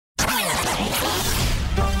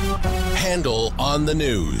Handel on the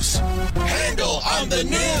news. Handel on the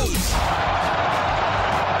news.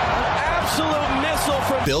 Absolute missile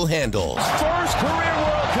from Bill Handel. First career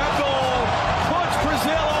World Cup goal. Puts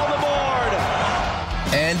Brazil on the board.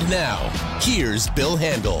 And now, here's Bill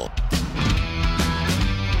Handel.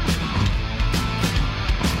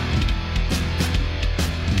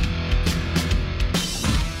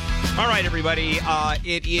 All right, everybody.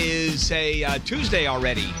 It is a Tuesday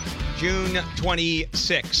already, June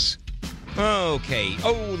 26. Okay.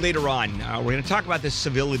 Oh, later on, we're going to talk about this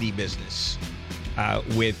civility business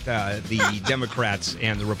with the Democrats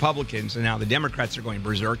and the Republicans. And now the Democrats are going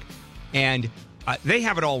berserk. And they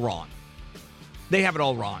have it all wrong. They have it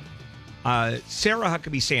all wrong. Sarah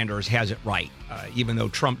Huckabee Sanders has it right, even though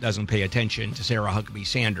Trump doesn't pay attention to Sarah Huckabee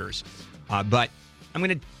Sanders. But I'm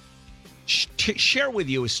going to share with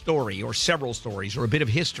you a story or several stories or a bit of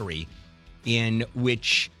history in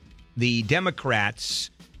which the Democrats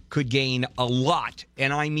could gain a lot,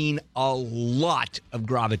 and I mean a lot of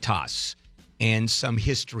gravitas and some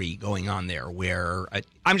history going on there where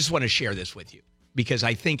I just want to share this with you because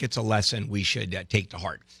I think it's a lesson we should take to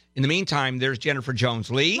heart. In the meantime, there's Jennifer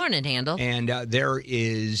Jones-Lee. Morning, Handel. And there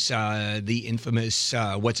is the infamous,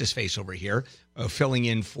 what's-his-face over here, filling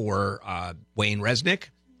in for Wayne Resnick.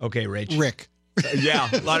 Okay, Rich. Rick. Yeah,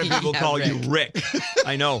 a lot of people call Rick. you Rick.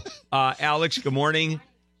 I know. Alex, good morning.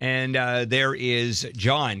 And there is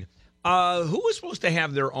John, who was supposed to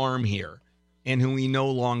have their arm here and who we no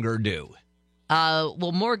longer do.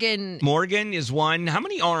 Well, Morgan. Morgan is one. How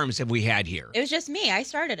many arms have we had here? It was just me. I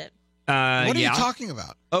started it. What are you talking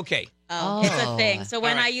about? Okay. Oh, it's a thing. So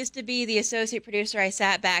when All right. I used to be the associate producer, I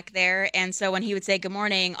sat back there, and so when he would say good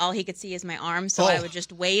morning, all he could see is my arm, so I would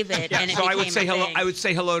just wave it, and it so became I would say a hello. thing. I would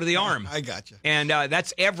say hello to the arm. I got you. And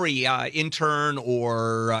that's every intern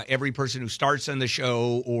or every person who starts on the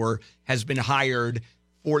show or has been hired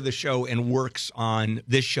for the show and works on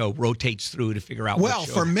this show rotates through to figure out Well, what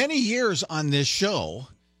show. for many years on this show,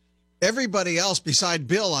 everybody else beside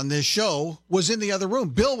Bill on this show was in the other room.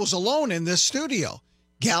 Bill was alone in this studio.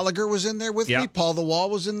 Gallagher was in there with me. Paul the Wall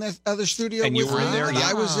was in the other studio And you with were me. in there, And yeah.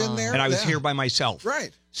 I was in there. And I was Yeah. here by myself.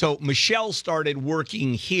 Right. So Michelle started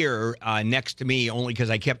working here next to me only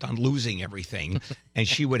because I kept on losing everything. And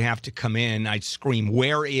she would have to come in. I'd scream,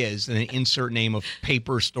 "Where is?" and then insert name of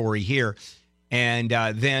paper story here. And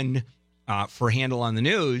then for Handel on the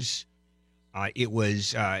News, it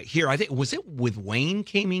was here. I think, was it with Wayne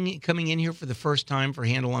coming in here for the first time for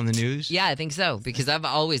Handel on the News? Yeah, I think so, because I've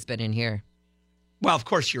always been in here. Well, of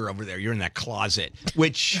course you're over there. You're in that closet,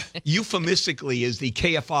 which euphemistically is the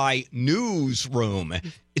KFI newsroom.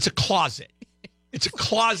 It's a closet. It's a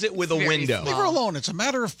closet with a very window. Leave her alone. It's a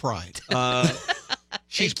matter of pride.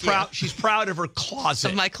 She's proud. She's proud of her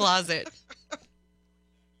closet. Of my closet.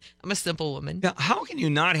 I'm a simple woman. Now, how can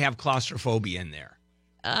you not have claustrophobia in there?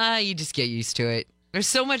 You just get used to it. There's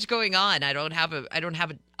so much going on. I don't have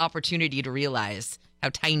an opportunity to realize how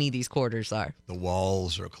tiny these quarters are. The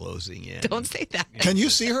walls are closing in. Don't say that. Can you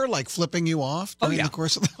see her like flipping you off during yeah. the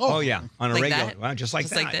course of the Oh yeah, on a Like regular, that? well, just like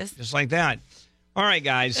Just that, like this? just like that. All right,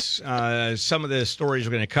 guys. Some of the stories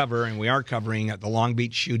we're going to cover, and we are covering the Long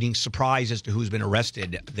Beach shooting. Surprise as to who's been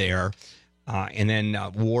arrested there, and then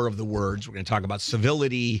War of the Words. We're going to talk about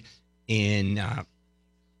civility in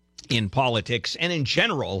politics and in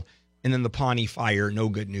general, and then the Pawnee fire. No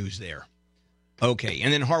good news there. Okay,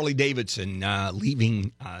 and then Harley Davidson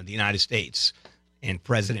leaving the United States, and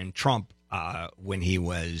President Trump, when he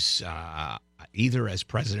was either as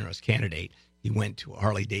president or as candidate, he went to a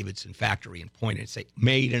Harley Davidson factory and pointed and said,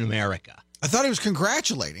 "Made in America." I thought he was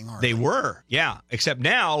congratulating her. They were, yeah. Except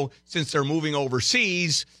now, since they're moving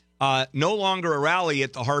overseas, no longer a rally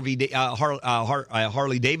at the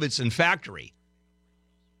Harley Davidson factory.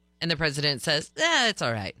 And the president says, it's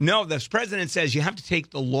all right. No, the president says you have to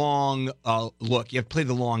take the long look. You have to play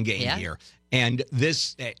the long game here, and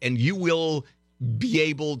you will be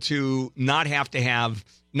able to not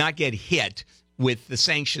get hit with the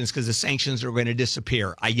sanctions because the sanctions are going to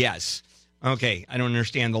disappear. I guess. Okay, I don't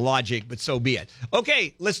understand the logic, but so be it.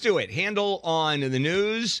 Okay, let's do it. Handel on the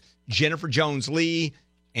news. Jennifer Jones-Lee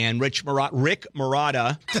and Rick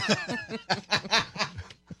Marotta.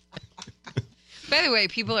 By the way,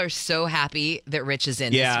 people are so happy that Rich is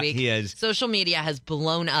in this week. He is. Social media has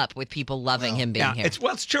blown up with people loving him being here.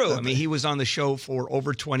 It's true. I mean, he was on the show for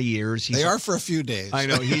over 20 years. They are for a few days. I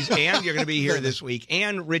know. And you're going to be here this week.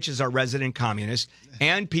 And Rich is our resident communist.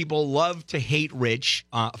 And people love to hate Rich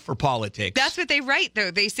for politics. That's what they write,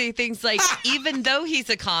 though. They say things like, even though he's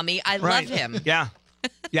a commie, I love him. Yeah.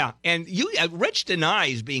 Yeah. And Rich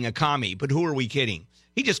denies being a commie, but who are we kidding?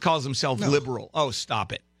 He just calls himself liberal. Oh,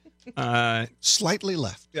 stop it. Slightly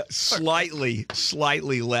left. Yeah, slightly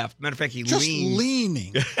left. Matter of fact, he Just leaned.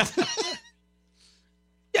 leaning.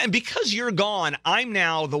 Yeah, and because you're gone, I'm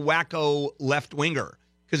now the wacko left winger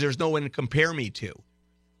because there's no one to compare me to.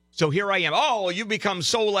 So here I am. Oh, you become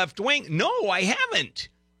so left wing. No, I haven't.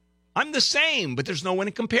 I'm the same, but there's no one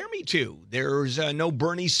to compare me to. There's no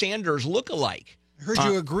Bernie Sanders lookalike. I heard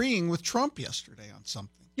you agreeing with Trump yesterday on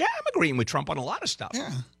something. Yeah, I'm agreeing with Trump on a lot of stuff.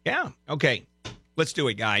 Yeah. Yeah. Okay. Let's do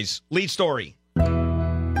it, guys. Lead story.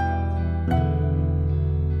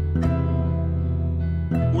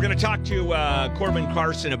 We're going to talk to Corbin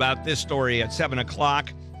Carson about this story at 7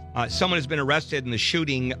 o'clock. Someone has been arrested in the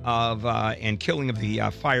shooting of and killing of the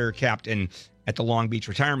fire captain at the Long Beach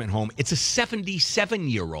retirement home. It's a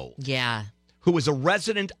 77-year-old. Yeah. Who was a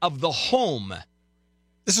resident of the home.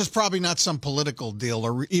 This is probably not some political deal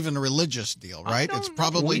or even a religious deal, right? It's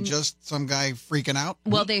probably just some guy freaking out.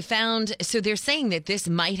 Well, they're saying that this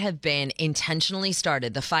might have been intentionally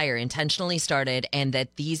started, the fire intentionally started, and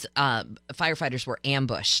that these firefighters were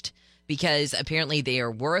ambushed because apparently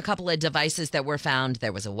there were a couple of devices that were found.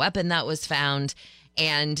 There was a weapon that was found,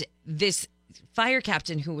 and this fire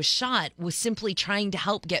captain who was shot was simply trying to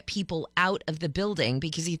help get people out of the building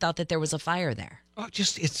because he thought that there was a fire there. Oh,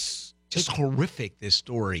 it's just horrific, this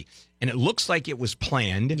story, and it looks like it was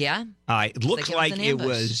planned. Yeah, it looks like it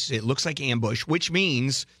was. It looks like ambush, which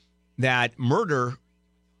means that murder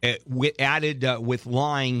added with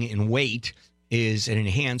lying in wait is an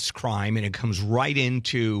enhanced crime, and it comes right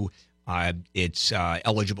into. It's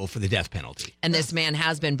eligible for the death penalty. And this man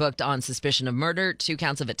has been booked on suspicion of murder, 2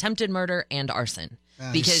 counts of attempted murder, and arson.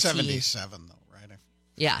 Because he's 77, though, right?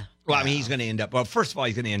 Yeah. Well, I mean, he's going to end up. Well, first of all,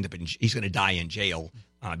 he's going to end up he's going to die in jail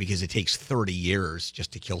because it takes 30 years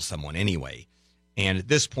just to kill someone anyway. And at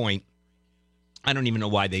this point, I don't even know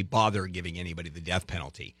why they bother giving anybody the death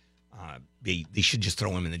penalty. They should just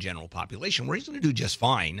throw him in the general population where he's going to do just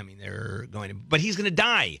fine. I mean, but he's going to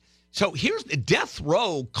die. So here's the death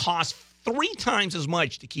row costs 3 times as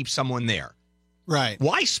much to keep someone there. Right.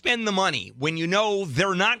 Why spend the money when you know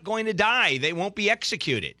they're not going to die? They won't be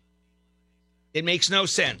executed. It makes no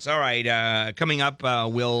sense. All right. Coming up,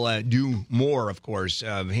 we'll do more, of course,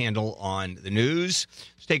 of Handel on the news.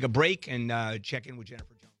 Let's take a break and check in with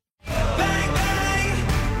Jennifer Jones. Bang, bang,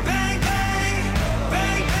 bang, bang,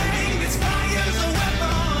 bang, bang, this fire's a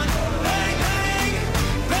weapon. Bang, bang,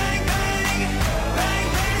 bang, bang,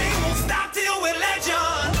 bang, bang, won't stop till we're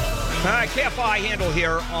legend. KFI Handel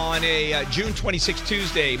here on a June 26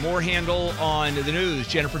 Tuesday. More Handel on the news.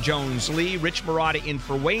 Jennifer Jones Lee, Rich Marotta in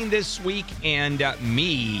for Wayne this week, and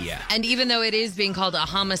me. And even though it is being called a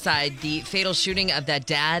homicide, the fatal shooting of that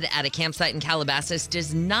dad at a campsite in Calabasas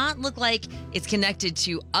does not look like it's connected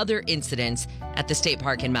to other incidents at the state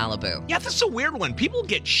park in Malibu. Yeah, that's a weird one. People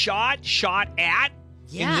get shot at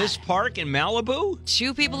in this park in Malibu.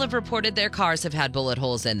 2 people have reported their cars have had bullet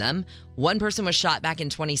holes in them. 1 person was shot back in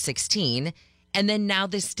 2016. And then now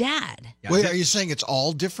this dad. Wait, are you saying it's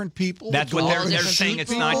all different people? That's what they're different saying.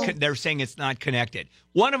 It's people? not. They're saying it's not connected.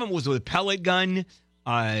 One of them was with a pellet gun,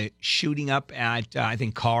 shooting up at I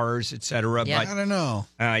think cars, etc. Yeah. But I don't know.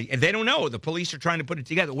 they don't know. The police are trying to put it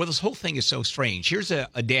together. Well, this whole thing is so strange. Here's a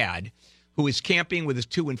dad who is camping with his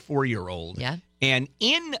 2- and 4-year-old. Yeah. And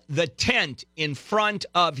in the tent in front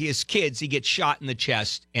of his kids, he gets shot in the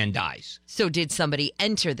chest and dies. So did somebody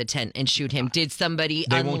enter the tent and shoot him? Did somebody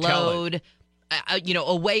They won't tell unload,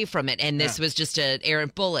 away from it? And this was just an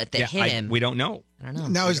errant bullet that hit him? We don't know. I don't know.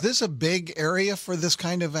 Now, is this a big area for this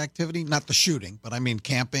kind of activity? Not the shooting, but I mean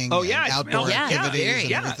camping Oh, yeah. and outdoor activities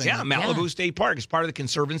and everything. Yeah, Malibu State Park is part of the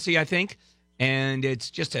Conservancy, I think. And it's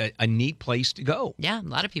just a neat place to go. Yeah, a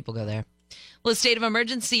lot of people go there. Well, a state of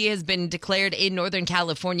emergency has been declared in Northern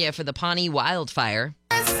California for the Pawnee wildfire.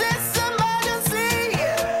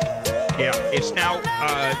 Yeah, it's now,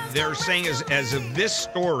 they're saying as of this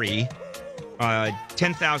story,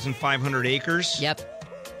 10,500 acres. Yep.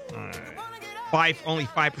 Only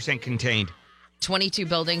 5% contained. 22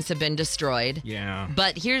 buildings have been destroyed. Yeah.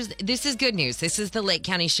 But this is good news. This is the Lake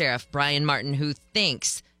County Sheriff, Brian Martin, who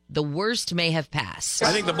thinks the worst may have passed.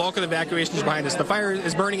 I think the bulk of the evacuation is behind us. The fire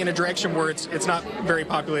is burning in a direction where it's not very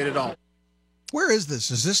populated at all. Where is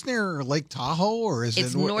this? Is this near Lake Tahoe or is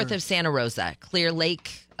It's north of Santa Rosa. Clear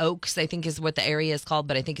Lake Oaks, I think is what the area is called,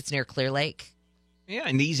 but I think it's near Clear Lake. Yeah,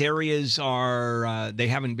 and these areas are, they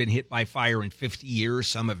haven't been hit by fire in 50 years.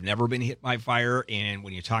 Some have never been hit by fire. And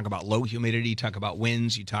when you talk about low humidity, you talk about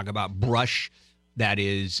winds, you talk about brush that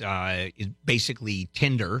is basically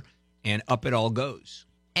tinder, and up it all goes.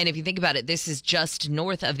 And if you think about it, this is just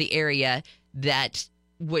north of the area that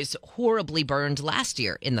was horribly burned last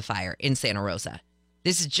year in the fire in Santa Rosa.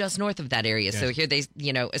 This is just north of that area. So here they,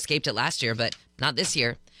 escaped it last year, but not this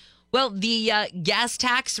year. Well, the gas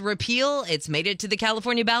tax repeal, it's made it to the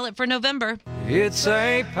California ballot for November. It's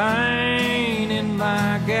a pain in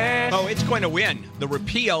my gas. Oh, it's going to win. The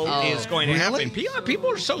repeal is going to really? happen. People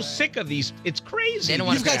are so sick of these. It's crazy. They don't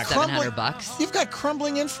want to You've pay got $700. You've got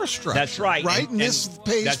crumbling infrastructure. That's right. Right? And this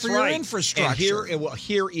pays for your infrastructure. And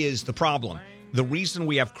here is the problem. The reason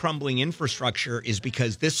we have crumbling infrastructure is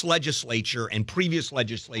because this legislature and previous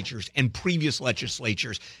legislatures and previous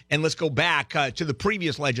legislatures, and let's go back to the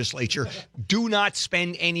previous legislature, do not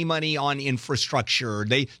spend any money on infrastructure.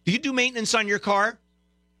 Do you do maintenance on your car?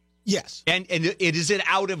 Yes. And is it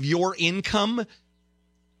out of your income?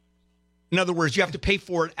 In other words, you have to pay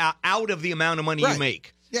for it out of the amount of money you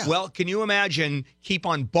make. Yeah. Well, can you imagine keep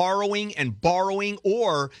on borrowing and borrowing,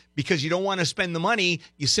 or because you don't want to spend the money,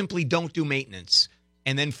 you simply don't do maintenance.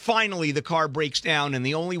 And then finally the car breaks down, and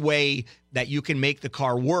the only way that you can make the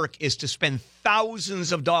car work is to spend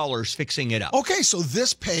thousands of dollars fixing it up. Okay, so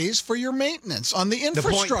this pays for your maintenance on the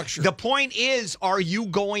infrastructure. The point is,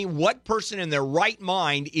 what person in their right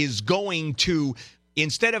mind is going to,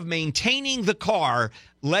 instead of maintaining the car,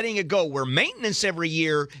 letting it go, where maintenance every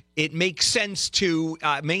year, it makes sense to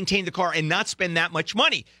maintain the car and not spend that much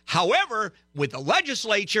money. However, with the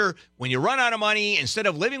legislature, when you run out of money, instead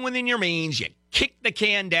of living within your means, you kick the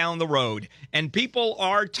can down the road. And people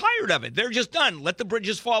are tired of it. They're just done. Let the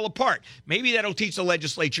bridges fall apart. Maybe that'll teach the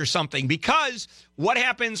legislature something, because what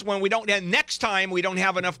happens when next time we don't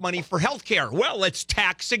have enough money for health care? Well, let's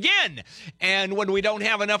tax again. And when we don't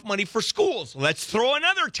have enough money for schools, let's throw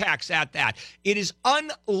another tax at that. It is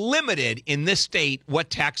unlimited in this state what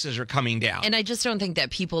taxes are coming down. And I just don't think that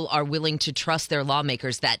people are willing to trust their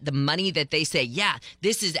lawmakers that the money that they say,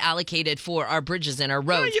 this is allocated for our bridges and our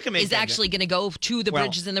roads, is actually going to go to the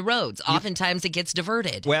bridges and the roads. Oftentimes it gets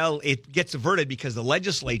diverted. Well, it gets diverted because the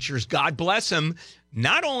legislatures, God bless them,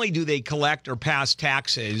 not only do they collect or pass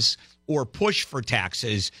taxes or push for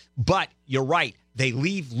taxes, but you're right, they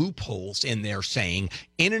leave loopholes in there saying,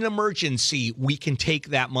 in an emergency, we can take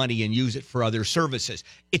that money and use it for other services.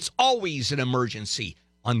 It's always an emergency,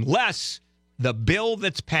 unless the bill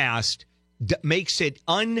that's passed makes it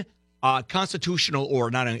constitutional, or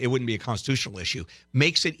not, it wouldn't be a constitutional issue,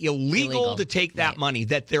 makes it illegal to take that money,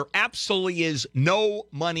 that there absolutely is no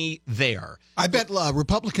money there. I bet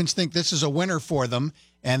Republicans think this is a winner for them,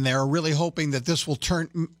 and they're really hoping that this will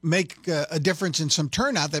make a difference in some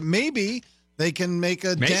turnout, that maybe they can make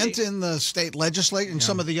a dent in the state legislature and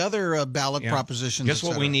some of the other ballot propositions. Guess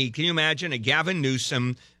what we need? Can you imagine a Gavin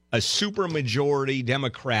Newsom, a supermajority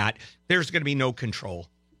Democrat? There's going to be no control.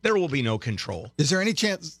 There will be no control. Is there any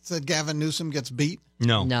chance that Gavin Newsom gets beat?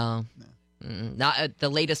 No. Not the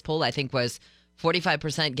latest poll, I think, was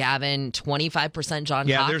 45% Gavin, 25% John Cox.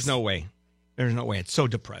 Yeah, there's no way. There's no way. It's so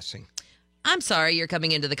depressing. I'm sorry you're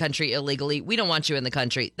coming into the country illegally. We don't want you in the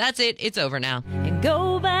country. That's it. It's over now. And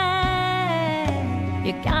go back.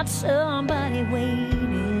 You got somebody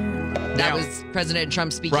waiting. That was President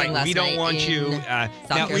Trump speaking last night. We don't want you.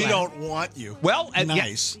 We don't want you. Well,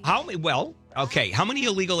 nice. Okay, how many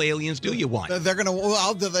illegal aliens do you want? They're going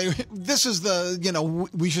to. This is the.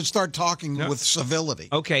 We should start talking with civility.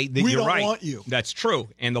 Okay, we you're don't right. want you. That's true,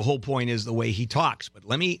 and the whole point is the way he talks. But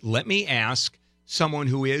let me ask someone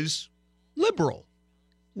who is liberal,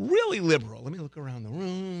 really liberal. Let me look around the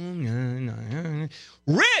room.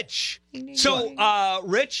 Rich. So,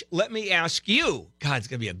 Rich, let me ask you. God, it's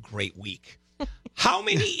going to be a great week. How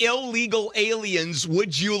many illegal aliens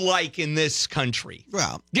would you like in this country?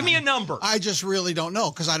 Well, give me a number. I just really don't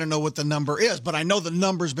know, because I don't know what the number is, but I know the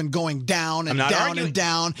number's been going down and down and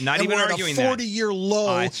down. Not and even we're arguing at a 40-year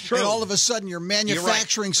low. It's true. And all of a sudden you're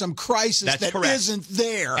manufacturing some crisis that isn't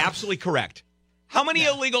there. Absolutely correct. How many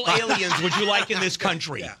illegal aliens would you like in this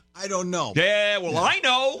country? Yeah, I don't know. Yeah, well, I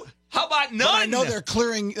know. How about none? But I know they're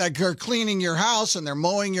cleaning your house and they're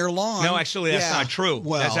mowing your lawn. No, actually, that's not true.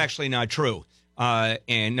 Well, that's actually not true.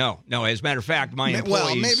 And no. As a matter of fact, my employees.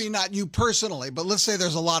 Well, maybe not you personally, but let's say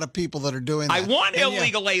there's a lot of people that are doing that. I want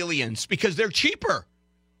illegal aliens because they're cheaper,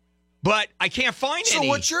 but I can't find any. So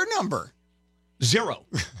what's your number? 0.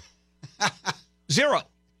 0.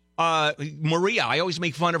 Maria, I always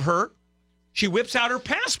make fun of her. She whips out her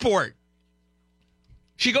passport.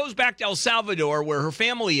 She goes back to El Salvador where her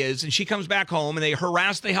family is, and she comes back home, and they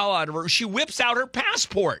harass the hell out of her. She whips out her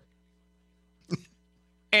passport.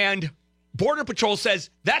 And Border Patrol says,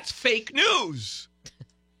 that's fake news.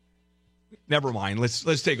 Never mind.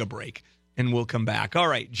 Let's take a break, and we'll come back. All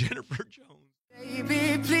right, Jennifer Jones.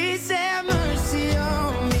 Baby, please have mercy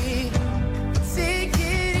on me. Take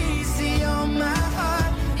it easy on my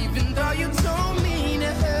heart, even though you told me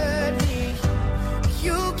to hurt me.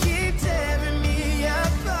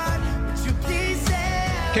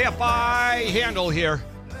 KFI Handel here.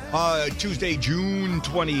 Tuesday, June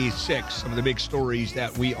 26th. Some of the big stories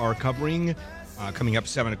that we are covering. Coming up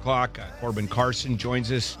 7 o'clock, Corbin Carson joins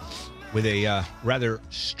us with a rather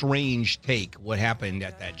strange take. What happened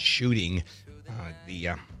at that shooting,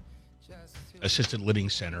 the assisted living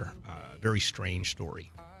center. Very strange story.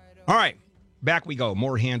 All right, back we go.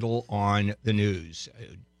 More Handel on the news.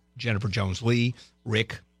 Jennifer Jones-Lee,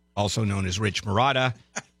 Rick, also known as Rich Marotta,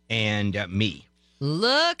 and me.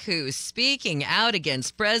 Look who's speaking out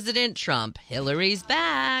against President Trump. Hillary's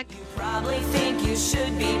back. You probably think you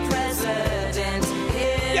should be president.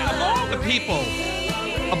 Yeah, of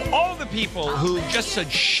all the people who just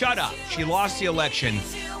said, shut up, she lost the election.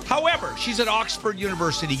 However, she's at Oxford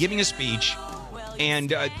University giving a speech,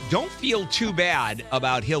 and don't feel too bad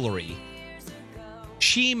about Hillary.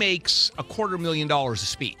 She makes $250,000 a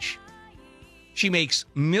speech. She makes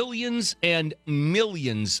millions and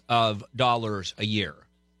millions of dollars a year.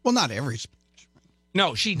 Well, not every speech.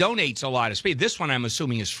 No, she donates a lot of speech. This one, I'm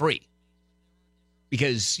assuming, is free.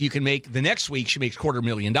 Because you can make, the next week, she makes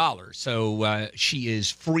 $250,000. So she is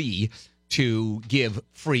free to give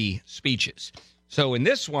free speeches. So in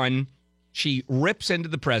this one, she rips into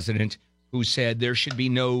the president, who said there should be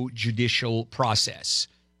no judicial process.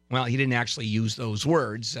 Well, he didn't actually use those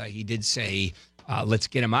words. He did say, let's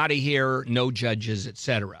get him out of here, no judges,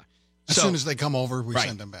 etc. As soon as they come over, we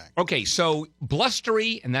send them back. Okay, so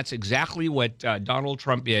blustery, and that's exactly what Donald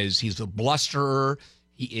Trump is. He's a blusterer.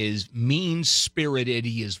 He is mean-spirited.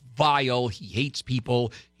 He is vile. He hates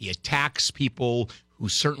people. He attacks people who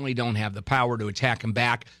certainly don't have the power to attack him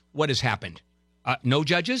back. What has happened? No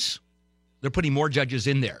judges? They're putting more judges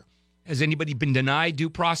in there. Has anybody been denied due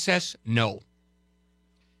process? No.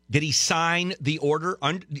 Did he sign the order?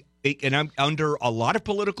 And I'm under a lot of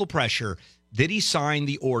political pressure. Did he sign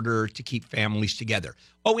the order to keep families together?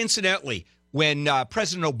 Oh, incidentally, when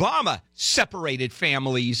President Obama separated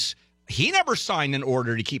families, he never signed an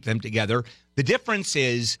order to keep them together. The difference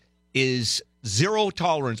is zero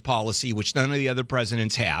tolerance policy, which none of the other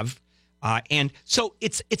presidents have. And so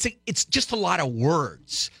it's just a lot of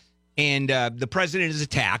words. And the president is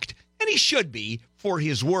attacked, and he should be for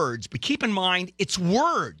his words. But keep in mind, it's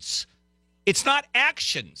words. It's not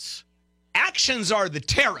actions. Actions are the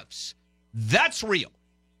tariffs. That's real.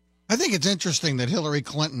 I think it's interesting that Hillary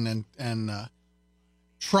Clinton and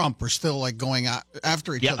Trump are still like going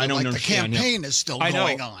after each other. I don't like the campaign him. is still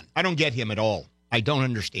going on. I don't get him at all. I don't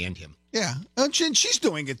understand him. Yeah, and she's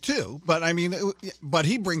doing it too. But I mean, but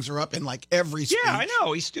he brings her up in like every speech. Yeah, I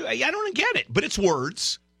know. I don't get it. But it's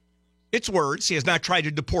words. It's words. He has not tried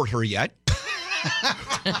to deport her yet.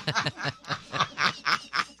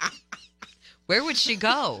 Where would she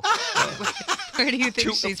go? Where do you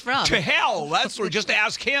think she's from? To hell. That's where. Just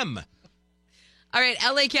ask him. All right,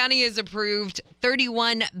 LA County has approved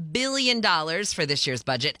 $31 billion for this year's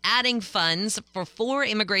budget, adding funds for 4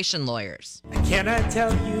 immigration lawyers. Can I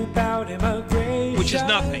tell you about immigration? Which is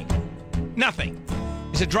nothing. Nothing.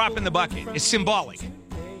 It's a drop in the bucket. It's symbolic.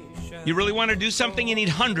 You really want to do something, you need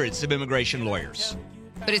hundreds of immigration lawyers.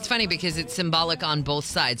 But it's funny because it's symbolic on both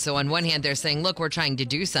sides. So on one hand, they're saying, look, we're trying to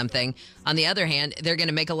do something. On the other hand, they're going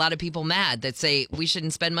to make a lot of people mad that say we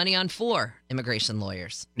shouldn't spend money on 4 immigration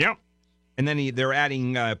lawyers. Yeah. And then they're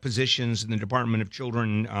adding positions in the Department of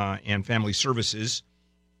Children and Family Services.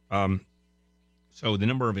 So the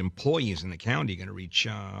number of employees in the county are going to reach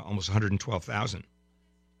almost 112,000,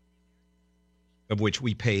 of which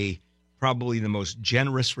we pay probably the most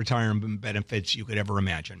generous retirement benefits you could ever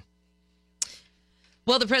imagine.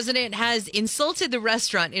 Well, the president has insulted the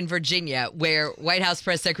restaurant in Virginia where White House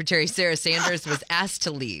Press Secretary Sarah Sanders was asked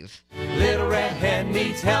to leave. Little red hen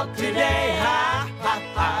needs help today. Ha, ha,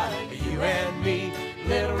 ha. You and me.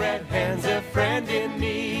 Little red hen's a friend in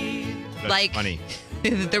need. That's funny.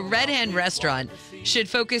 The Red Hen restaurant should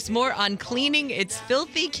focus more on cleaning its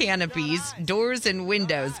filthy canopies, doors, and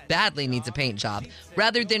windows, badly needs a paint job,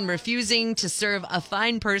 rather than refusing to serve a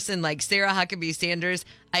fine person like Sarah Huckabee Sanders.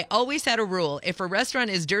 I always had a rule. If a restaurant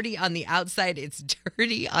is dirty on the outside, it's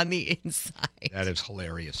dirty on the inside. That is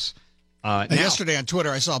hilarious. Yesterday on Twitter,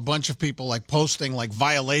 I saw a bunch of people like posting like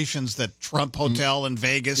violations that Trump Hotel in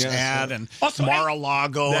Vegas had and also,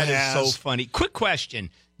 Mar-a-Lago has. That is so funny. Quick question.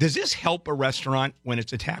 Does this help a restaurant when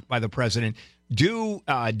it's attacked by the president? Do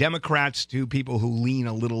Democrats, do people who lean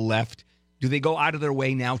a little left, do they go out of their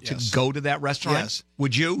way now to go to that restaurant? Yes.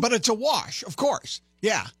 Would you? But it's a wash, of course.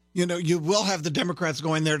 Yeah. You know, you will have the Democrats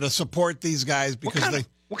going there to support these guys because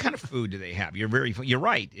what kind of food do they have? You're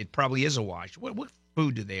right. It probably is a wash. What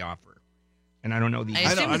food do they offer? And I don't know the. I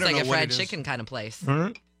assume it's like a fried chicken kind of place.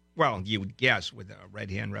 Mm-hmm. Well, you would guess with a Red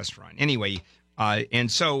Hen restaurant. Anyway,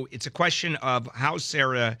 And so it's a question of how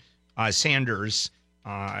Sarah Sanders,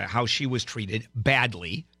 how she was treated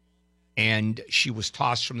badly, and she was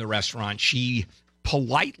tossed from the restaurant. She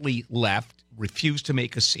politely left, refused to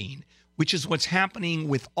make a scene, which is what's happening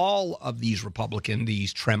with all of these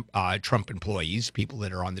Trump employees, people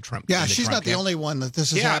that are on the Trump. Yeah, the she's Trump not the camp. only one that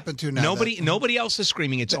this has happened to now. Nobody else is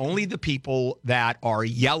screaming. It's only the people that are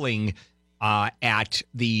yelling at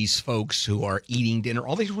these folks who are eating dinner.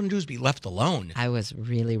 All they want to do is be left alone. I was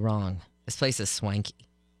really wrong. This place is swanky.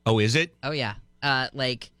 Oh, is it? Oh, yeah.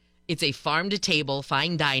 It's a farm-to-table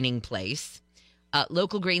fine dining place.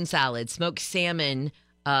 Local green salad, smoked salmon,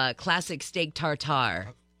 classic steak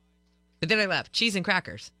tartare. But then I left. Cheese and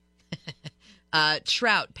crackers.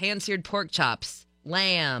 Trout, pan-seared pork chops,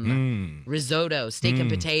 lamb, risotto, steak and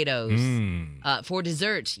potatoes. For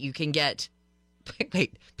dessert, you can get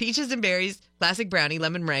peaches and berries, classic brownie,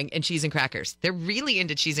 lemon meringue, and cheese and crackers. They're really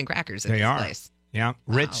into cheese and crackers in this place. Yeah.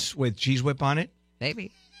 Ritz with cheese whip on it?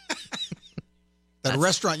 Maybe. That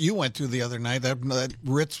restaurant you went to the other night, that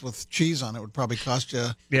Ritz with cheese on it would probably cost you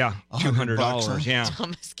 $200. huh? Yeah.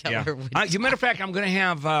 Thomas Keller would As a matter of fact, I'm going to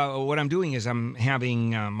have what I'm doing is I'm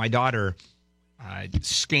having my daughter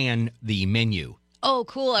scan the menu. Oh,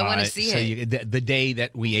 cool. I want to see it. The day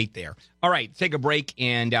that we ate there. All right, take a break.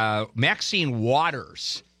 And Maxine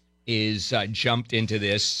Waters is jumped into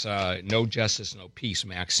this. No justice, no peace,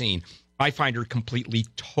 Maxine. I find her completely,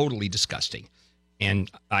 totally disgusting.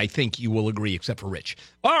 And I think you will agree, except for Rich.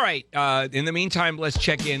 All right. In the meantime, let's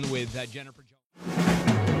check in with Jennifer Jones.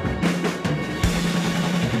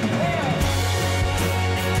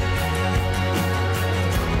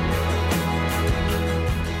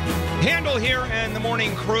 Handel here and the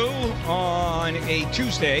morning crew on a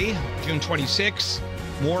Tuesday, June 26th.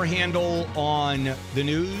 More Handel on the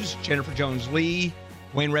news. Jennifer Jones-Lee.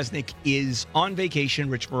 Wayne Resnick is on vacation.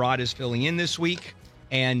 Rich Murad is filling in this week.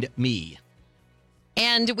 And me.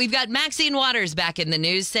 And we've got Maxine Waters back in the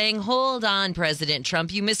news saying, hold on, President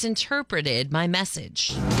Trump, you misinterpreted my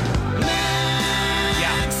message. Yeah.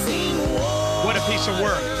 What a piece of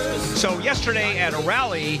work. So yesterday at a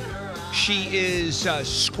rally, she is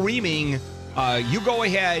screaming, you go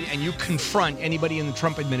ahead and you confront anybody in the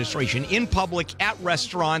Trump administration in public, at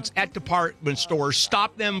restaurants, at department stores,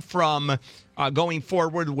 stop them from going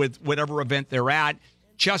forward with whatever event they're at,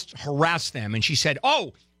 just harass them. And she said,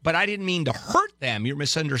 oh, but I didn't mean to hurt them. You're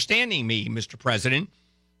misunderstanding me, Mr. President.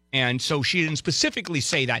 And so she didn't specifically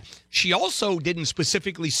say that. She also didn't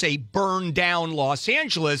specifically say burn down Los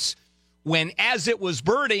Angeles when, as it was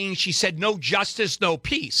burning, she said no justice, no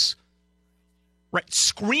peace. Right,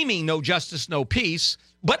 screaming no justice, no peace.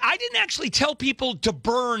 But I didn't actually tell people to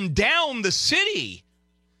burn down the city.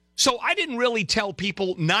 So I didn't really tell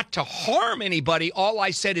people not to harm anybody. All I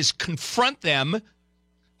said is confront them,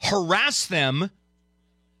 harass them,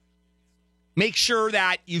 make sure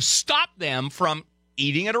that you stop them from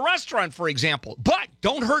eating at a restaurant, for example. But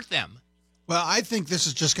don't hurt them. Well, I think this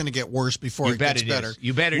is just going to get worse before it gets better.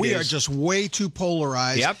 You bet it is. We are just way too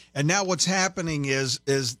polarized. Yep. And now what's happening is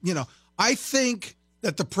I think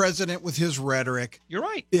that the president with his rhetoric You're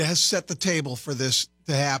right. has set the table for this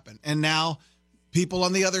to happen. And now people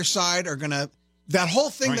on the other side are going to – that whole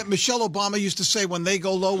thing that Michelle Obama used to say, when they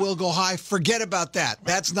go low, we'll go high, forget about that.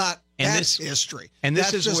 That's not – that's history. And this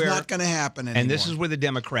that's is just where, not going to happen anymore. And this is where the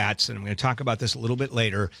Democrats, and I'm going to talk about this a little bit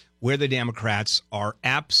later, where the Democrats are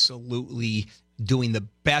absolutely doing the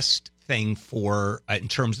best thing for in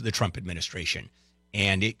terms of the Trump administration.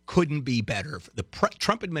 And it couldn't be better. The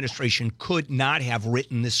Trump administration could not have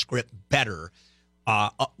written this script better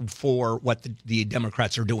for what the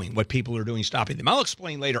Democrats are doing, what people are doing, stopping them. I'll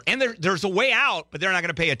explain later. And there's a way out, but they're not going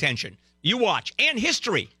to pay attention. You watch. And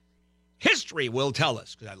history. History will tell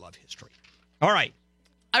us, because I love history. All right.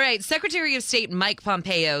 All right. Secretary of State Mike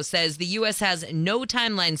Pompeo says the U.S. has no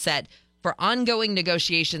timeline set for ongoing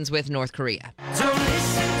negotiations with North Korea.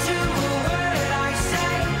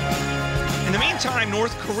 In the meantime,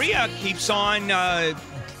 North Korea keeps on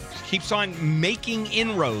making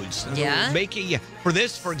inroads. Yeah? For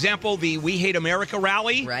this, for example, the We Hate America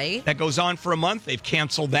rally. Right. That goes on for a month. They've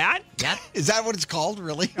canceled that. Yep. Is that what it's called,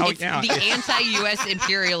 really? Oh, It's yeah. the anti-U.S.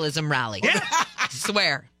 imperialism rally. Yeah.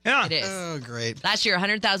 Swear. Yeah. It is. Oh, great. Last year,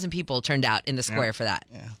 100,000 people turned out in the square for that.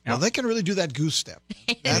 Yeah. Well, they can really do that goose step.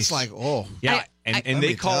 That's like, oh. Yeah, and let they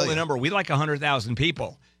me call tell the you. number. We like 100,000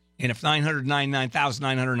 people. And if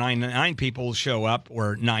 999,999 people show up,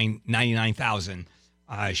 or 99,000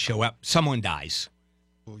 show up, someone dies.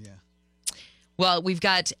 Oh, yeah. Well, we've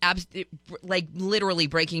got literally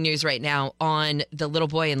breaking news right now on the little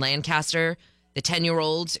boy in Lancaster, the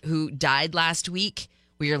 10-year-old who died last week.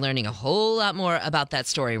 We are learning a whole lot more about that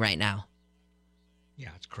story right now. Yeah,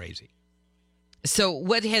 it's crazy. So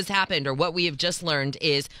what has happened, or what we have just learned,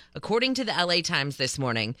 is according to the LA Times this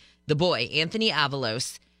morning, the boy, Anthony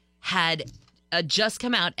Avalos, had just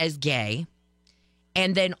come out as gay.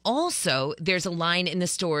 And then also there's a line in the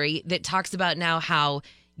story that talks about now how,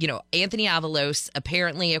 Anthony Avalos,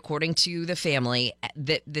 apparently, according to the family,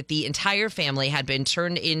 that the entire family had been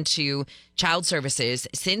turned into child services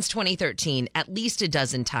since 2013 at least a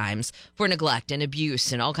dozen times for neglect and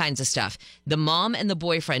abuse and all kinds of stuff. The mom and the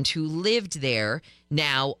boyfriend who lived there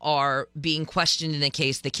now are being questioned in the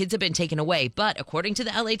case. The kids have been taken away. But according to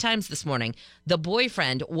the LA Times this morning, the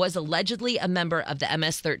boyfriend was allegedly a member of the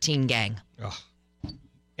MS-13 gang. Ugh.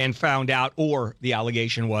 And found out, or the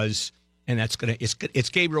allegation was... And it's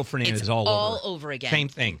Gabriel Fernandez it's all over again. Same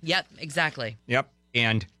thing. Yep, exactly. Yep.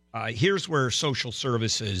 And here's where social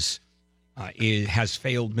services has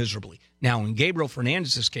failed miserably. Now, in Gabriel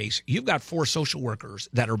Fernandez's case, you've got 4 social workers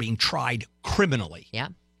that are being tried criminally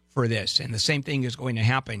for this. And the same thing is going to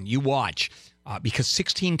happen. You watch. Because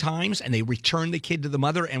 16 times, and they return the kid to the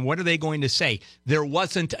mother, and what are they going to say? There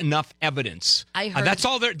wasn't enough evidence. I heard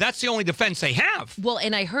that's the only defense they have. Well,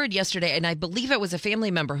 and I heard yesterday, and I believe it was a family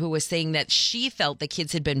member who was saying that she felt the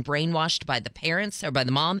kids had been brainwashed by the parents or by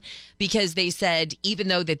the mom, because they said even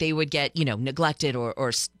though that they would get neglected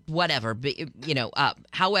or whatever,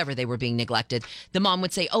 however they were being neglected, the mom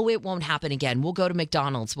would say, "Oh, it won't happen again. We'll go to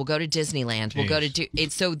McDonald's. We'll go to Disneyland. We'll go to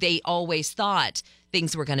it." So they always thought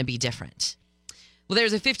things were going to be different. Well,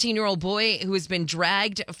 there's a 15-year-old boy who has been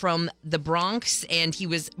dragged from the Bronx, and he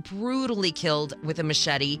was brutally killed with a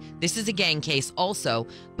machete. This is a gang case also,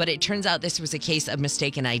 but it turns out this was a case of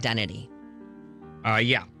mistaken identity.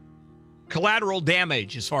 Yeah. Collateral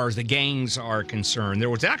damage as far as the gangs are concerned. There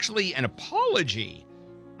was actually an apology.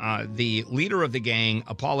 The leader of the gang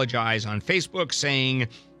apologized on Facebook saying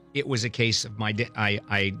it was a case of my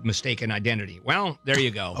mistaken identity. Well, there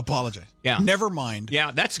you go. Apologize. Yeah. Never mind.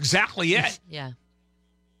 Yeah, that's exactly it. Yeah.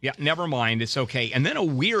 Yeah, never mind. It's okay. And then a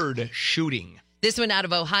weird shooting. This one out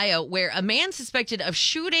of Ohio, where a man suspected of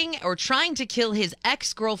shooting or trying to kill his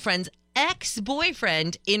ex-girlfriend's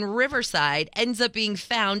ex-boyfriend in Riverside ends up being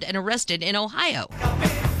found and arrested in Ohio.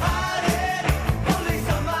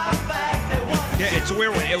 Yeah, it's a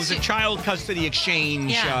weird one. It was a child custody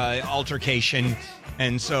exchange altercation.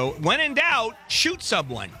 And so, when in doubt, shoot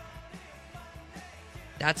someone.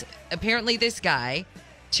 That's apparently this guy,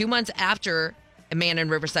 2 months after a man in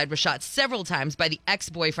Riverside was shot several times by the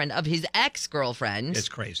ex-boyfriend of his ex-girlfriend. It's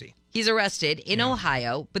crazy. He's arrested in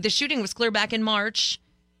Ohio, but the shooting was clear back in March.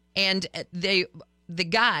 And the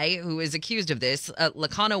guy who is accused of this,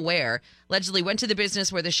 Lacana Ware, allegedly went to the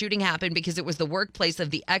business where the shooting happened because it was the workplace of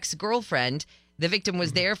the ex-girlfriend. The victim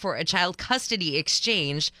was there for a child custody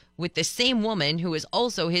exchange with the same woman who is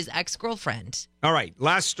also his ex-girlfriend. All right,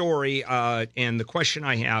 last story, and the question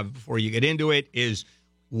I have before you get into it is,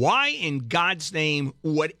 why in God's name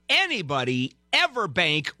would anybody ever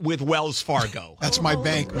bank with Wells Fargo? That's my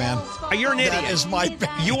bank, man. You're an idiot. That is my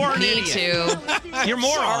bank. You are an Me idiot. too. You're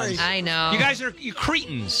morons. I know. You guys are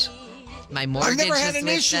cretins. My mortgage I've never had is an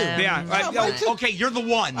with issue. them. Yeah. Okay, you're the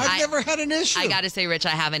one. I've never had an issue. I got to say, Rich,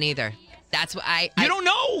 I haven't either. That's what You don't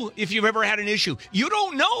know if you've ever had an issue. You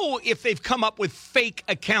don't know if they've come up with fake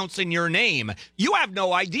accounts in your name. You have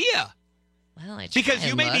no idea. Well, I Because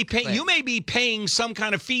you may be paying some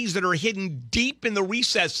kind of fees that are hidden deep in the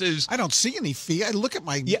recesses. I don't see any fee. I look at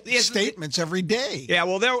my statements every day. Yeah,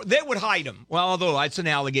 well, they would hide them. Well, although that's an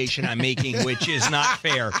allegation I'm making, which is not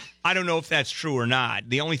fair. I don't know if that's true or not.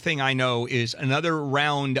 The only thing I know is another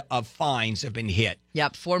round of fines have been hit.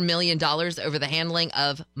 Yep, $4 million over the handling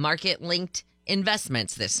of market-linked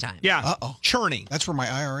investments this time. Yeah, Uh-oh. churning. That's where my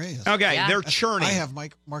IRA is. Okay, Yeah. they're churning. I have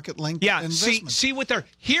my market-linked Yeah, investments. see what they're.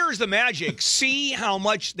 Here's the magic. See how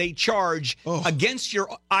much they charge against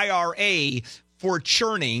your IRA for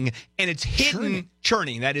churning, and it's hidden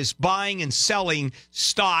churning. That is buying and selling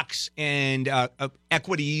stocks and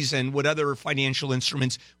equities and what other financial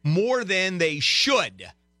instruments more than they should.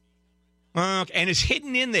 And it's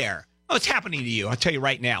hidden in there. Oh, it's happening to you. I'll tell you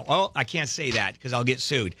right now. Well, I can't say that because I'll get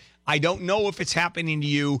sued. I don't know if it's happening to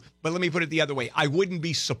you, but let me put it the other way. I wouldn't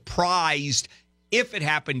be surprised if it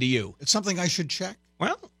happened to you. It's something I should check.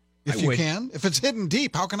 Well, if you can. If it's hidden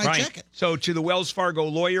deep, how can I check it? So to the Wells Fargo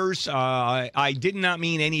lawyers, I did not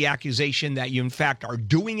mean any accusation that you, in fact, are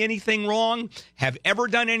doing anything wrong, have ever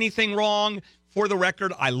done anything wrong. For the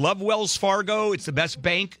record, I love Wells Fargo. It's the best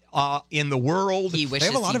bank in the world. He wishes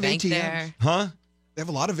They have a lot of banked ATMs. there. Huh? They have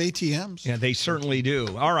a lot of ATMs. Yeah, they certainly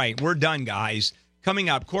do. All right, we're done, guys. Coming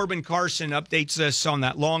up, Corbin Carson updates us on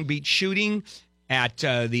that Long Beach shooting at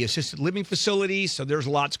the assisted living facility. So there's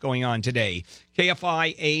lots going on today.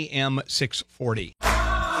 KFI AM 640.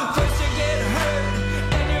 First you get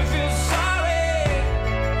hurt, then you feel sorry.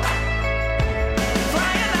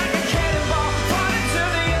 Flying like a cannonball, falling to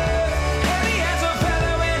the earth. Heavy as a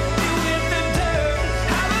feather when you hit the dirt.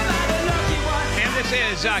 How am I the lucky one? And this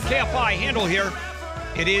is KFI Handel here.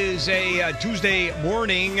 It is a Tuesday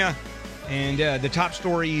morning, and the top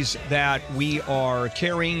stories that we are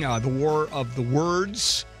carrying, the war of the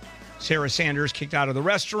words. Sarah Sanders kicked out of the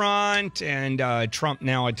restaurant, and Trump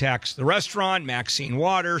now attacks the restaurant, Maxine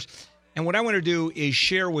Waters. And what I want to do is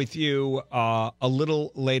share with you a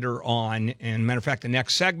little later on, and matter of fact, the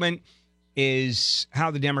next segment is how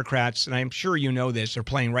the Democrats, and I'm sure you know this, are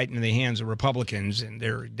playing right into the hands of Republicans, and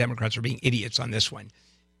their Democrats are being idiots on this one.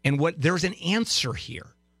 And there's an answer here.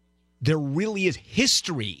 There really is.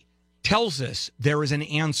 History tells us there is an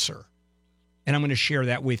answer. And I'm going to share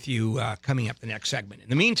that with you coming up the next segment. In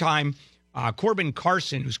the meantime, Corbin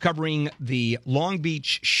Carson, who's covering the Long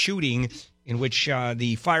Beach shooting in which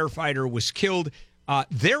the firefighter was killed,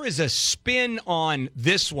 there is a spin on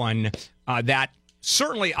this one that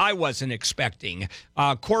certainly I wasn't expecting.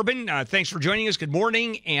 Corbin, thanks for joining us. Good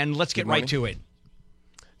morning, and let's get right to it.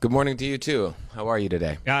 Good morning to you, too. How are you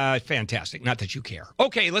today? Fantastic. Not that you care.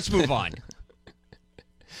 Okay, let's move on.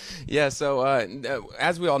 Yeah, so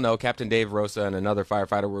as we all know, Captain Dave Rosa and another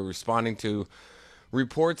firefighter were responding to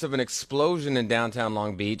reports of an explosion in downtown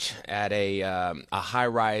Long Beach at a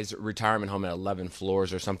high-rise retirement home at 11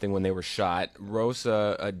 floors or something when they were shot.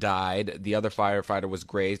 Rosa died. The other firefighter was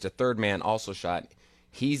grazed. A third man also shot.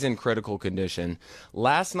 He's in critical condition.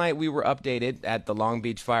 Last night, we were updated at the Long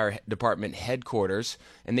Beach Fire Department headquarters,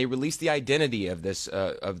 and they released the identity of this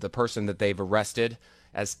of the person that they've arrested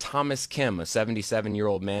as Thomas Kim, a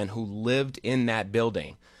 77-year-old man who lived in that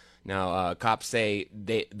building. Now, cops say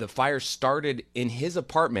the fire started in his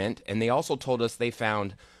apartment, and they also told us they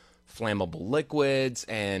found flammable liquids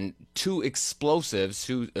and two explosives,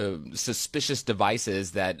 two suspicious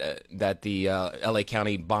devices that the LA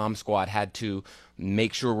County bomb squad had to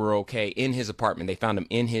make sure we're okay in his apartment. They found him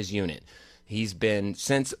in his unit. He's been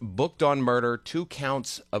since booked on murder, 2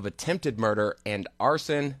 counts of attempted murder and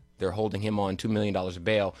arson. They're holding him on $2 million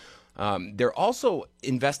bail. They're also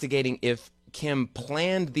investigating if Kim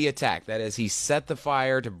planned the attack. That is, he set the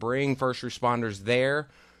fire to bring first responders there,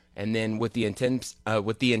 and then with the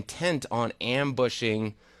intent on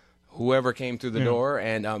ambushing whoever came through the door.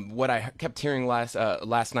 And what I kept hearing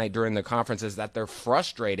last night during the conference is that they're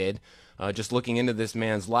frustrated just looking into this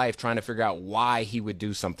man's life, trying to figure out why he would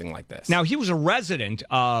do something like this. Now, he was a resident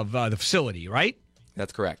of the facility, right?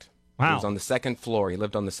 That's correct. Wow. He was on the second floor. He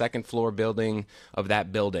lived on the second floor building of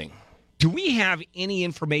that building. Do we have any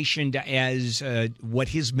information as what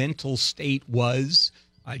his mental state was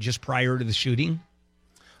just prior to the shooting?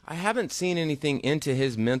 I haven't seen anything into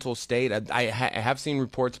his mental state. I have seen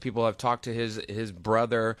reports. People have talked to his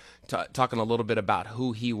brother, talking a little bit about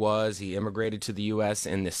who he was. He immigrated to the U.S.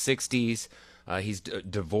 in the 60s. He's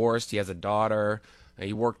divorced. He has a daughter.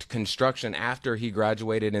 He worked construction after he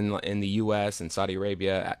graduated in the U.S. and Saudi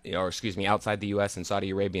Arabia, outside the U.S. and Saudi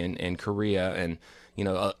Arabia and Korea. And,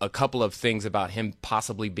 a couple of things about him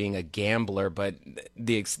possibly being a gambler. But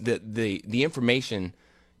the information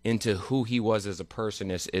into who he was as a person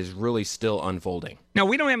is really still unfolding. Now,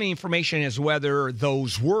 we don't have any information as whether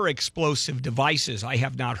those were explosive devices. I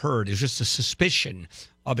have not heard. It's just a suspicion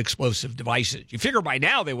of explosive devices. You figure by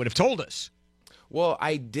now they would have told us. Well,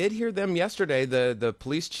 I did hear them yesterday. The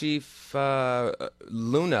police chief,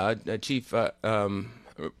 Luna, Chief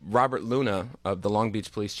Robert Luna of the Long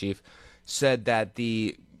Beach Police Chief, said that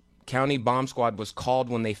the county bomb squad was called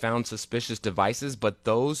when they found suspicious devices, but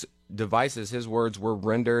those devices, his words, were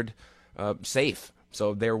rendered safe.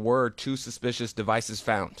 So there were 2 suspicious devices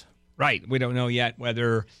found. Right. We don't know yet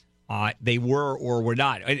whether they were or were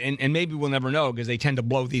not. And maybe we'll never know because they tend to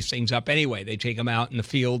blow these things up anyway. They take them out in the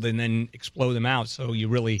field and then explode them out. So you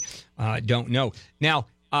really don't know. Now,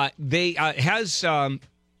 has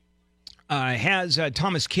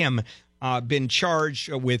Thomas Kim been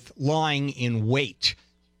charged with lying in wait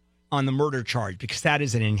on the murder charge? Because that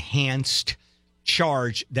is an enhanced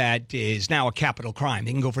charge that is now a capital crime.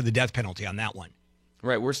 They can go for the death penalty on that one.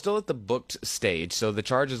 Right. We're still at the booked stage, so the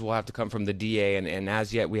charges will have to come from the DA, and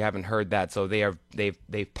as yet we haven't heard that. So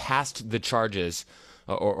they've passed the charges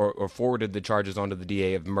or forwarded the charges onto the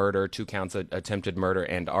DA of murder, 2 counts of attempted murder,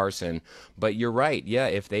 and arson. But you're right. Yeah,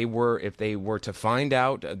 if they were to find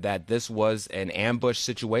out that this was an ambush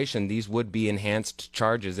situation, these would be enhanced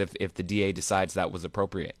charges if the DA decides that was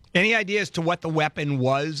appropriate. Any idea as to what the weapon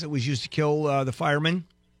was that was used to kill the fireman?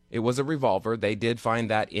 It was a revolver. They did find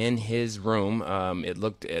that in his room. It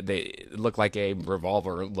looked like a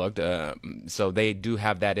revolver looked. So they do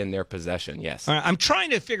have that in their possession. Yes. All right, I'm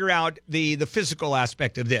trying to figure out the physical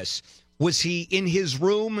aspect of this. Was he in his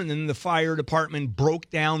room and then the fire department broke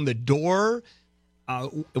down the door?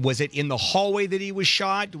 Was it in the hallway that he was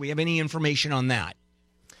shot? Do we have any information on that?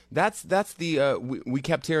 That's the we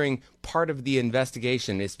kept hearing part of the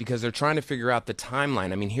investigation is because they're trying to figure out the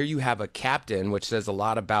timeline. I mean, here you have a captain, which says a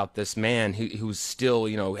lot about this man who's still,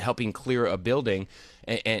 helping clear a building.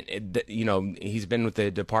 And he's been with the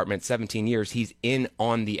department 17 years. He's in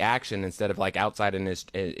on the action instead of like outside in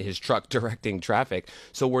his truck directing traffic.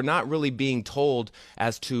 So we're not really being told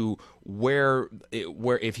as to where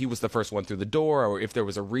if he was the first one through the door or if there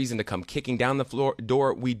was a reason to come kicking down the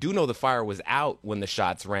door. We do know the fire was out when the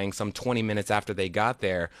shots rang some 20 minutes after they got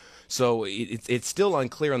there. So it's still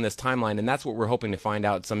unclear on this timeline, and that's what we're hoping to find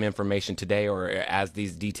out some information today or as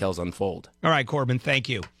these details unfold. All right, Corbin, thank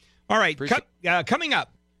you. All right, coming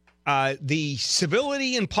up, the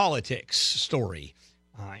civility in politics story,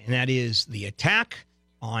 and that is the attack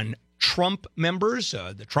on Trump members,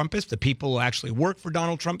 the Trumpists, the people who actually work for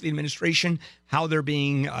Donald Trump, the administration, how they're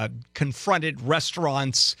being confronted,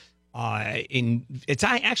 restaurants. I think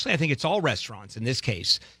it's all restaurants in this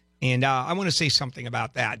case. And I want to say something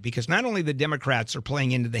about that because not only the Democrats are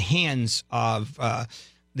playing into the hands of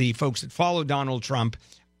the folks that follow Donald Trump,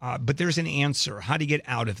 but there's an answer. How do you get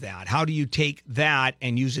out of that? How do you take that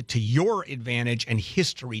and use it to your advantage? And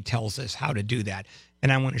history tells us how to do that.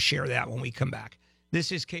 And I want to share that when we come back.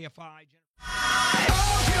 This is KFI.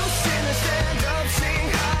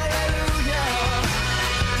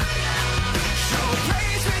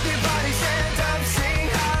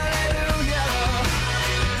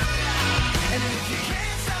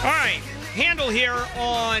 All right, Handel here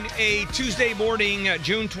on a Tuesday morning,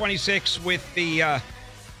 June 26th with the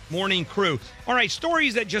morning crew. All right,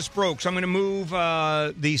 stories that just broke. So I'm going to move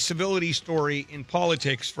the civility story in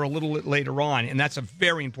politics for a little bit later on, and that's a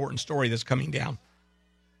very important story that's coming down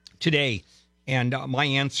today, and my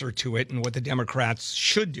answer to it and what the Democrats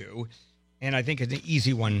should do. And I think it's an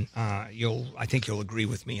easy one. I think you'll agree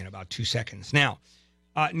with me in about 2 seconds. Now,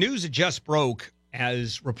 news that just broke,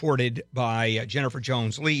 as reported by Jennifer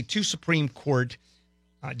Jones-Lee, 2 Supreme Court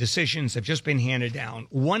decisions have just been handed down.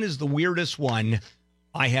 One is the weirdest one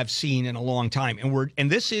I have seen in a long time,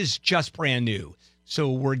 and this is just brand new.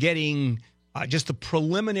 So we're getting just the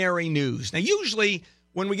preliminary news. Now, usually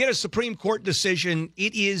when we get a Supreme Court decision,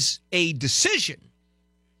 it is a decision.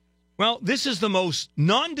 Well, this is the most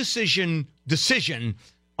non-decision decision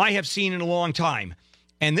I have seen in a long time.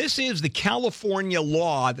 And this is the California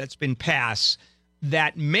law that's been passed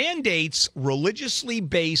that mandates religiously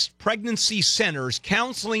based pregnancy centers,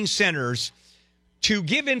 counseling centers, to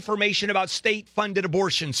give information about state-funded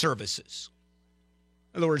abortion services.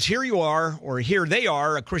 In other words, here you are, or here they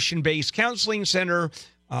are, a Christian-based counseling center.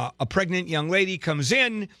 A pregnant young lady comes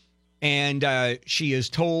in, and she is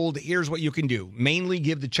told, here's what you can do. Mainly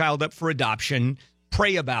give the child up for adoption,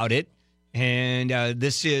 pray about it, and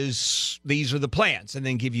these are the plans. And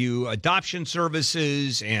then give you adoption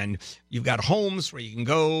services, and you've got homes where you can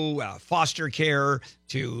go, foster care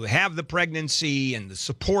to have the pregnancy and the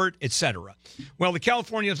support, etc. Well, the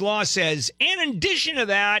California's law says, and in addition to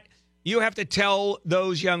that, you have to tell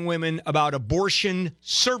those young women about abortion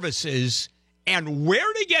services and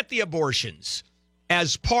where to get the abortions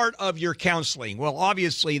as part of your counseling. Well,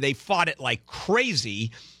 obviously, they fought it like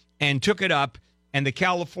crazy and took it up. And the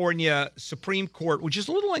California Supreme Court, which is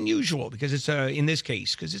a little unusual because it's in this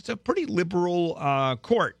case, because it's a pretty liberal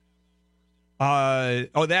court.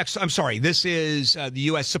 I'm sorry. This is the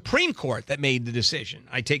U.S. Supreme Court that made the decision.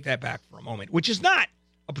 I take that back for a moment, which is not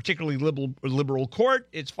a particularly liberal court.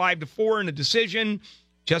 It's 5-4 in a decision,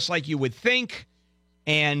 just like you would think.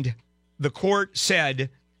 And the court said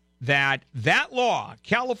that law,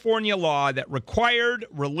 California law, that required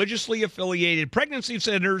religiously affiliated pregnancy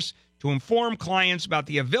centers to inform clients about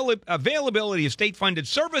the availability of state-funded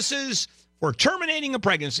services for terminating a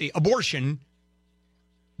pregnancy, abortion,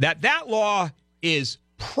 that law is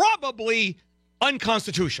probably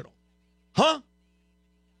unconstitutional. Huh?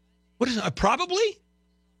 What is it? Probably?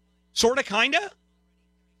 Sort of, kind of?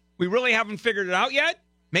 We really haven't figured it out yet?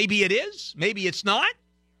 Maybe it is. Maybe it's not.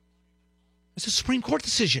 It's a Supreme Court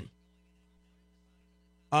decision.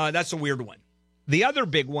 That's a weird one. The other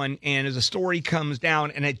big one, and as the story comes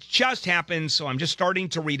down, and it just happened, so I'm just starting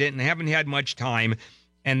to read it and haven't had much time,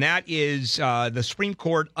 and that is the Supreme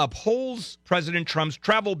Court upholds President Trump's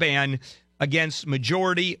travel ban against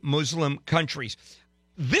majority Muslim countries.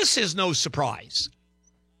 This is no surprise.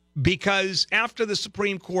 because after the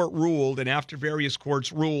Supreme Court ruled and after various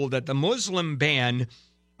courts ruled that the Muslim ban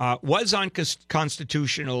was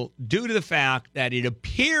unconstitutional due to the fact that it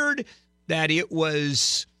appeared that it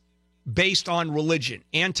was based on religion,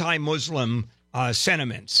 anti-Muslim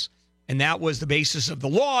sentiments. And that was the basis of the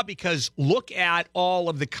law, because look at all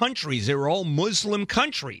of the countries. They were all Muslim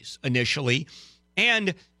countries initially.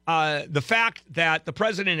 And the fact that the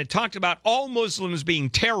president had talked about all Muslims being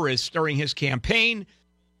terrorists during his campaign,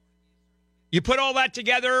 you put all that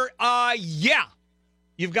together, yeah,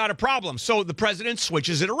 you've got a problem. So the president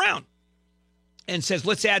switches it around and says,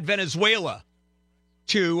 let's add Venezuela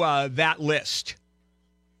to that list.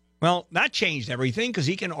 Well, that changed everything, because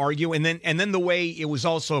he can argue. And then the way it was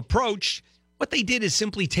also approached, what they did is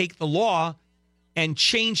simply take the law and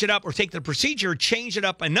change it up, or take the procedure, change it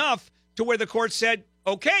up enough to where the court said,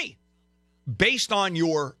 okay, based on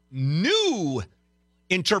your new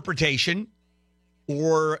interpretation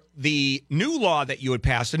or the new law that you had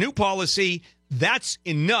passed, the new policy, that's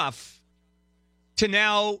enough to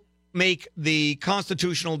now make the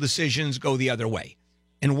constitutional decisions go the other way.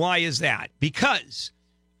 And why is that? Because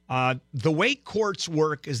the way courts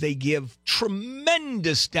work is they give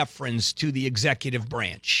tremendous deference to the executive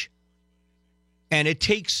branch. And it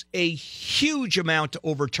takes a huge amount to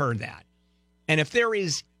overturn that. And if there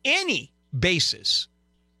is any basis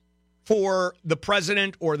for the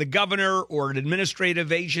president or the governor or an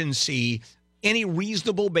administrative agency, any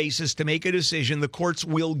reasonable basis to make a decision, the courts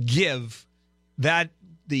will give that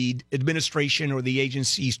the administration or the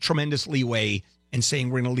agencies tremendous leeway and saying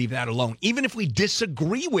we're going to leave that alone. Even if we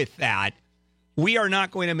disagree with that, we are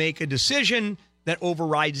not going to make a decision that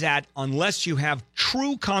overrides that unless you have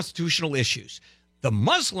true constitutional issues. The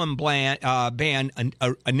Muslim ban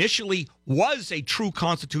initially was a true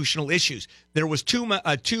constitutional issue. There was too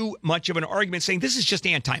much of an argument saying this is just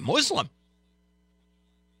anti-Muslim.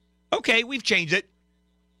 Okay, we've changed it.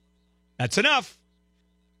 That's enough.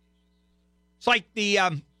 It's like the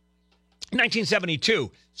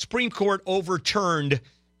 1972 Supreme Court overturned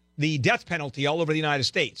the death penalty all over the United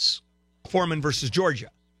States, Foreman versus Georgia,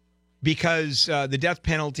 because the death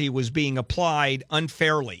penalty was being applied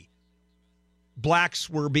unfairly. Blacks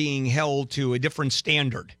were being held to a different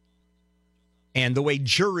standard, and the way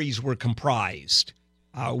juries were comprised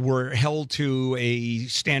were held to a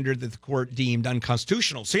standard that the court deemed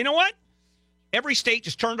unconstitutional. So you know what? Every state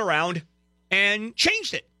just turned around and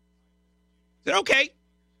changed it. Said, okay,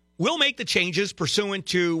 we'll make the changes pursuant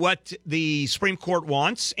to what the Supreme Court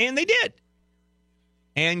wants, and they did.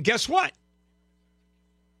 And guess what?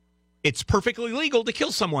 It's perfectly legal to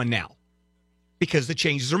kill someone now because the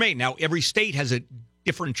changes are made. Now, every state has a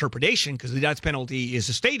different interpretation because the death penalty is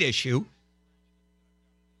a state issue,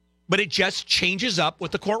 but it just changes up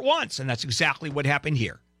what the court wants, and that's exactly what happened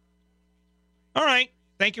here. All right,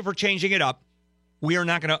 thank you for changing it up. We are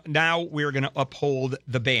not going to, now we're going to uphold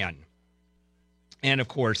the ban. And, of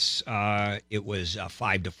course, it was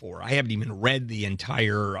 5-4. I haven't even read the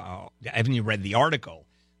entire, I haven't even read the article,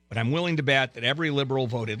 but I'm willing to bet that every liberal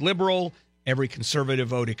voted liberal, every conservative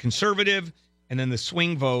voted conservative, and then the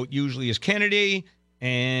swing vote usually is Kennedy,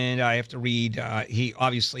 and I have to read, he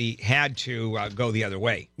obviously had to go the other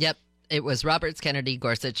way. Yep. It was Roberts, Kennedy,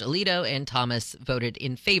 Gorsuch, Alito, and Thomas voted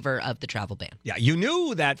in favor of the travel ban. Yeah, you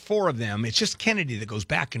knew that four of them, it's just Kennedy that goes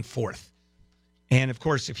back and forth. And, of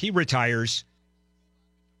course, if he retires,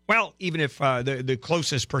 well, even if the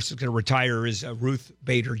closest person going to retire is Ruth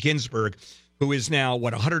Bader Ginsburg, who is now,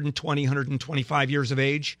 120, 125 years of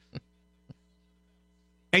age?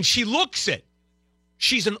 And she looks it.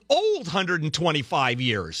 She's an old 125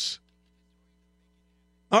 years.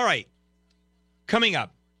 All right. Coming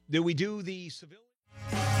up, do we do the civilian?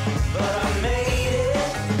 But I made it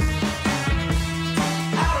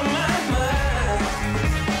out of my mind.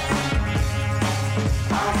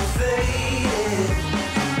 I'm faded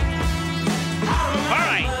out of my All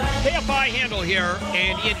right, KFI Handel here,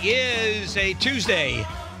 and it is a Tuesday,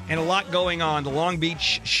 and a lot going on. The Long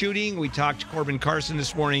Beach shooting, we talked to Corbin Carson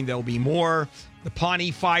this morning. There'll be more. The Pawnee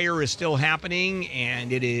fire is still happening,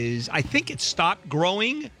 and it is, I think it stopped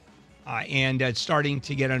growing, and it's starting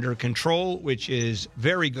to get under control, which is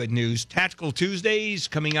very good news. Tactical Tuesdays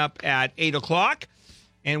coming up at 8 o'clock,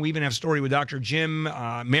 and we even have a story with Dr. Jim,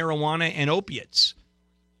 marijuana and opiates,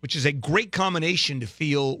 which is a great combination to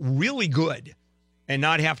feel really good and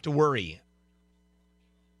not have to worry.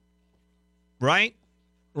 Right?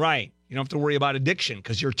 Right. You don't have to worry about addiction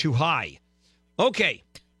because you're too high. Okay,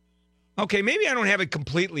 maybe I don't have it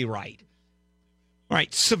completely right. All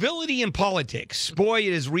right, civility in politics. Boy,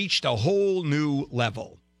 it has reached a whole new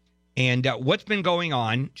level. And what's been going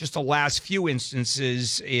on, just the last few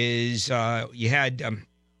instances, is you had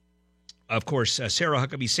of course, Sarah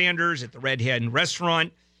Huckabee Sanders at the Red Hen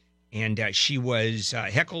restaurant, and she was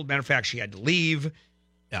heckled. Matter of fact, she had to leave.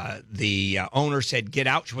 The owner said, get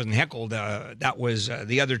out. She wasn't heckled. That was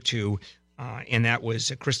the other two, and that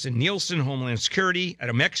was Kristen Nielsen, Homeland Security, at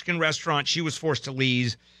a Mexican restaurant. She was forced to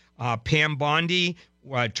leave. Pam Bondi,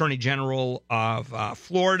 Attorney General of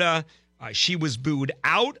Florida, she was booed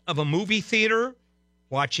out of a movie theater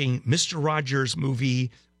watching Mr. Rogers'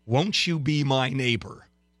 movie, Won't You Be My Neighbor?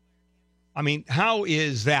 I mean, how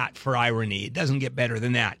is that for irony? It doesn't get better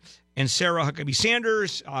than that. And Sarah Huckabee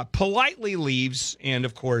Sanders politely leaves, and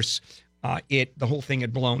of course, the whole thing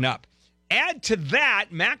had blown up. Add to that,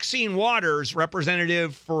 Maxine Waters,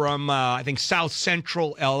 representative from, I think, South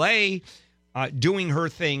Central L.A., doing her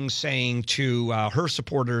thing, saying to her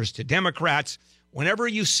supporters, to Democrats, whenever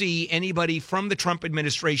you see anybody from the Trump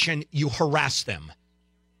administration, you harass them.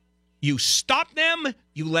 You stop them.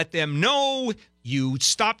 You let them know. You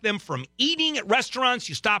stop them from eating at restaurants.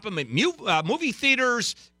 You stop them at movie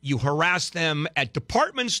theaters. You harass them at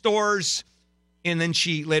department stores. And then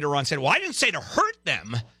she later on said, well, I didn't say to hurt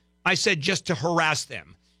them. I said just to harass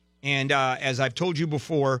them. And as I've told you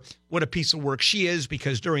before, what a piece of work she is,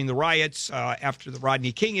 because during the riots after the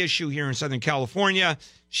Rodney King issue here in Southern California,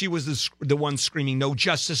 she was the one screaming, no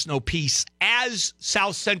justice, no peace, as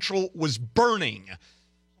South Central was burning.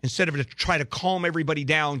 Instead of to try to calm everybody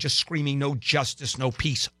down, just screaming, no justice, no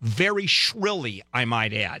peace, very shrilly, I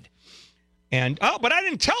might add. And, but I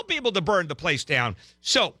didn't tell people to burn the place down.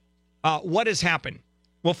 So what has happened?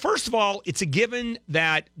 Well, first of all, it's a given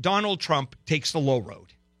that Donald Trump takes the low road.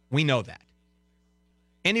 We know that.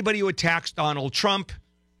 Anybody who attacks Donald Trump,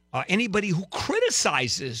 anybody who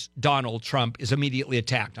criticizes Donald Trump is immediately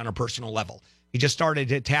attacked on a personal level. He just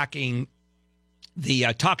started attacking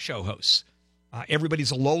the talk show hosts.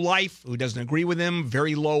 Everybody's a lowlife who doesn't agree with him,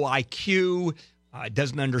 very low IQ,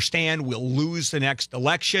 doesn't understand, will lose the next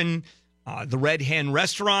election. The Red Hen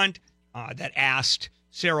restaurant that asked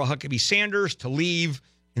Sarah Huckabee Sanders to leave,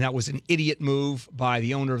 and that was an idiot move by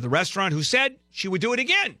the owner of the restaurant, who said she would do it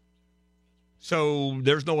again. So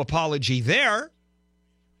there's no apology there.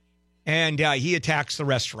 And he attacks the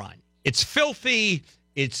restaurant. It's filthy.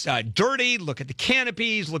 It's dirty. Look at the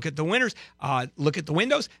canopies. Look at the windows. Look at the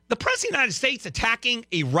windows. The President of the United States attacking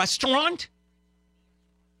a restaurant?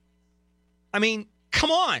 I mean,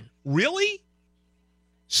 come on. Really?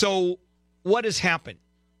 So what has happened?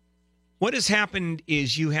 What has happened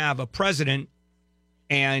is you have a president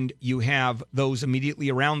and you have those immediately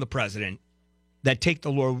around the president that take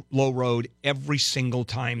the low road every single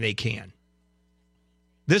time they can.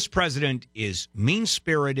 This president is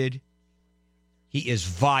mean-spirited. He is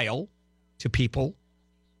vile to people.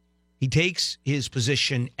 He takes his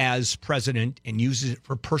position as president and uses it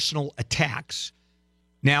for personal attacks.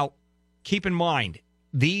 Now, keep in mind,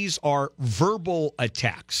 these are verbal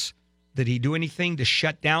attacks. Did he do anything to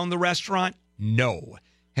shut down the restaurant? No.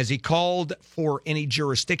 Has he called for any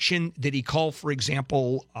jurisdiction? Did he call, for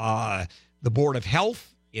example, the Board of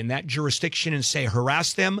Health in that jurisdiction and say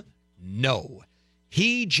harass them? No.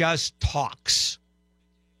 He just talks.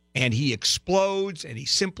 And he explodes, and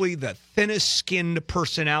he's simply the thinnest-skinned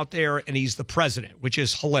person out there, and he's the president, which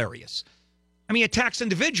is hilarious. I mean, he attacks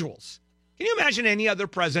individuals. Can you imagine any other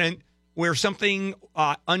president where something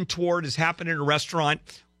untoward has happened in a restaurant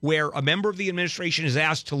where a member of the administration is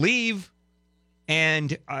asked to leave,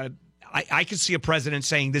 and I could see a president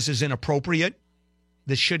saying this is inappropriate,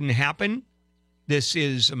 this shouldn't happen, this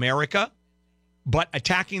is America, but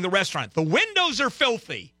attacking the restaurant. The windows are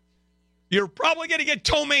filthy. You're probably going to get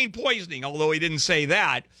ptomaine poisoning, although he didn't say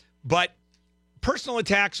that. But personal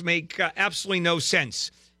attacks make absolutely no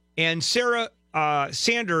sense. And Sarah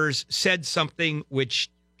Sanders said something which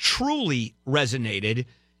truly resonated,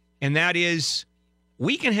 and that is,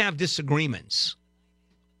 we can have disagreements,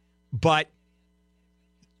 but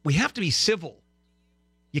we have to be civil.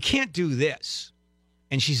 You can't do this.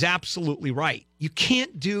 And she's absolutely right. You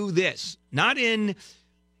can't do this. Not in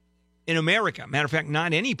America. Matter of fact,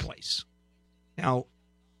 not any place. Now,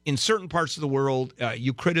 in certain parts of the world,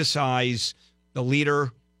 you criticize the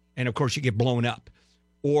leader, and of course you get blown up,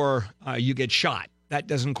 or you get shot. That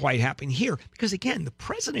doesn't quite happen here because, again, the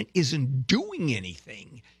president isn't doing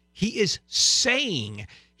anything. He is saying,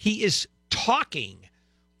 he is talking,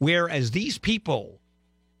 whereas these people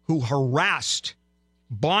who harassed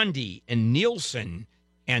Bondi and Nielsen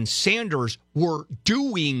and Sanders were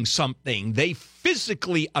doing something. They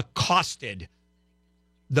physically accosted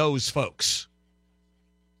those folks.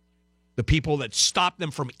 The people that stopped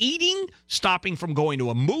them from eating, stopping from going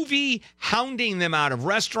to a movie, hounding them out of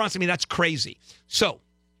restaurants. I mean, that's crazy. So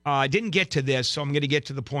I didn't get to this, so I'm going to get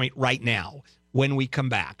to the point right now when we come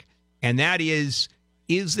back. And that is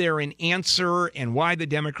there an answer, and why the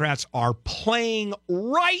Democrats are playing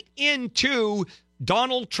right into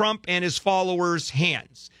Donald Trump and his followers'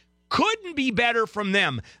 hands. Couldn't be better from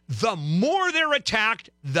them. The more they're attacked,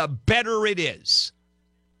 the better it is.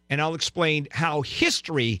 And I'll explain how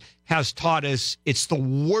history has taught us it's the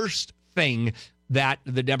worst thing that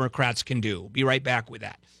the Democrats can do. Be right back with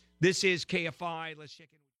that. This is KFI. Let's check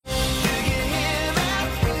in.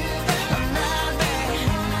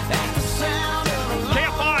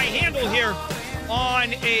 KFI, Handel here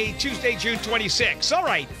on a Tuesday, June 26th. All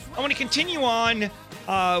right, I want to continue on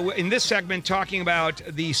in this segment talking about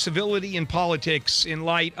the civility in politics in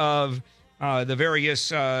light of the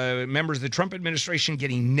various members of the Trump administration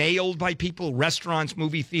getting nailed by people, restaurants,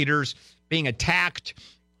 movie theaters being attacked,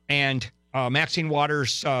 and Maxine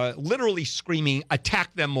Waters literally screaming,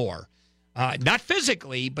 attack them more. Not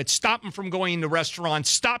physically, but stop them from going into restaurants,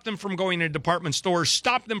 stop them from going to department stores,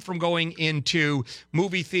 stop them from going into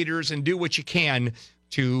movie theaters, and do what you can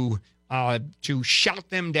to shout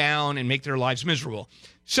them down and make their lives miserable.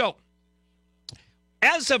 So,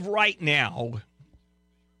 as of right now,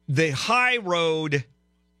 the high road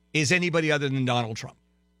is anybody other than Donald Trump.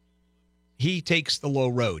 He takes the low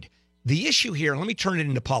road. The issue here, let me turn it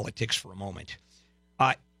into politics for a moment.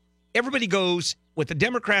 Everybody goes with the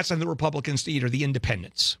Democrats and the Republicans to either the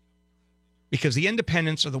independents, because the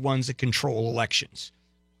independents are the ones that control elections.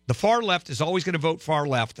 The far left is always going to vote far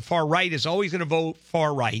left. The far right is always going to vote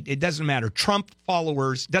far right. It doesn't matter. Trump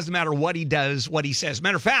followers, doesn't matter what he does, what he says.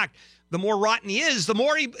 Matter of fact, the more rotten he is, the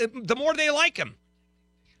more they like him.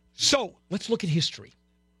 So let's look at history.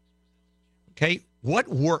 Okay, what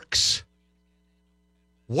works?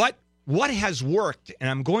 What has worked? And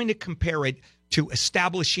I'm going to compare it to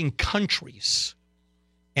establishing countries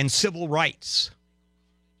and civil rights.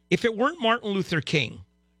 If it weren't Martin Luther King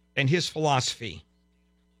and his philosophy,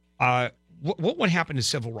 what would happen to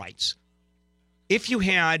civil rights? If you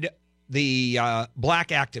had the black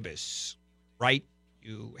activists, right?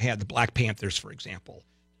 You had the Black Panthers, for example,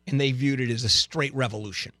 and they viewed it as a straight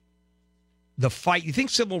revolution. The fight, you think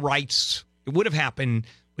civil rights, it would have happened,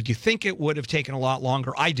 but you think it would have taken a lot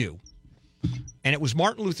longer? I do. And it was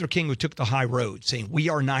Martin Luther King who took the high road, saying, we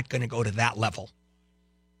are not going to go to that level.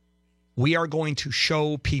 We are going to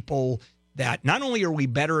show people that not only are we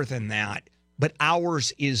better than that, but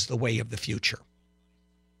ours is the way of the future.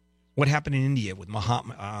 What happened in India with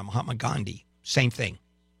Mahatma Gandhi? Same thing.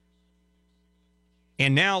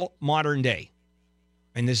 And now modern day,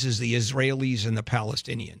 and this is the Israelis and the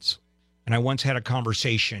Palestinians. And I once had a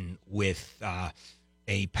conversation with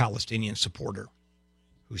a Palestinian supporter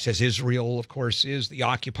who says Israel, of course, is the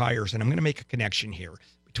occupiers. And I'm going to make a connection here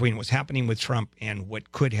between what's happening with Trump and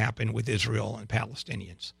what could happen with Israel and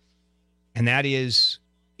Palestinians. And that is,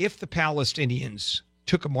 if the Palestinians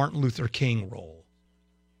took a Martin Luther King role,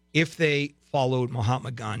 if they followed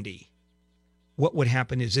Mahatma Gandhi, what would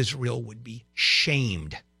happen is Israel would be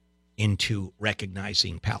shamed into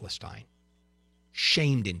recognizing Palestine.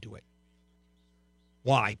 Shamed into it.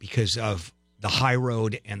 Why? Because of the high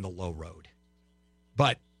road and the low road.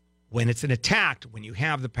 But when it's an attack, when you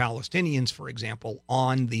have the Palestinians, for example,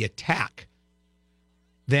 on the attack,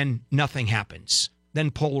 then nothing happens. Then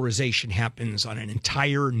polarization happens on an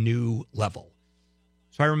entire new level.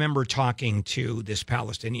 So I remember talking to this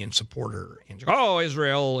Palestinian supporter, and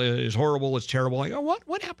Israel is horrible, it's terrible. I go,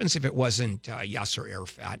 what happens if it wasn't Yasser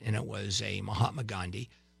Arafat and it was a Mahatma Gandhi?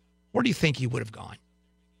 Where do you think he would have gone?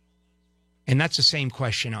 And that's the same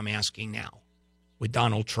question I'm asking now with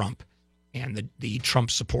Donald Trump and the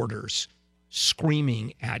Trump supporters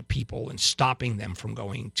screaming at people and stopping them from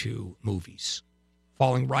going to movies,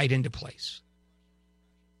 falling right into place.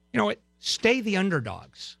 You know what? Stay the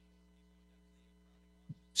underdogs.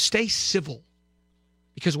 Stay civil.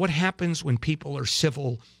 Because what happens when people are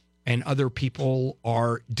civil and other people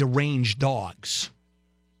are deranged dogs?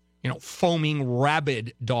 Foaming,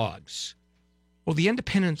 rabid dogs. Well, the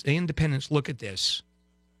independents look at this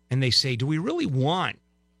and they say, do we really want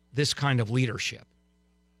this kind of leadership?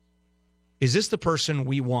 Is this the person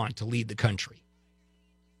we want to lead the country?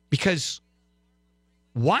 Because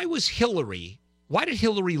why did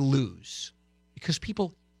Hillary lose? Because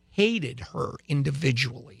people hated her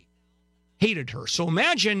individually. Hated her. So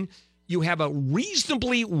imagine you have a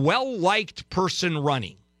reasonably well-liked person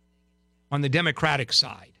running on the Democratic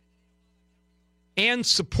side and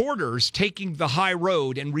supporters taking the high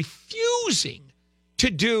road and refusing to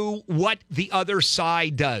do what the other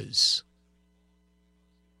side does.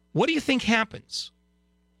 What do you think happens?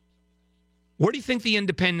 Where do you think the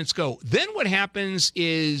independents go? Then what happens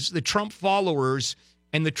is the Trump followers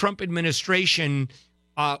and the Trump administration,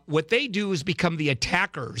 what they do is become the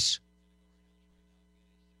attackers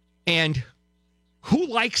And who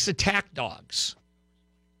likes attack dogs?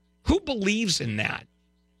 Who believes in that?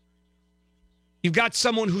 You've got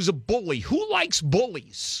someone who's a bully. Who likes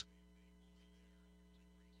bullies?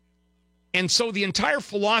 And so the entire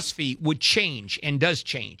philosophy would change and does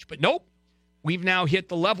change. But nope, we've now hit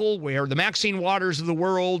the level where the Maxine Waters of the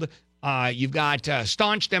world, you've got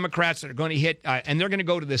staunch Democrats that are going to hit, and they're going to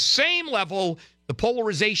go to the same level. The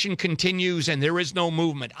polarization continues, and there is no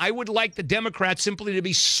movement. I would like the Democrats simply to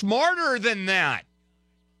be smarter than that.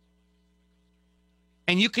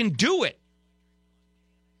 And you can do it.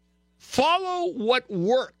 Follow what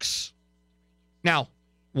works. Now,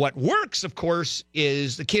 what works, of course,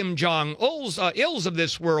 is the Kim Jong-il's of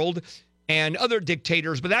this world and other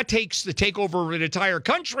dictators, but that takes the takeover of an entire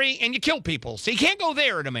country, and you kill people. So you can't go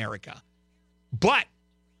there in America. But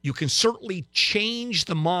you can certainly change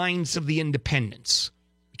the minds of the independents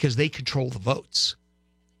because they control the votes.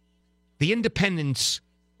 The independents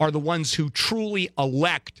are the ones who truly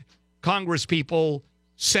elect congresspeople,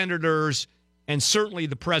 senators, and certainly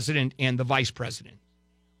the president and the vice president.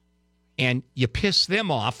 And you piss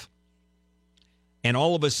them off, and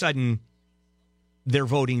all of a sudden, they're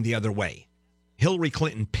voting the other way. Hillary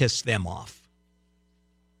Clinton pissed them off.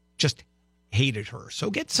 Just hated her.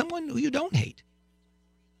 So get someone who you don't hate.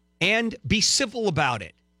 And be civil about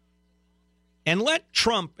it. And let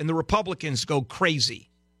Trump and the Republicans go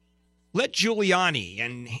crazy. Let Giuliani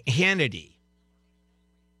and Hannity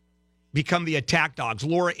become the attack dogs.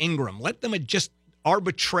 Laura Ingraham. Let them just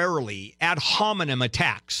arbitrarily ad hominem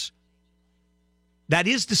attacks. That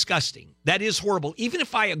is disgusting. That is horrible. Even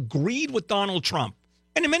if I agreed with Donald Trump,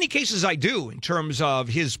 and in many cases I do in terms of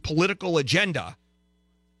his political agenda,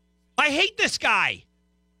 I hate this guy.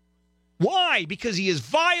 Why? Because he is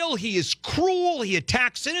vile, he is cruel, he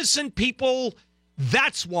attacks innocent people.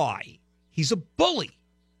 That's why. He's a bully.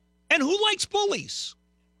 And who likes bullies?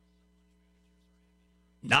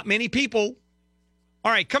 Not many people.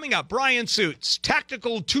 All right, coming up, Brian Suits,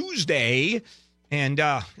 Tactical Tuesday. And,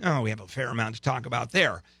 we have a fair amount to talk about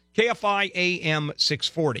there. KFI AM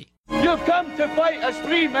 640. You've come to fight as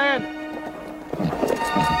 3 men.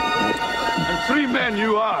 And 3 men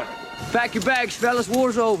you are. Pack your bags, fellas.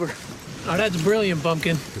 War's over. Oh, that's brilliant,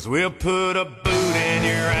 Bumpkin. Cause we'll put a boot in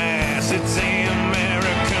your ass. It's the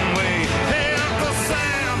American way.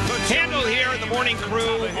 Handel here, the morning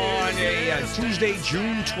crew on a Tuesday,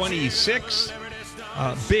 June 26th.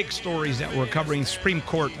 Big stories that we're covering. Supreme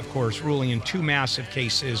Court, of course, ruling in 2 massive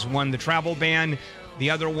cases. One, the travel ban. The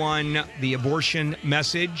other one, the abortion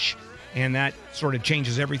message. And that sort of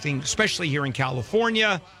changes everything, especially here in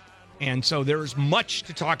California. And so there's much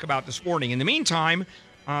to talk about this morning. In the meantime,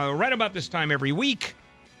 right about this time every week,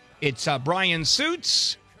 it's Brian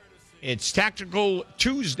Suits. It's Tactical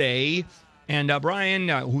Tuesday. And Brian,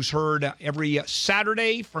 who's heard every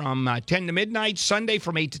Saturday from 10 to midnight, Sunday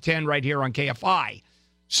from 8 to 10 right here on KFI.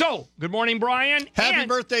 So, good morning, Brian. Happy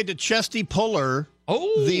birthday to Chesty Puller,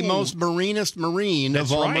 the most marinest Marine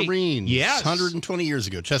of all Marines. Yes. 120 years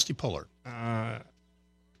ago, Chesty Puller.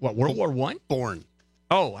 World War I? Born.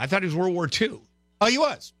 Oh, I thought he was World War II. Oh, he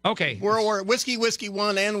was. Okay. World War Whiskey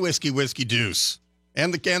 1 and Whiskey Deuce.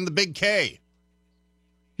 And the big K.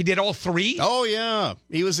 He did all 3? Oh, yeah.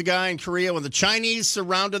 He was the guy in Korea when the Chinese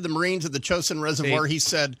surrounded the Marines at the Chosin Reservoir. He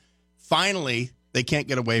said, finally, they can't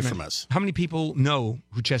get away from us. How many people know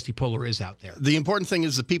who Chesty Puller is out there? The important thing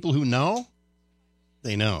is the people who know,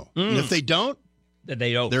 they know. And if they don't,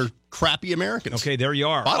 they don't. They're crappy Americans. Okay, there you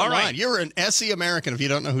are. Bottom all line, right. you're an SE American if you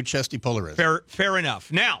don't know who Chesty Puller is. Fair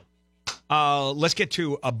enough. Now, let's get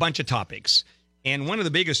to a bunch of topics. And one of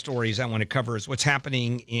the biggest stories I want to cover is what's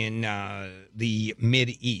happening in the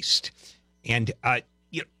Mideast. And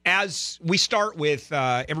as we start with,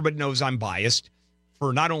 everybody knows I'm biased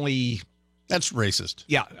for not only... That's racist.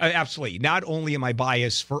 Yeah, absolutely. Not only am I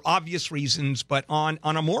biased for obvious reasons, but on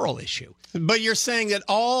a moral issue. But you're saying that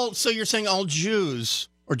all Jews,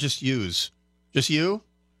 or just yous? Just you?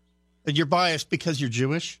 And you're biased because you're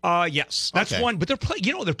Jewish? Yes, that's one. But there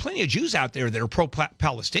are plenty of Jews out there that are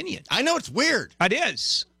pro-Palestinian. I know, it's weird. It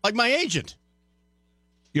is. Like my agent.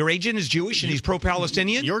 Your agent is Jewish and he's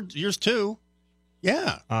pro-Palestinian? Yours too.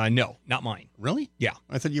 Yeah. No, not mine. Really? Yeah.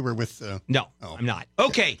 I thought you were with... No, I'm not.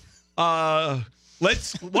 Okay. Why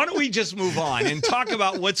don't we just move on and talk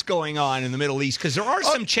about what's going on in the Middle East? Because there are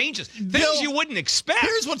some changes, things you wouldn't expect.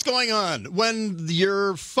 Here's what's going on. When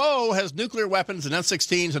your foe has nuclear weapons and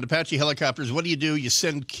F-16s and Apache helicopters, what do? You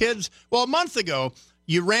send kids. Well, a month ago,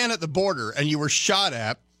 you ran at the border and you were shot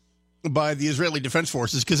at, by the Israeli Defense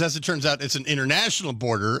Forces because, as it turns out, it's an international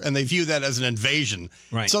border, and they view that as an invasion.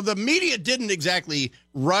 Right. So the media didn't exactly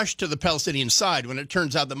rush to the Palestinian side when it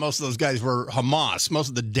turns out that most of those guys were Hamas. Most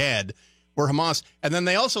of the dead were Hamas. And then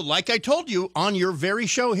they also, like I told you on your very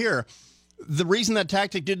show here, the reason that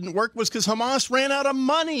tactic didn't work was because Hamas ran out of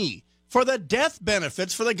money for the death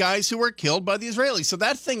benefits for the guys who were killed by the Israelis. So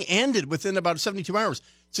that thing ended within about 72 hours.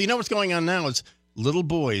 So you know what's going on now is little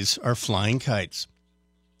boys are flying kites.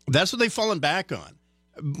 That's what they've fallen back on.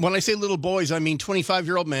 When I say little boys, I mean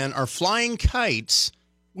 25-year-old men are flying kites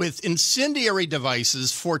with incendiary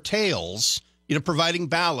devices for tails, providing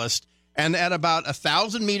ballast. And at about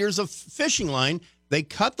 1,000 meters of fishing line, they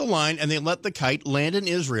cut the line and they let the kite land in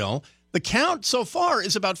Israel. The count so far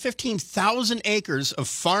is about 15,000 acres of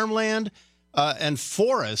farmland and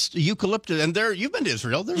forest, eucalyptus. And there, you've been to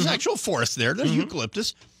Israel. There's actual forest there. There's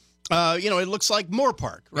eucalyptus. It looks like Moore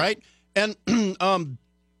Park, right? And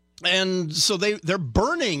so they're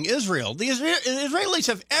burning Israel. The Israelis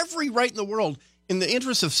have every right in the world, in the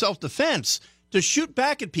interest of self-defense, to shoot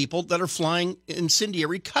back at people that are flying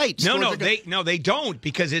incendiary kites. No, they don't,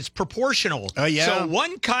 because it's proportional. Yeah. So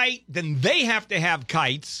one kite, then they have to have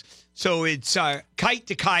kites. So it's kite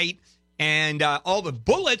to kite. And all the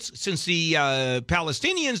bullets, since the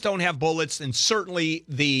Palestinians don't have bullets, then certainly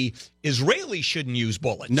the Israelis shouldn't use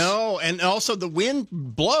bullets. No, and also the wind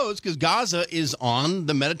blows, because Gaza is on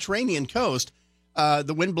the Mediterranean coast.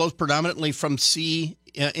 The wind blows predominantly from sea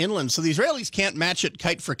inland. So the Israelis can't match it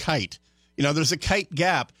kite for kite. There's a kite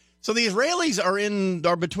gap. So the Israelis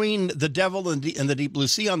are between the devil and the deep blue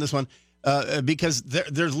sea on this one because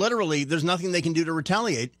there's nothing they can do to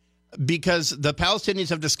retaliate. Because the Palestinians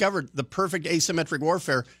have discovered the perfect asymmetric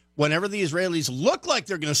warfare. Whenever the Israelis look like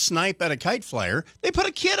they're going to snipe at a kite flyer, they put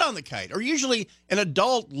a kid on the kite. Or usually an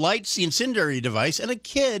adult lights the incendiary device, and a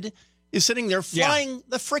kid is sitting there flying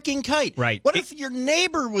the freaking kite. Right. What if your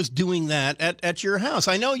neighbor was doing that at your house?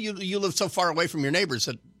 I know you live so far away from your neighbors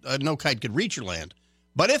that no kite could reach your land.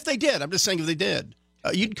 But if they did, I'm just saying if they did,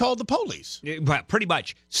 you'd call the police. Well, pretty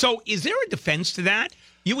much. So is there a defense to that?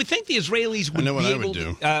 You would think the Israelis would be able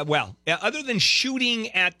to, other than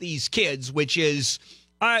shooting at these kids, which is,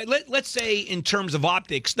 let's say in terms of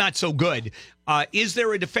optics, not so good. Is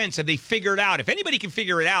there a defense? Have they figured out? If anybody can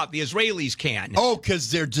figure it out, the Israelis can. Oh,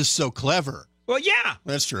 because they're just so clever. Well, yeah.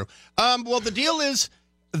 That's true. Well, the deal is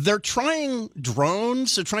they're trying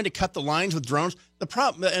drones. They're trying to cut the lines with drones. The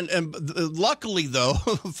problem, and luckily, though,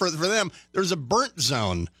 for them, there's a burnt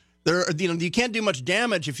zone. You can't do much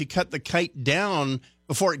damage if you cut the kite down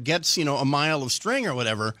before it gets, a mile of string or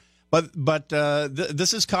whatever. But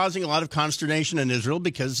this is causing a lot of consternation in Israel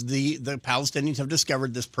because the Palestinians have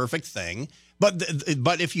discovered this perfect thing. But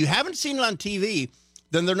if you haven't seen it on TV,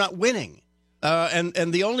 then they're not winning.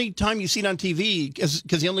 And the only time you see it on TV is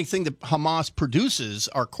because the only thing that Hamas produces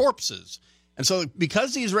are corpses. And so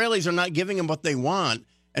because the Israelis are not giving them what they want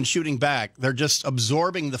and shooting back, they're just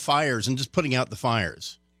absorbing the fires and just putting out the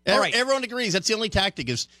fires. All right. Everyone agrees that's the only tactic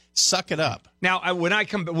is suck it up. Now,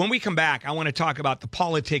 when we come back, I want to talk about the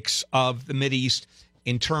politics of the Mideast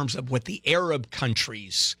in terms of what the Arab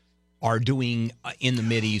countries are doing in the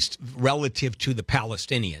Mideast relative to the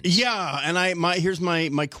Palestinians. Yeah, and here's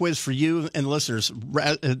my quiz for you and listeners.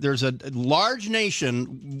 There's a large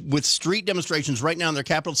nation with street demonstrations right now in their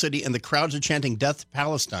capital city, and the crowds are chanting "Death to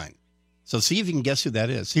Palestine." So see if you can guess who that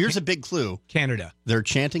is. Here's a big clue. Canada. They're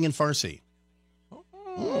chanting in Farsi.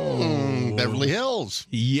 Beverly Hills.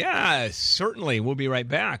 Yes, certainly. We'll be right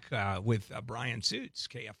back with Brian Suits,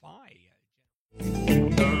 KFI.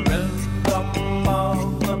 The rest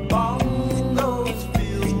of the bongos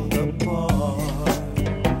feel the part.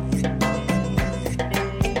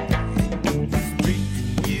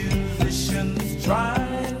 Street musicians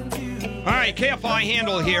trying to... All right, KFI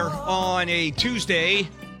Handel here on a Tuesday.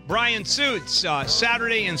 Brian Suits,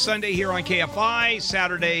 Saturday and Sunday here on KFI.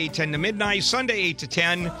 Saturday 10 to midnight, Sunday 8 to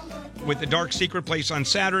 10 with the Dark Secret Place on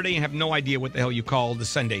Saturday, and have no idea what the hell you call the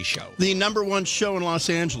Sunday show. The number one show in Los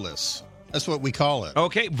Angeles. That's what we call it.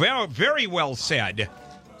 Okay, very, very well said.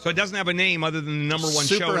 So it doesn't have a name other than the number one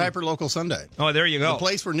show. Super Hyper Local Sunday. Oh, there you go. The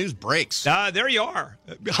place where news breaks. There you are.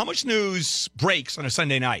 How much news breaks on a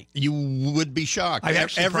Sunday night? You would be shocked.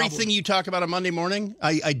 Everything you talk about on Monday morning,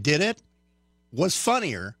 I did it, was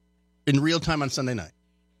funnier in real time on Sunday night.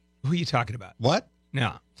 Who are you talking about? What?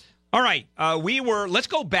 No. All right. Let's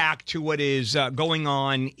go back to what is going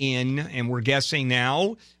on and we're guessing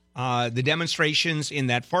now, the demonstrations in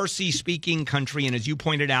that Farsi-speaking country. And as you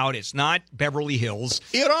pointed out, it's not Beverly Hills.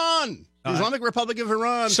 Iran. The Islamic Republic of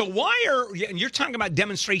Iran. So why and you're talking about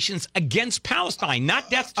demonstrations against Palestine, not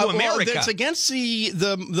death to America? It's against the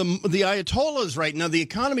Ayatollahs right now. The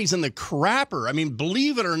economy's in the crapper. I mean,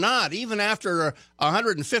 believe it or not, even after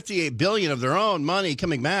 158 billion of their own money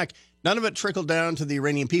coming back, none of it trickled down to the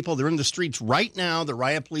Iranian people. They're in the streets right now. The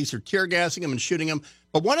riot police are tear gassing them and shooting them.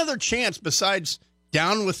 But one other chance besides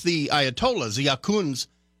down with the Ayatollahs, the Yakuns,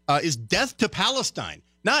 is death to Palestine.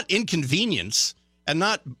 Not inconvenience and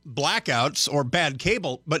not blackouts or bad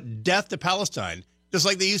cable, but death to Palestine. Just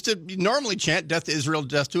like they used to normally chant death to Israel,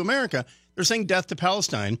 death to America. They're saying death to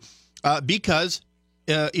Palestine because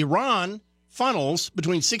Iran funnels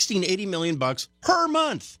between 60 and 80 million bucks per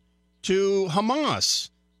month to Hamas.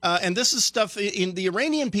 And this is stuff in the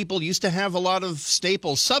Iranian people used to have a lot of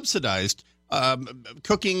staples subsidized,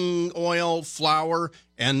 cooking oil, flour,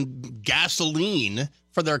 and gasoline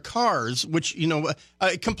for their cars, which,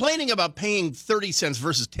 complaining about paying 30 cents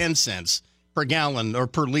versus 10 cents per gallon or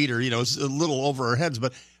per liter, is a little over our heads.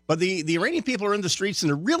 But the Iranian people are in the streets and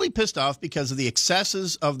they're really pissed off because of the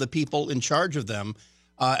excesses of the people in charge of them.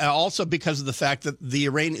 Also because of the fact that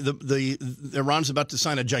Iran's about to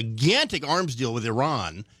sign a gigantic arms deal with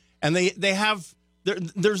Iran, and they have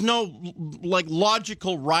there's no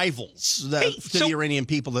logical rivals the Iranian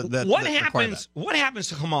people that what that happens? That. What happens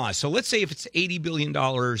to Hamas? So let's say if it's $80 billion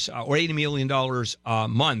or $80 million a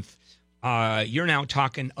month, you're now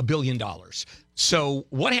talking $1 billion. So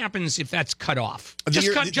what happens if that's cut off?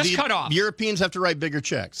 Just cut off. Europeans have to write bigger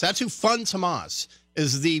checks. That's who funds Hamas.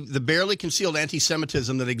 Is the barely concealed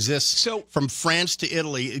anti-Semitism that exists from France to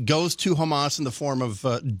Italy. It goes to Hamas in the form of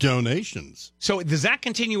donations. So does that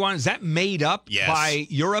continue on? Is that made up by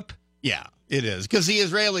Europe? Yeah, it is. Because the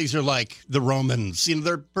Israelis are like the Romans.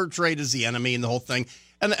 They're portrayed as the enemy and the whole thing.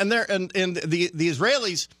 And the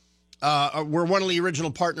Israelis were one of the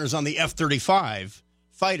original partners on the F-35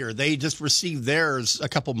 fighter. They just received theirs a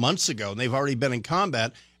couple months ago, and they've already been in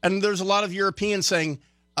combat. And there's a lot of Europeans saying,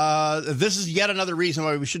 this is yet another reason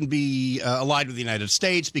why we shouldn't be allied with the United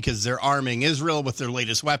States, because they're arming Israel with their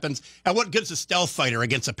latest weapons. And what good's a stealth fighter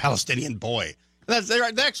against a Palestinian boy?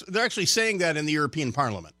 They're actually saying that in the European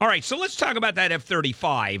Parliament. All right, so let's talk about that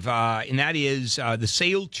F-35, and that is the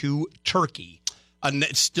sale to Turkey.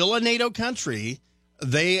 Still a NATO country.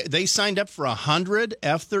 They signed up for 100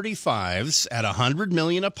 F-35s at $100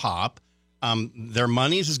 million a pop. Their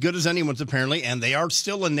money is as good as anyone's, apparently, and they are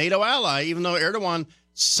still a NATO ally, even though Erdogan,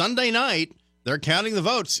 Sunday night, they're counting the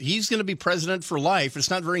votes. He's going to be president for life. It's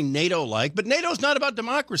not very NATO-like, but NATO's not about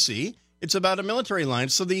democracy. It's about a military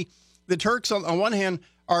alliance. So the Turks, on one hand,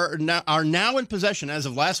 are now in possession. As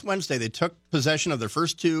of last Wednesday, they took possession of their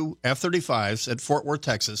first 2 F-35s at Fort Worth,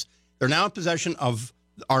 Texas. They're now in possession of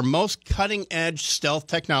our most cutting-edge stealth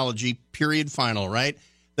technology, period, final, right?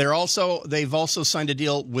 They've also signed a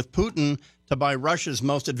deal with Putin to buy Russia's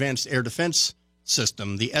most advanced air defense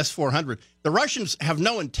system, the S-400. The Russians have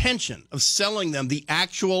no intention of selling them the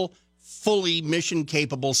actual fully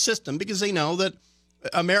mission-capable system because they know that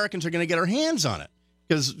Americans are going to get our hands on it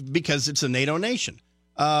because it's a NATO nation.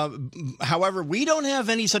 However, we don't have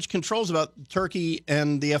any such controls about Turkey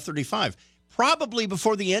and the F-35. Probably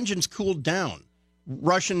before the engines cooled down,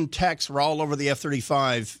 Russian techs were all over the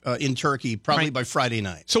F-35 in Turkey, probably by Friday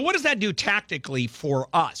night. So what does that do tactically for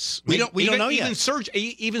us? We don't know yet.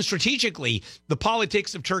 Even strategically, the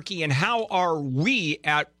politics of Turkey, and how are we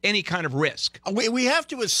at any kind of risk? We have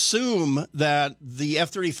to assume that the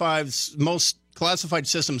F-35's most classified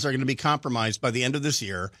systems are going to be compromised by the end of this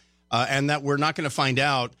year, and that we're not going to find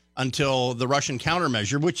out until the Russian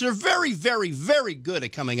countermeasure, which they're very, very, very good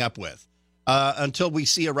at coming up with. Until we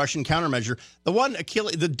see a Russian countermeasure.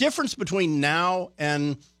 The difference between now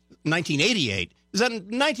and 1988 is that in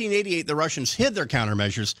 1988, the Russians hid their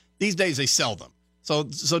countermeasures. These days, they sell them. So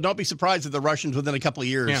don't be surprised if the Russians, within a couple of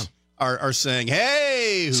years, are saying,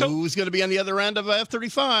 hey, who's going to be on the other end of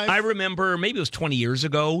F-35? I remember, maybe it was 20 years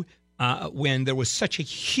ago, when there was such a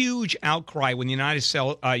huge outcry when the United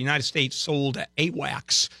States sold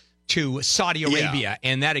AWACS to Saudi Arabia,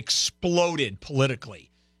 and that exploded politically.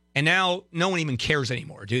 And now no one even cares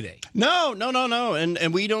anymore, do they? No.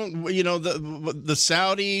 And we don't, the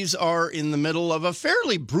Saudis are in the middle of a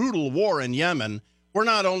fairly brutal war in Yemen. We're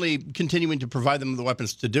not only continuing to provide them the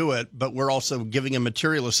weapons to do it, but we're also giving them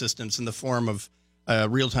material assistance in the form of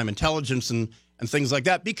real-time intelligence and things like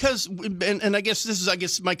that. Because, and I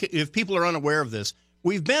guess Mike, if people are unaware of this,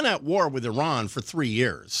 we've been at war with Iran for 3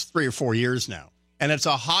 or 4 years now. And it's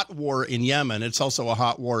a hot war in Yemen. It's also a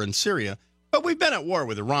hot war in Syria. But we've been at war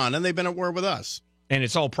with Iran, and they've been at war with us. And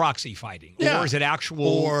it's all proxy fighting. Yeah. Or is it actual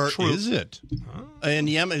Or troop? is it? In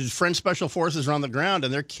Yemen, French special forces are on the ground,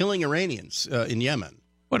 and they're killing Iranians in Yemen.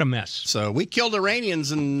 What a mess. So we killed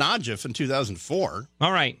Iranians in Najaf in 2004.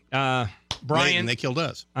 All right. Brian. They killed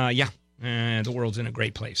us. Yeah. The world's in a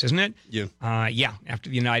great place, isn't it? Yeah. Yeah. After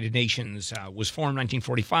the United Nations was formed in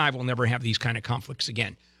 1945, we'll never have these kind of conflicts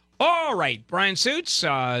again. All right. Brian Suits,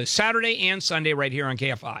 Saturday and Sunday right here on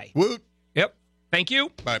KFI. Woot. Yep. Thank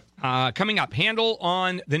you. Bye. Coming up, Handel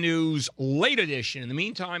on the News, late edition. In the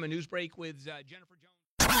meantime, a news break with Jennifer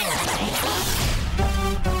Jones.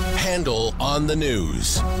 Handel on the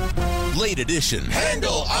News. Late edition.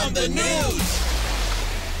 Handel on the News.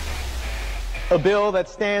 A bill that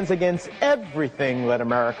stands against everything that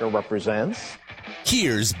America represents.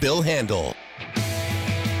 Here's Bill Handel.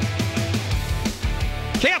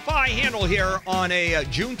 KFI Handel here on a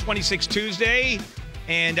June 26 Tuesday.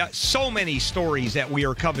 And so many stories that we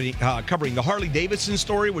are covering. The Harley-Davidson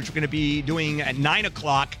story, which we're going to be doing at 9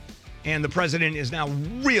 o'clock. And the president is now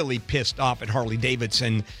really pissed off at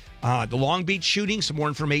Harley-Davidson. The Long Beach shooting, some more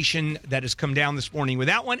information that has come down this morning with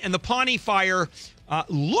that one. And the Pawnee fire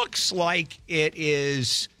looks like it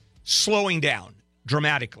is slowing down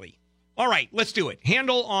dramatically. All right, let's do it.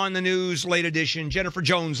 Handel on the News, late edition. Jennifer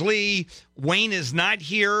Jones-Lee. Wayne is not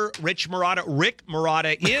here. Rick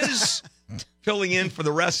Marotta is filling in for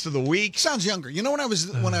the rest of the week. Sounds younger. You know, when I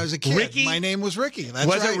was a kid, Ricky? my name was Ricky. That's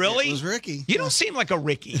Was right. it really? It was Ricky. You don't seem like a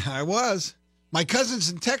Ricky. I was. My cousins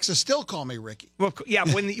in Texas still call me Ricky. Well, yeah,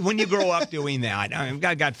 when you grow up doing that, I've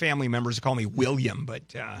got family members who call me William, but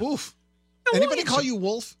Oof. no, Anybody William's call you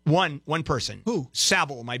Wolf? One person. Who?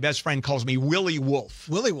 Saville, my best friend, calls me Willie Wolf.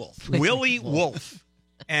 Willie Wolf. Willie Wolf.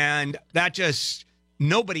 And that just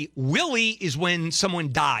nobody. Willie is when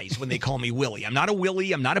someone dies when they call me Willie. I'm not a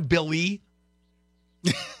Willie. I'm not a Billy.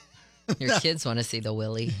 Your kids want to see the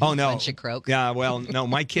Willie. Oh, no. When she croak. Yeah, well, no,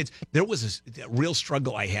 my kids, there was a real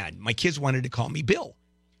struggle I had. My kids wanted to call me Bill.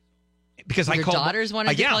 Because Your daughters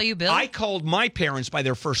wanted to call you Bill? I called my parents by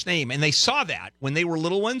their first name, and they saw that. When they were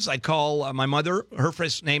little ones, I'd call my mother, her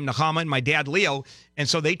first name, Nahama, and my dad, Leo. And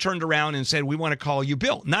so they turned around and said, we want to call you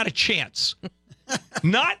Bill. Not a chance.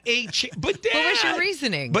 Not a chance. But Dad. What was your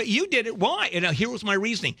reasoning? But you did it. Why? And here was my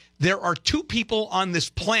reasoning. There are two people on this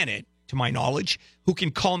planet, to my knowledge, who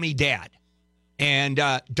can call me Dad. And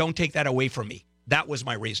don't take that away from me. That was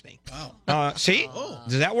my reasoning. Wow. See?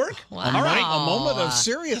 Does that work? Wow. All right. A moment of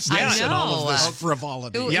seriousness in all of this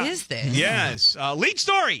frivolity. Who is this? Yes. Lead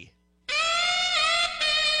story.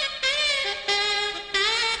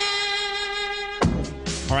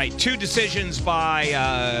 All right. Two decisions by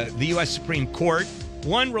the U.S. Supreme Court.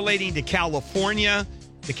 One relating to California.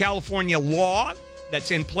 The California law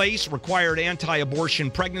that's in place required anti-abortion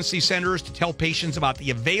pregnancy centers to tell patients about the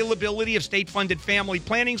availability of state-funded family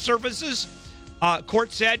planning services.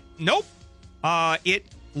 Court said, nope. It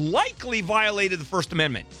likely violated the First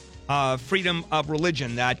Amendment, freedom of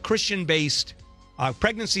religion, that Christian-based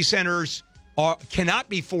pregnancy centers cannot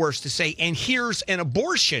be forced to say, and here's an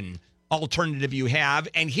abortion alternative you have,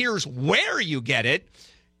 and here's where you get it.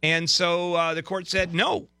 And so the court said,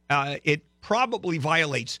 no, it probably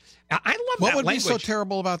violates. I love what that would language. be so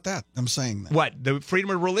terrible about that? I'm saying that. What, the freedom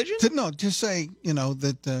of religion? No, just say,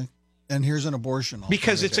 that, and here's an abortion.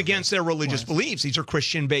 Because it's against their religious beliefs. These are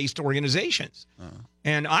Christian-based organizations.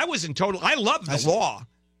 And I was in total, I love the law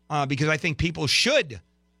because I think people should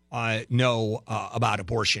know about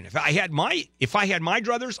abortion. If I had my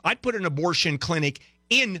druthers, I'd put an abortion clinic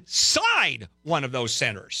inside one of those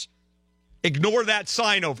centers. Ignore that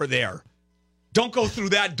sign over there. Don't go through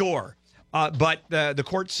that door. But the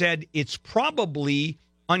court said it's probably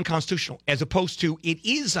unconstitutional, as opposed to it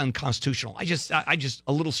is unconstitutional. I just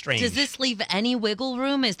a little strange. Does this leave any wiggle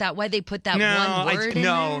room? Is that why they put that one word in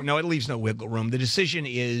there? No, it leaves no wiggle room. The decision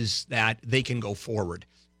is that they can go forward.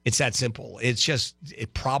 It's that simple. It's just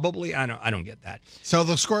probably I don't get that. So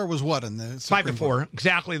the score was what in the 5-4,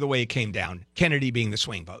 exactly the way it came down. Kennedy being the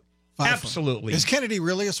swing vote. 5-4. Absolutely. Is Kennedy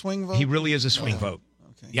really a swing vote? He really is a swing vote.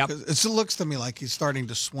 Okay. Yep. It looks to me like he's starting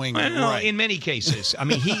to swing. Well, right. in many cases. I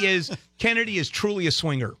mean, Kennedy is truly a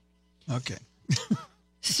swinger. Okay.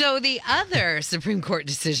 So the other Supreme Court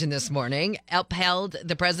decision this morning upheld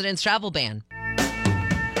the president's travel ban.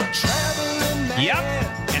 Yep.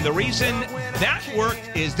 And the reason that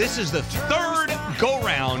worked is this is the third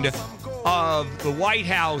go-round of the White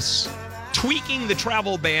House tweaking the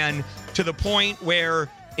travel ban to the point where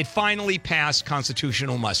it finally passed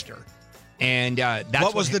constitutional muster. And that's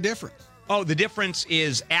what was the difference? Oh, the difference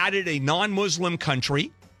is added a non-Muslim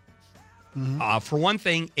country. For one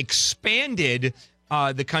thing, expanded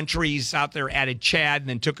the countries out there, added Chad and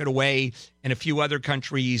then took it away, and a few other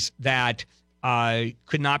countries that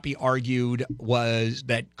could not be argued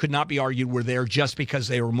were there just because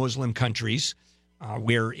they were Muslim countries.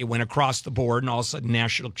 where it went across the board, and all of a sudden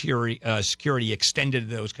national security extended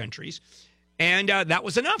to those countries. And that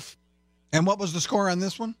was enough. And what was the score on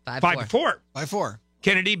this one? 5-4. 5-4.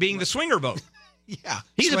 Kennedy being the swinger vote. Yeah,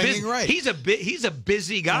 he's swinging right. He's a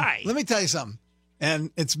busy guy. Let me tell you something,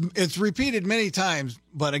 and it's repeated many times.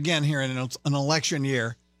 But again, here in an election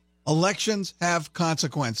year, elections have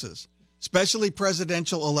consequences, especially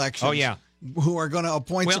presidential elections. Oh yeah, who are going to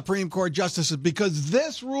appoint Supreme Court justices? Because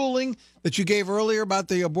this ruling that you gave earlier about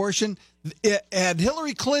the abortion, had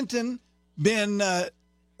Hillary Clinton been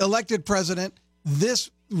elected president, this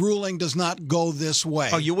ruling does not go this way.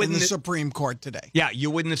 Oh, you wouldn't in the Supreme Court today. Yeah, you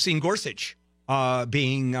wouldn't have seen Gorsuch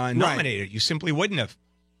being nominated. Right. You simply wouldn't have.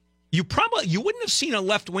 You wouldn't have seen a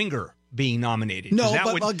left winger being nominated. No,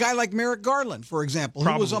 but a guy like Merrick Garland, for example,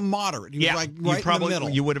 who was a moderate. He was like right in the middle.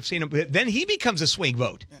 You would have seen him. Then he becomes a swing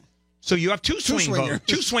vote. Yeah. So you have two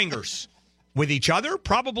swingers with each other?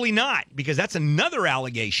 Probably not, because that's another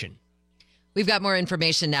allegation. We've got more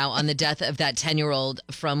information now on the death of that 10-year-old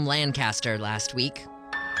from Lancaster last week.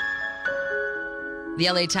 The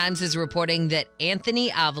LA Times is reporting that Anthony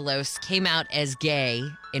Avalos came out as gay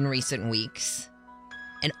in recent weeks.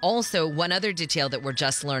 And also, one other detail that we're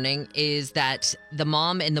just learning is that the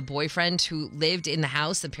mom and the boyfriend who lived in the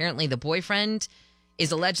house, apparently the boyfriend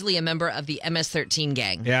is allegedly a member of the MS-13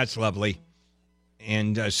 gang. Yeah, it's lovely.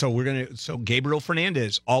 And so Gabriel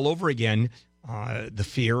Fernandez all over again, the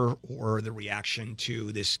fear or the reaction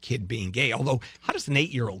to this kid being gay. Although, how does an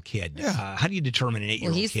 8-year-old kid, how do you determine an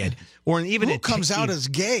 8-year-old kid? Or even who comes out as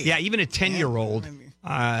gay? Yeah, even a 10-year-old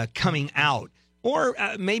coming out. Or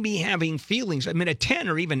maybe having feelings. I mean, at 10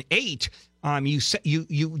 or even 8,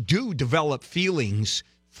 you do develop feelings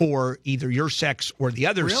for either your sex or the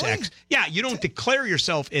other sex. Yeah, you don't declare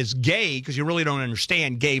yourself as gay because you really don't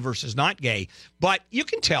understand gay versus not gay. But you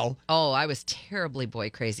can tell. Oh, I was terribly boy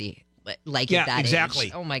crazy, at that exactly.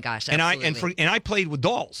 age. Oh my gosh, absolutely. And I played with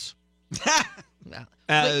dolls,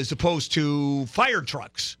 as opposed to fire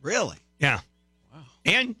trucks. Really? Yeah. Wow.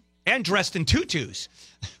 And dressed in tutus.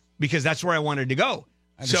 Because that's where I wanted to go.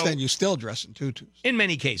 I understand you still dress in tutus. In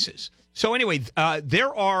many cases. So anyway,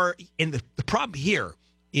 the problem here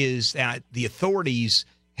is that the authorities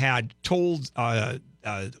had told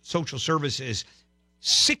social services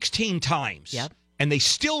 16 times. Yep. And they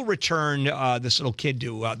still returned this little kid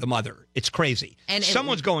to the mother. It's crazy. And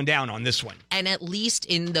someone's going down on this one. And at least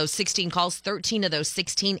in those 16 calls, 13 of those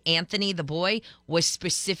 16, Anthony, the boy, was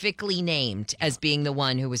specifically named as being the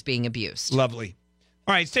one who was being abused. Lovely.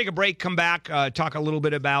 All right, let's take a break, come back, talk a little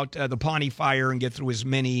bit about the Pawnee fire and get through as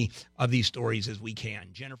many of these stories as we can.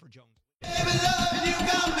 Jennifer Jones.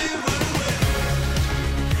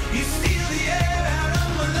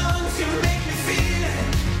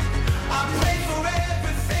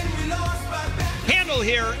 Handel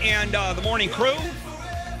here and the morning crew.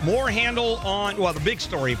 More Handel on, the big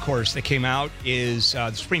story, of course, that came out is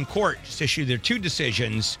the Supreme Court just issued their 2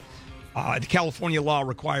 decisions. The California law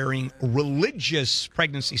requiring religious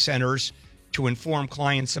pregnancy centers to inform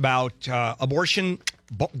clients about abortion,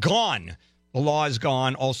 gone. The law is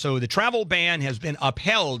gone. Also, the travel ban has been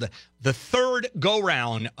upheld. The third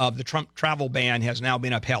go-round of the Trump travel ban has now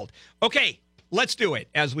been upheld. Okay, let's do it.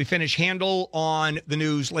 As we finish Handel on the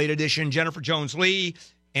news, late edition, Jennifer Jones-Lee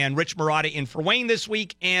and Rich Marotta in for Wayne this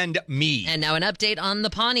week, and me. And now an update on the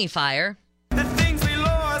Pawnee fire.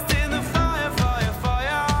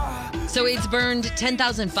 So it's burned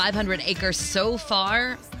 10,500 acres so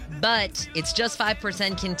far, but it's just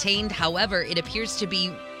 5% contained. However, it appears to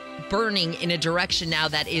be burning in a direction now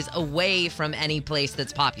that is away from any place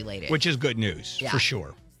that's populated. Which is good news, for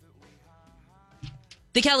sure.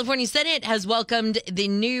 The California Senate has welcomed the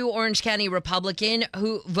new Orange County Republican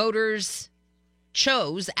who voters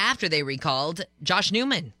chose after they recalled Josh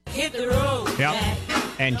Newman. Hit the road. Yep.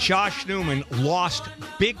 And Josh Newman lost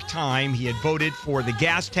big time. He had voted for the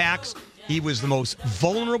gas tax. He was the most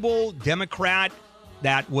vulnerable Democrat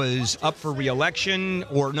that was up for re-election.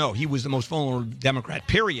 He was the most vulnerable Democrat,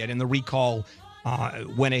 period. And the recall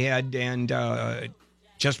went ahead and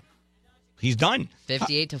he's done.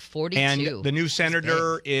 58-42. And the new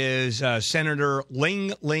senator is Senator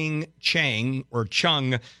Ling Chang, or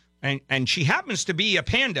Chung. And she happens to be a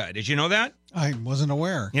panda. Did you know that? I wasn't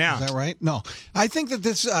aware. Yeah. Is that right? No. I think that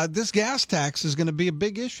this gas tax is going to be a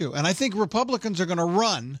big issue. And I think Republicans are going to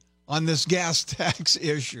run on this gas tax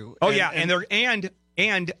issue. Oh, and they're going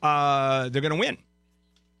to win.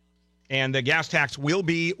 And the gas tax will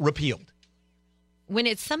be repealed. When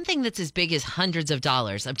it's something that's as big as hundreds of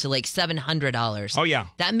dollars, up to like $700. Oh, yeah.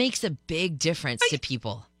 That makes a big difference to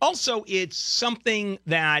people. Also, it's something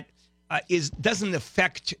that doesn't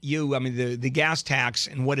affect you. I mean, the gas tax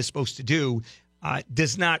and what it's supposed to do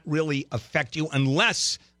does not really affect you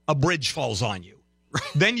unless a bridge falls on you.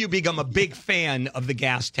 Then you become a big fan of the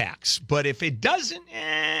gas tax. But if it doesn't,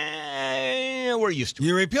 we're used to it.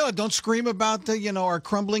 You repeal it. Don't scream about our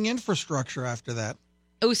crumbling infrastructure after that.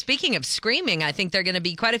 Oh, speaking of screaming, I think there are going to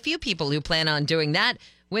be quite a few people who plan on doing that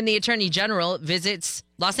when the Attorney General visits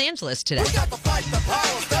Los Angeles today. We got to fight the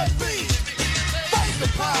powers that be. Fight the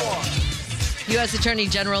power. U.S. Attorney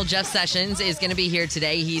General Jeff Sessions is going to be here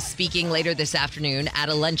today. He's speaking later this afternoon at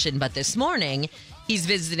a luncheon, but this morning he's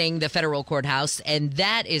visiting the federal courthouse, and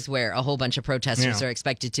that is where a whole bunch of protesters are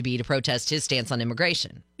expected to be to protest his stance on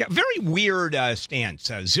immigration. Yeah, very weird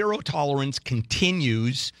stance. Zero tolerance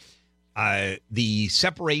continues. The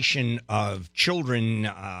separation of children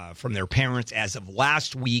from their parents as of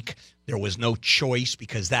last week, there was no choice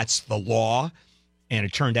because that's the law. And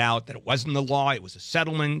it turned out that it wasn't the law. It was a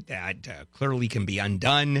settlement that clearly can be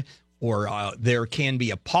undone, or there can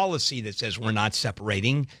be a policy that says we're not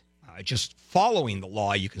separating. Just following the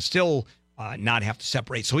law, you can still not have to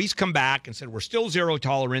separate. So he's come back and said we're still zero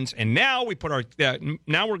tolerance, and now we put our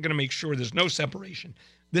now we're going to make sure there's no separation.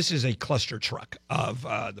 This is a cluster truck of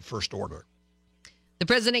the first order. The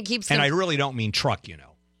president keeps... And I really don't mean truck,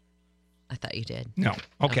 I thought you did. No.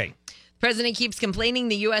 Okay. The president keeps complaining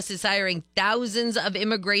the U.S. is hiring thousands of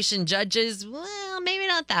immigration judges. Well, maybe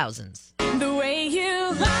not thousands. The way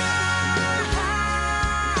you lie.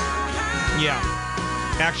 Yeah.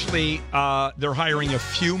 Actually, they're hiring a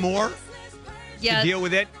few more to deal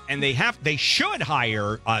with it, and they should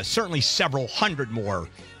hire certainly several hundred more,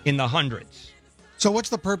 in the hundreds. So what's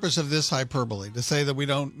the purpose of this hyperbole? To say that we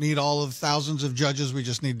don't need all of thousands of judges, we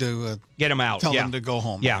just need to get them out, tell them to go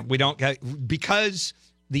home. Yeah, we don't, because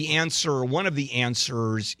one of the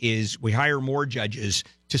answers is we hire more judges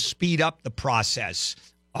to speed up the process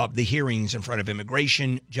of the hearings in front of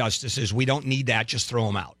immigration justices. We don't need that. Just throw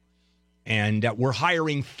them out. And we're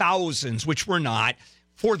hiring thousands, which we're not,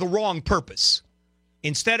 for the wrong purpose.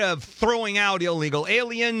 Instead of throwing out illegal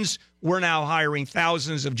aliens, we're now hiring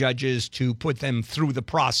thousands of judges to put them through the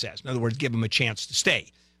process. In other words, give them a chance to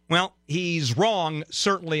stay. Well, he's wrong,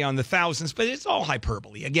 certainly, on the thousands, but it's all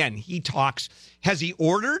hyperbole. Again, he talks. Has he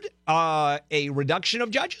ordered a reduction of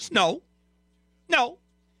judges? No.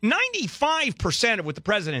 95% of what the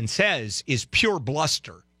president says is pure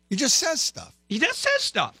bluster. He just says stuff.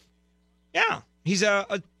 Yeah. He's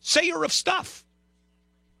a sayer of stuff.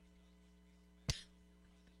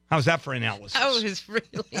 How's that for analysis? That was really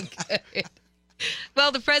good.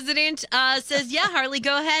 Well, the president says, yeah, Harley,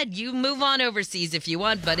 go ahead. You move on overseas if you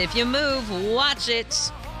want, but if you move, watch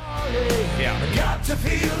it. Yeah. Got to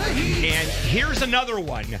feel the heat. And here's another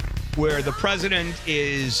one where the president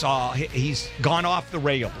is, he's gone off the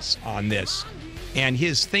rails on this, and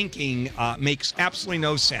his thinking makes absolutely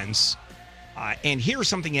no sense. And here's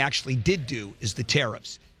something he actually did do is the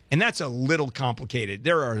tariffs. And that's a little complicated.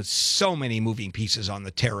 There are so many moving pieces on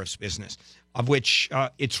the tariffs business, of which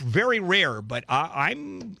it's very rare, but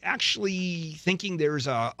I'm actually thinking there's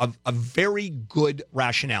a very good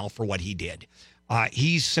rationale for what he did.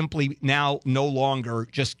 He's simply now no longer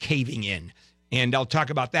just caving in. And I'll talk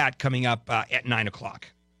about that coming up at 9 o'clock.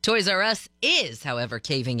 Toys R Us is, however,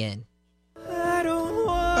 caving in.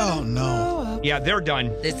 Oh, no. Yeah, they're done.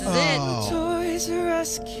 This is it.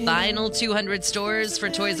 Final 200 stores for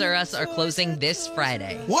Toys R Us are closing this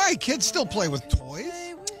Friday. Why? Kids still play with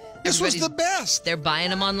toys? This was the best. They're buying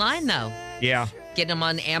them online, though. Yeah. Getting them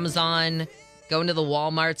on Amazon, going to the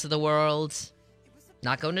Walmarts of the world.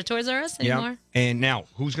 Not going to Toys R Us anymore. Yeah. And now,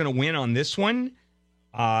 who's going to win on this one?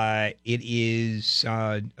 It is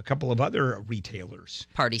a couple of other retailers.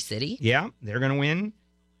 Party City. Yeah, they're going to win.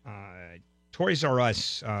 Toys R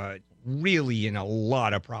Us really in a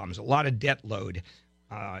lot of problems, a lot of debt load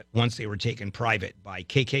once they were taken private by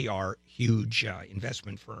KKR, huge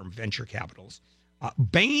investment firm, venture capitals.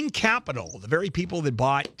 Bain Capital, the very people that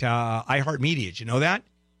bought iHeartMedia. Did you know that?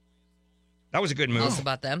 That was a good move. Also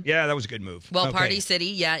about them. Yeah, that was a good move. Well, Okay. Party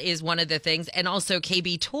City, is one of the things. And also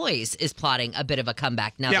KB Toys is plotting a bit of a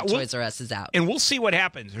comeback now that Toys R Us is out. And we'll see what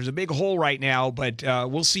happens. There's a big hole right now, but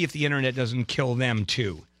we'll see if the internet doesn't kill them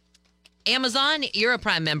too. Amazon, you're a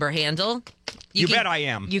Prime member, Handel. You bet I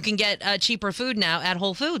am. You can get cheaper food now at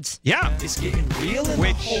Whole Foods. Yeah. It's getting real in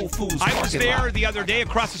the Whole Foods I was parking there lot. the other day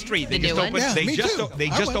across the street. They The just new one? opened. Yeah, they me just too. they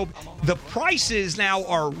I just went. opened. The prices now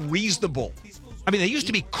are reasonable. I mean, they used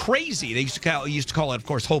to be crazy. They used to call it, of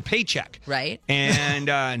course, whole paycheck. Right. And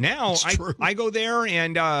now It's true. I go there,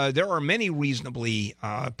 and there are many reasonably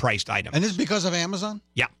priced items. And this is because of Amazon?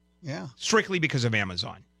 Yeah. Yeah. Strictly because of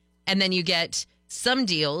Amazon. And then you get some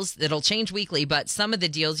deals that'll change weekly, but some of the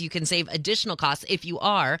deals you can save additional costs if you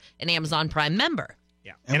are an Amazon Prime member.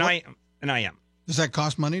 Yeah. And I am. Does that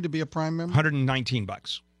cost money to be a Prime member?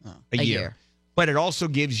 $119 a year. But it also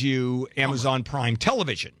gives you Amazon Prime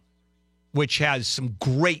Television, which has some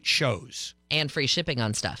great shows. And free shipping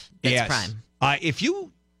on stuff. That's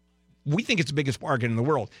Prime. We think it's the biggest bargain in the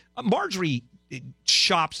world. Marjorie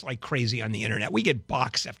shops like crazy on the internet. We get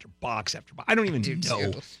box after box after box. I don't even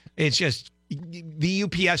know. It's just the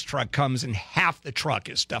UPS truck comes and half the truck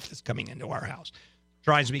is stuff that's coming into our house.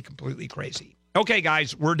 Drives me completely crazy. Okay,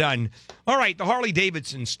 guys, we're done. All right, the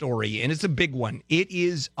Harley-Davidson story, and it's a big one. It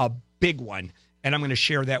is a big one, and I'm going to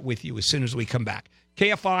share that with you as soon as we come back.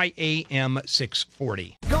 KFI AM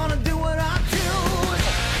 640. Gonna do what I do.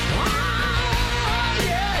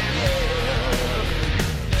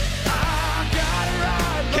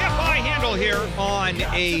 KFI Handel here on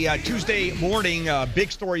a Tuesday morning.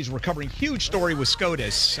 Big stories we're covering. Huge story with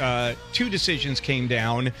SCOTUS. 2 decisions came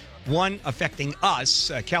down. One affecting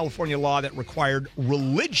us, a California law that required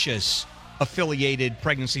religious-affiliated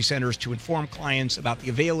pregnancy centers to inform clients about the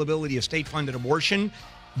availability of state-funded abortion.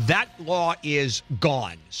 That law is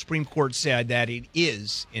gone. Supreme Court said that it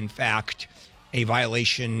is, in fact, a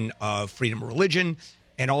violation of freedom of religion,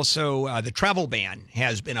 and also the travel ban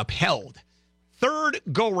has been upheld. Third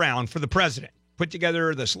go-round for the president. Put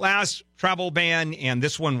together this last travel ban, and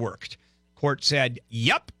this one worked. Court said,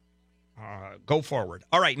 yep. Go forward.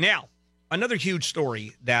 All right, now, another huge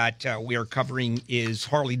story that we are covering is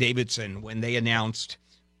Harley-Davidson when they announced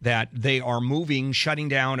that they are shutting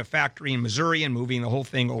down a factory in Missouri and moving the whole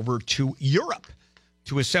thing over to Europe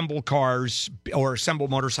to assemble cars or assemble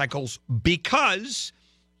motorcycles because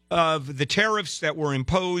of the tariffs that were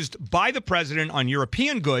imposed by the president on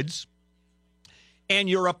European goods, and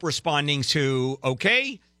Europe responding to,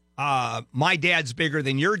 okay, my dad's bigger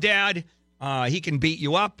than your dad. He can beat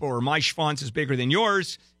you up, or my schwanz is bigger than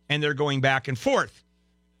yours, and they're going back and forth.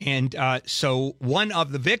 And so one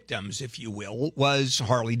of the victims, if you will, was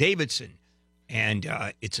Harley-Davidson. And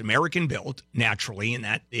it's American-built, naturally, and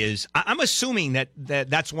that is, I'm assuming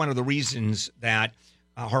that's one of the reasons that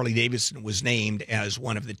Harley-Davidson was named as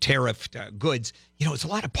one of the tariffed goods. You know, it's a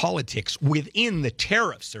lot of politics. Within the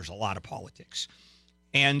tariffs, there's a lot of politics.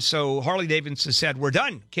 And so Harley-Davidson said, we're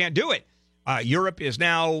done, can't do it. Europe is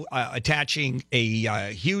now attaching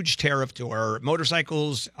a huge tariff to our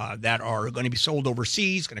motorcycles that are going to be sold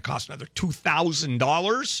overseas. Going to cost another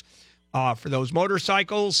 $2,000 for those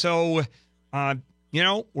motorcycles. So, we're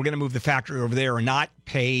going to move the factory over there and not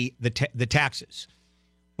pay the taxes.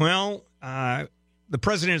 Well, the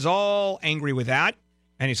president is all angry with that.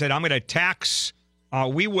 And he said, I'm going to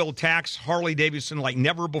we will tax Harley-Davidson like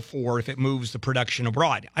never before if it moves the production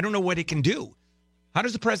abroad. I don't know what it can do. How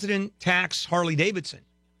does the president tax Harley-Davidson?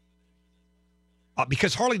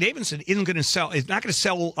 Because Harley-Davidson is not going to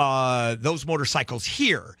sell those motorcycles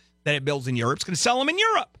here that it builds in Europe. It's going to sell them in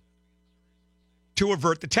Europe to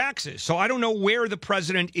avert the taxes. So I don't know where the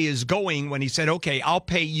president is going when he said, okay, I'll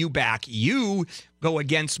pay you back. You go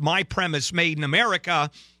against my premise, made in America,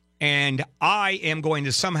 and I am going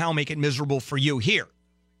to somehow make it miserable for you here.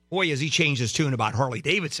 Boy, has he changed his tune about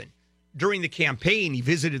Harley-Davidson. During the campaign, he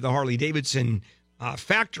visited the Harley-Davidson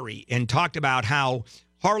factory and talked about how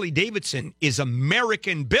Harley-Davidson is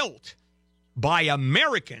American-built by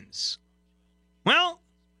Americans. Well,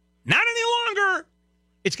 not any longer.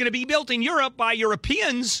 It's going to be built in Europe by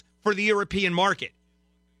Europeans for the European market.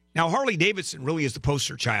 Now, Harley-Davidson really is the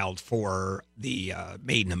poster child for the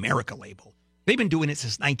Made in America label. They've been doing it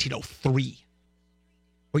since 1903.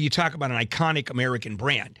 Well, you talk about an iconic American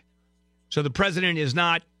brand. So the president is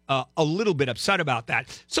not a little bit upset about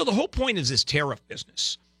that. So the whole point is this tariff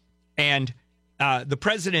business. And the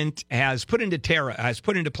president has put into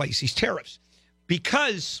place these tariffs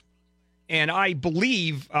because, and I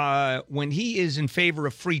believe when he is in favor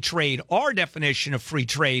of free trade, our definition of free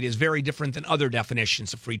trade is very different than other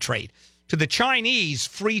definitions of free trade. To the Chinese,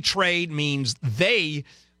 free trade means they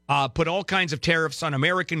put all kinds of tariffs on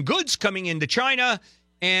American goods coming into China,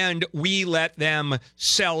 and we let them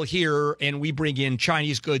sell here, and we bring in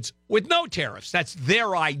Chinese goods with no tariffs. That's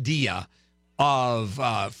their idea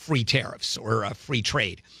of free tariffs or free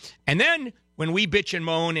trade. And then when we bitch and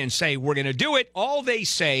moan and say we're going to do it, all they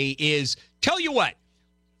say is, tell you what,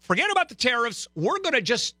 forget about the tariffs. We're going to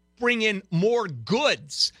just bring in more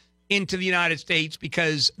goods into the United States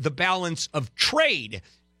because the balance of trade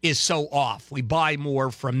is so off. We buy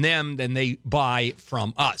more from them than they buy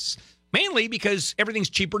from us. Mainly because everything's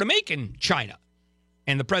cheaper to make in China.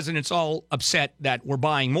 And the president's all upset that we're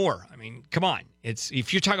buying more. I mean, come on.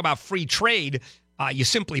 If you talk about free trade, you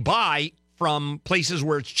simply buy from places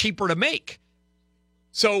where it's cheaper to make.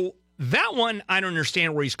 So that one, I don't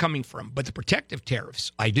understand where he's coming from. But the protective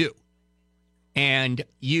tariffs, I do. And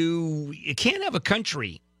you can't have a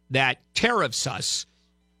country that tariffs us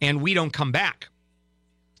and we don't come back.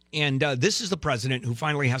 And this is the president who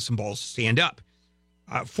finally has some balls to stand up.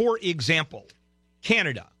 For example,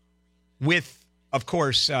 Canada, with, of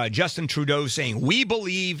course, Justin Trudeau saying, we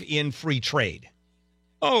believe in free trade.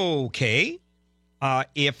 Okay.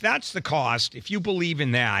 If that's the cost, if you believe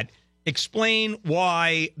in that, explain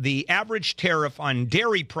why the average tariff on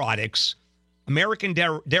dairy products, American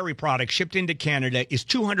dairy products shipped into Canada, is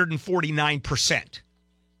 249%.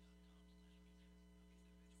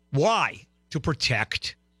 Why? To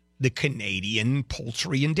protect the Canadian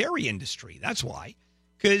poultry and dairy industry. That's why.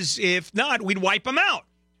 Because if not, we'd wipe them out.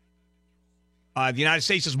 The United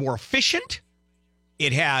States is more efficient.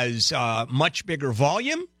 It has much bigger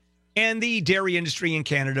volume. And the dairy industry in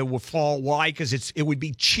Canada will fall. Why? Because it would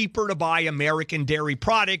be cheaper to buy American dairy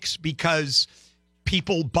products because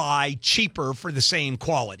people buy cheaper for the same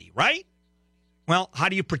quality, right? Well, how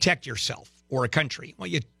do you protect yourself or a country? Well,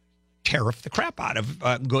 you tariff the crap out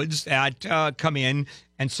of goods that come in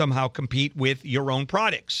and somehow compete with your own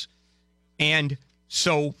products. And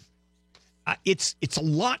so it's a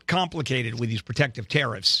lot complicated with these protective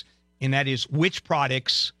tariffs, and that is which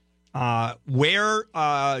products, where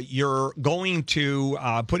you're going to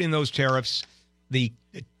put in those tariffs. The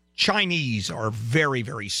Chinese are very,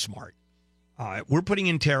 very smart. We're putting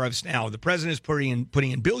in tariffs now. The president is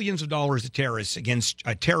putting in billions of dollars of tariffs against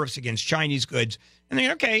Chinese goods. And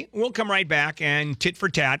then, okay, we'll come right back and tit for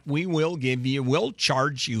tat, we'll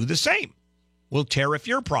charge you the same. We'll tariff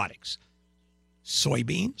your products.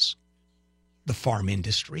 Soybeans, the farm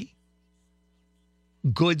industry,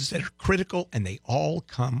 goods that are critical, and they all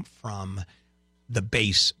come from the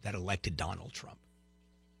base that elected Donald Trump.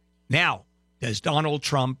 Now, does Donald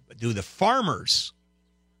Trump, do the farmers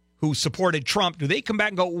who supported Trump, do they come back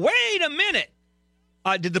and go, wait a minute,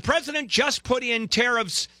 did the president just put in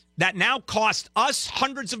tariffs that now cost us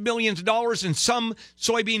hundreds of millions of dollars, and some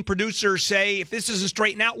soybean producers say, if this isn't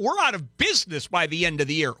straightened out, we're out of business by the end of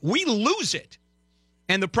the year. We lose it.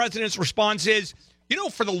 And the president's response is,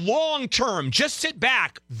 for the long term, just sit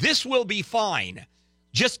back. This will be fine.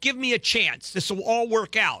 Just give me a chance. This will all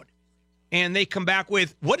work out. And they come back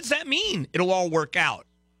with, what does that mean? It'll all work out.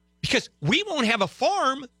 Because we won't have a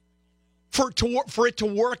farm for it to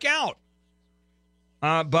work out.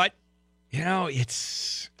 But,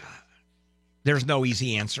 there's no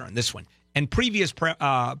easy answer on this one. And previous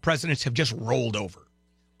presidents have just rolled over.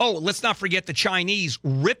 Oh, let's not forget the Chinese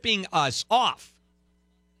ripping us off.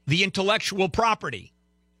 The intellectual property,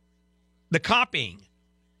 the copying,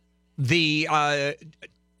 the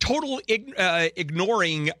total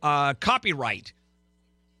ignoring copyright,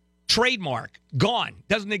 trademark, gone,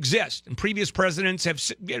 doesn't exist. And previous presidents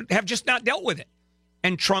have just not dealt with it.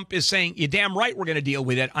 And Trump is saying, you're damn right we're going to deal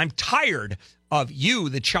with it. I'm tired of you,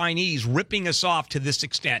 the Chinese, ripping us off to this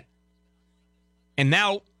extent. And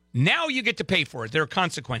now you get to pay for it. There are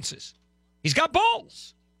consequences. He's got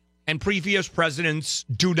balls. And previous presidents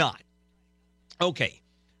do not. Okay.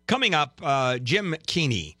 Coming up, Jim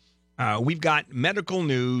Keeney. We've got medical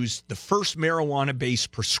news, the first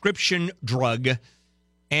marijuana-based prescription drug,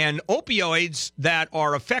 and opioids that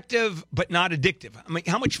are effective but not addictive. I mean,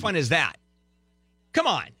 how much fun is that? Come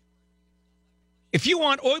on. If you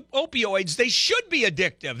want opioids, they should be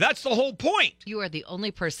addictive. That's the whole point. You are the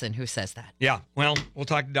only person who says that. Yeah. Well, we'll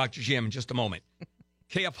talk to Dr. Jim in just a moment.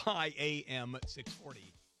 KFI AM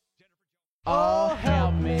 640. Oh,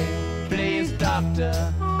 help me, please,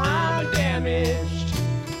 doctor, I'm damaged.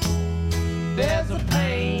 There's a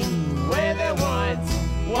pain where there once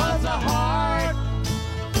was a heart.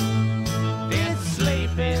 It's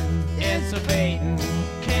sleeping, it's abating.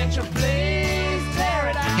 Can't you please tear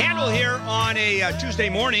it out? Handel here on a Tuesday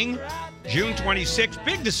morning, June 26th.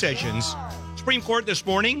 Big decisions. Supreme Court this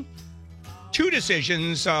morning. Two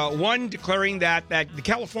decisions, one declaring that the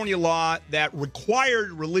California law that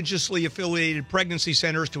required religiously affiliated pregnancy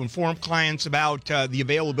centers to inform clients about the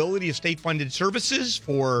availability of state-funded services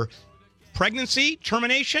for pregnancy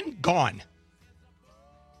termination, gone.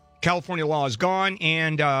 California law is gone,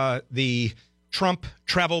 and the Trump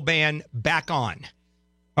travel ban back on.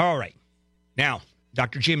 All right. Now,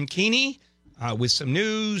 Dr. Jim Keeney with some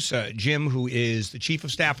news. Jim, who is the chief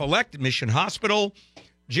of staff-elect at Mission Hospital.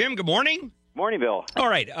 Jim, good morning. Morning, Bill. All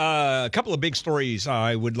right. A couple of big stories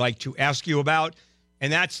I would like to ask you about,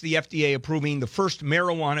 and that's the FDA approving the first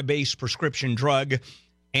marijuana-based prescription drug,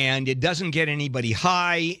 and it doesn't get anybody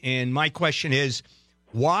high. And my question is,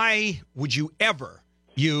 why would you ever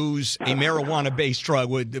use a marijuana-based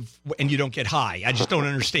drug and you don't get high? I just don't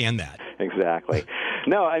understand that. Exactly.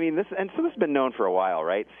 No, I mean, this has been known for a while,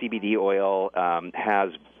 right? CBD oil has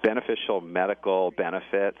beneficial medical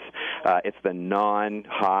benefits. It's the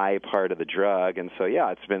non-high part of the drug, and so,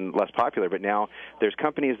 yeah, it's been less popular. But now there's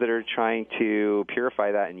companies that are trying to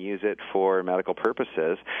purify that and use it for medical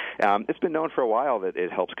purposes. It's been known for a while that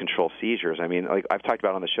it helps control seizures. I mean, like I've talked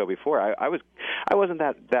about on the show before, I wasn't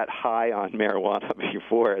that high on marijuana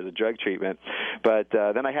before as a drug treatment, but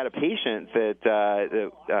then I had a patient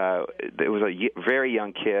that was a very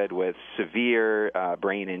young kid with severe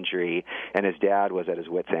brain injury, and his dad was at his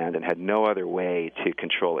wit's end and had no other way to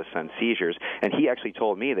control his son's seizures. And he actually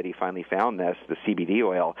told me that he finally found the CBD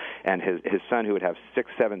oil, and his son, who would have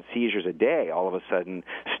 6-7 seizures a day, all of a sudden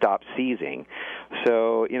stopped seizing.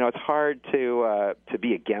 So, it's hard to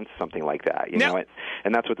be against something like that, know,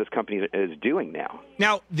 and that's what this company is doing now.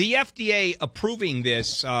 Now, the FDA approving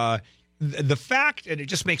this, the fact, and it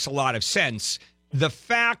just makes a lot of sense, the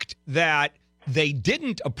fact that they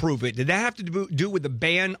didn't approve it, did that have to do with the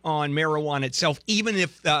ban on marijuana itself, even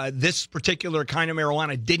if this particular kind of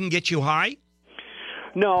marijuana didn't get you high?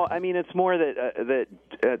 No, I mean, it's more that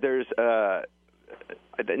there's...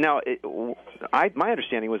 Now, my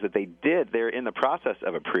understanding was that they're in the process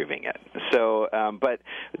of approving it. So,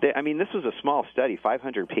 this was a small study,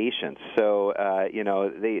 500 patients. So,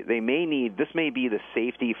 they may need, this may be the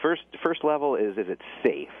safety. First level is it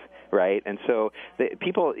safe? Right, and so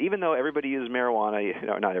people, even though everybody uses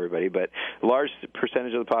marijuana, not everybody, but a large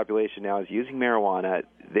percentage of the population now is using marijuana,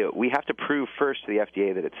 we have to prove first to the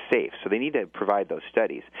FDA that it's safe. So they need to provide those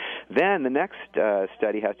studies. Then the next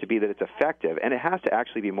study has to be that it's effective, and it has to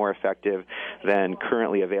actually be more effective than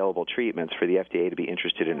currently available treatments for the FDA to be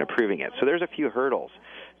interested in approving it. So there's a few hurdles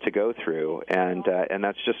to go through, and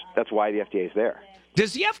that's why the FDA is there.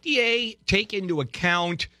 Does the FDA take into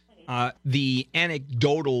account the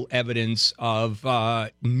anecdotal evidence of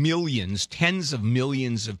millions, tens of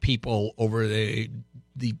millions of people over the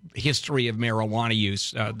history of marijuana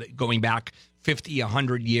use, going back 50,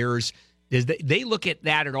 100 years? Does they look at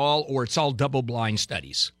that at all, or it's all double-blind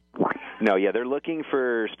studies? No, yeah, they're looking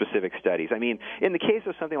for specific studies. I mean, in the case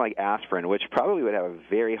of something like aspirin, which probably would have a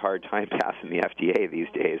very hard time passing the FDA these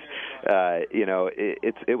days,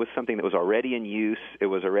 it was something that was already in use. It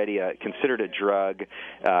was already considered a drug,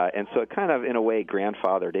 and so it kind of, in a way,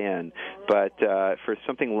 grandfathered in. But for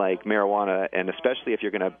something like marijuana, and especially if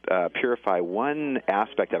you're going to purify one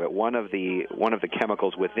aspect of it, one of the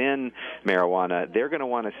chemicals within marijuana, they're going to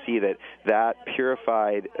want to see that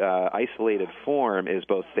purified, isolated form is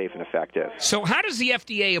both safe and effective. So how does the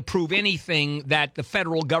FDA approve anything that the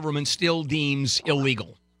federal government still deems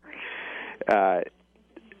illegal? Ask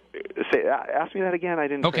me that again. I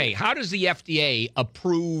didn't. Okay, how does the FDA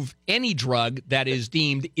approve any drug that is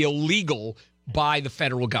deemed illegal by the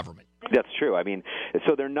federal government? That's true. I mean,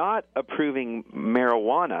 so they're not approving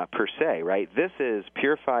marijuana per se, right? This is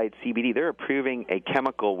purified CBD. They're approving a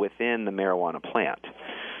chemical within the marijuana plant.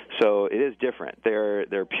 So it is different.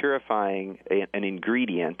 They're purifying an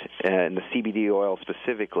ingredient, and the CBD oil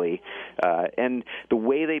specifically, and the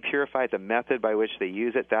way they purify it, the method by which they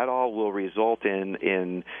use it, that all will result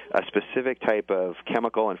in a specific type of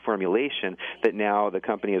chemical and formulation that now the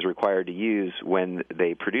company is required to use when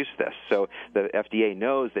they produce this. So the FDA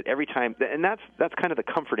knows that every time, and that's kind of the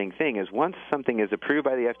comforting thing, is once something is approved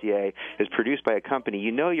by the FDA, is produced by a company,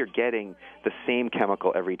 you're getting the same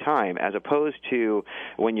chemical every time, as opposed to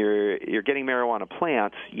when you're getting marijuana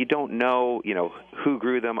plants, you don't know, who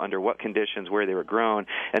grew them, under what conditions, where they were grown,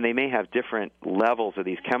 and they may have different levels of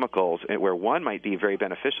these chemicals, where one might be very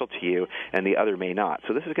beneficial to you and the other may not.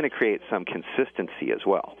 So this is going to create some consistency as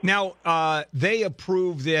well. Now, they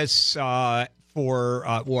approve this or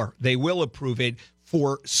they will approve it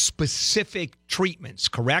for specific treatments,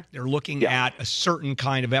 correct? They're looking at a certain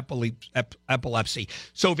kind of epilepsy.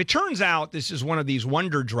 So if it turns out this is one of these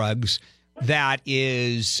wonder drugs that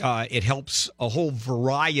is, it helps a whole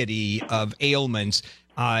variety of ailments.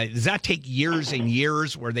 Does that take years and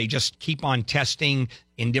years where they just keep on testing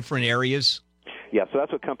in different areas? Yeah, so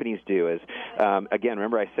that's what companies do is, again,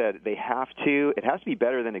 remember I said it has to be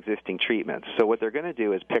better than existing treatments. So what they're going to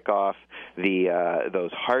do is pick off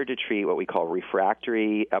those hard to treat, what we call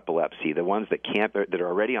refractory epilepsy, the ones that are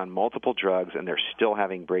already on multiple drugs and they're still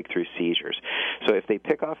having breakthrough seizures. So if they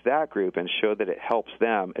pick off that group and show that it helps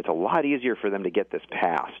them, it's a lot easier for them to get this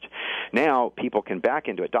passed. Now people can back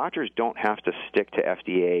into it. Doctors don't have to stick to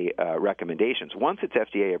FDA recommendations. Once it's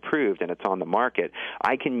FDA approved and it's on the market,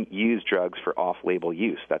 I can use drugs for off-label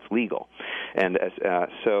use. That's legal. And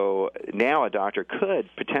so now a doctor could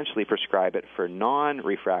potentially prescribe it for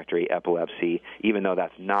non-refractory epilepsy, even though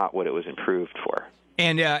that's not what it was approved for.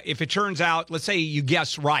 And if it turns out, let's say you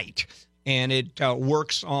guess right, and it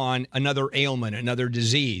works on another ailment, another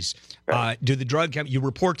disease. Right. Do the drug you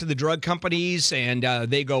report to the drug companies, and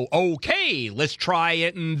they go, okay, let's try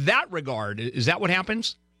it in that regard. Is that what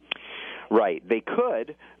happens? Right. They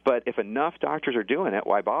could, but if enough doctors are doing it,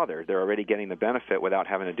 why bother? They're already getting the benefit without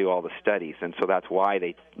having to do all the studies, and so that's why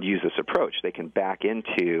they use this approach. They can back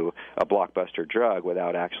into a blockbuster drug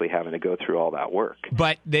without actually having to go through all that work.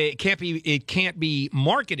 But it can't be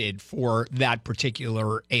marketed for that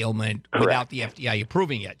particular ailment Correct. without the FDA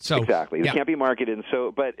approving it. So exactly, it yeah. can't be marketed. And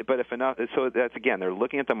so, but if enough, so that's again, they're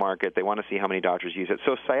looking at the market. They want to see how many doctors use it.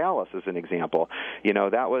 So Cialis is an example.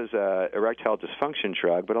 That was erectile dysfunction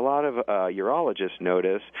drug, but a lot of urologists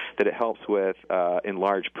noticed that it helps with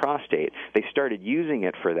enlarged prostate. They started using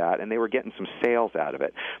it for that, and they were getting some sales out of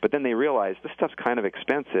it. But then they realized this stuff's kind of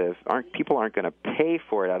expensive. People aren't going to pay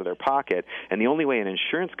for it out of their pocket, and the only way an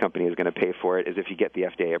insurance company is going to pay for it is if you get the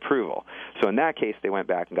FDA approval. So in that case, they went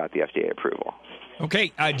back and got the FDA approval.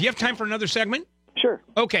 Okay. Do you have time for another segment? Sure.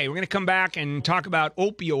 Okay, we're going to come back and talk about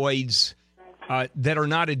opioids that are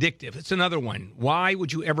not addictive. It's another one. Why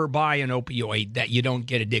would you ever buy an opioid that you don't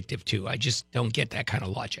get addictive to? I just don't get that kind of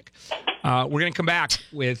logic. We're going to come back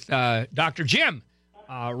with Dr. Jim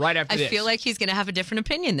right after this. I feel like he's going to have a different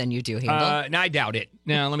opinion than you do, Handel. No, I doubt it.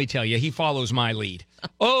 Now, let me tell you, he follows my lead.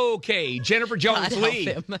 Okay, Jennifer Jones-Lee.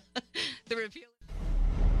 The repeal.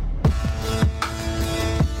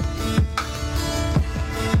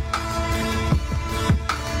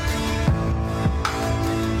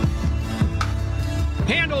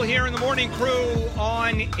 Handel here in the morning crew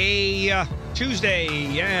on a Tuesday,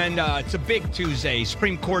 and it's a big Tuesday.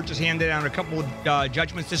 Supreme Court just handed down a couple of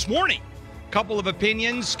judgments this morning. A couple of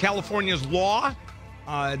opinions. California's law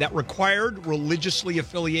that required religiously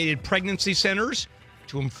affiliated pregnancy centers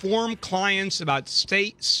to inform clients about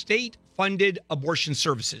state-funded abortion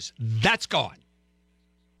services. That's gone.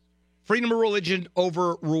 Freedom of religion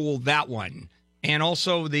overruled that one. And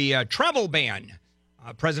also the travel ban.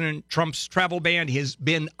 President Trump's travel ban has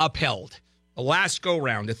been upheld. The last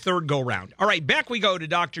go-round, the third go-round. All right, back we go to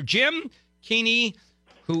Dr. Jim Keeney,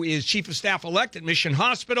 who is Chief of Staff-elect at Mission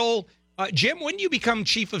Hospital. Jim, when do you become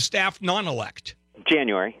Chief of Staff non-elect?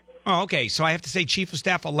 January. Oh, okay. So I have to say Chief of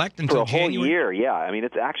Staff-elect until January? For a whole year, yeah. I mean,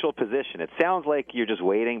 it's actual position. It sounds like you're just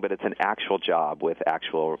waiting, but it's an actual job with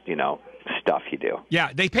actual, stuff you do. Yeah.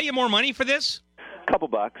 They pay you more money for this? A couple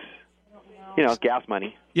bucks. Gas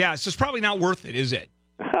money. Yeah, so it's probably not worth it, is it?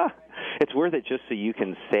 It's worth it just so you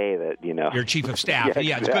can say that, You're Chief of Staff.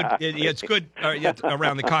 Yeah, exactly. It's good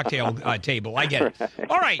around the cocktail table. I get it.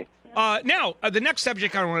 All right. Now, the next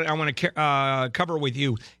subject I want to cover with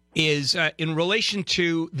you is in relation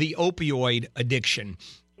to the opioid addiction.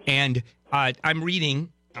 And I'm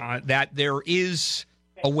reading that there is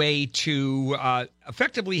a way to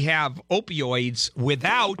effectively have opioids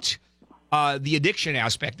without the addiction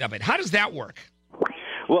aspect of it. How does that work?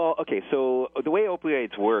 Well, okay, so the way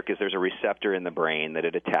opioids work is there's a receptor in the brain that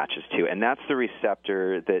it attaches to, and that's the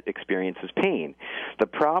receptor that experiences pain. The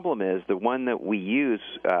problem is the one that we use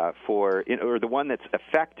or the one that's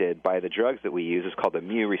affected by the drugs that we use is called the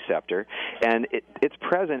mu receptor, and it's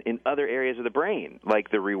present in other areas of the brain, like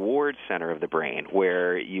the reward center of the brain,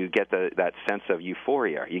 where you get that sense of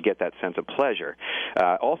euphoria, you get that sense of pleasure.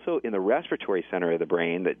 Also in the respiratory center of the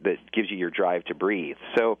brain that gives you your drive to breathe.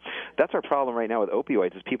 So that's our problem right now with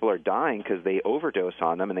opioids. People are dying because they overdose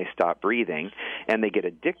on them and they stop breathing, and they get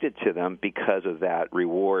addicted to them because of that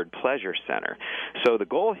reward pleasure center. So the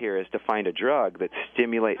goal here is to find a drug that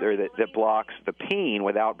stimulates or that blocks the pain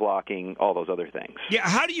without blocking all those other things. Yeah,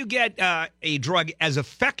 how do you get a drug as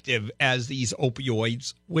effective as these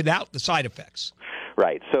opioids without the side effects?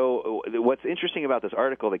 Right. So what's interesting about this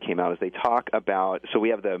article that came out is they talk about, so we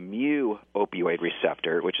have the mu opioid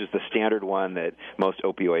receptor, which is the standard one that most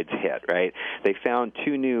opioids hit, right? They found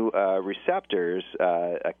two new receptors,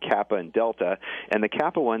 a kappa and delta, and the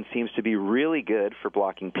kappa one seems to be really good for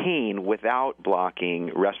blocking pain without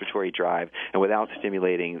blocking respiratory drive and without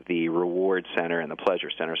stimulating the reward center and the pleasure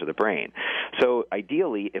centers of the brain. So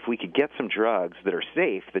ideally, if we could get some drugs that are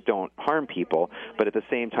safe, that don't harm people, but at the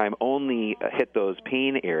same time only hit those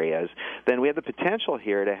pain areas, then we have the potential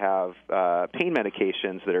here to have pain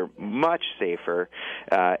medications that are much safer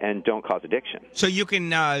and don't cause addiction. So you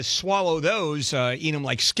can swallow those, eat them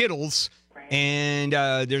like Skittles, and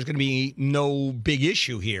there's going to be no big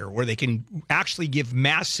issue here where they can actually give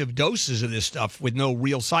massive doses of this stuff with no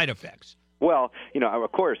real side effects. Well,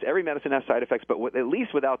 of course, every medicine has side effects, but at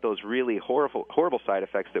least without those really horrible side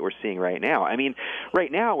effects that we're seeing right now. I mean,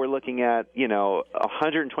 right now we're looking at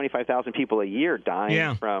 125,000 people a year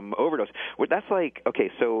dying from overdose. That's like,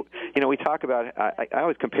 okay, so we talk about. I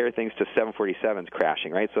always compare things to 747s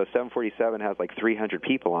crashing, right? So a 747 has like 300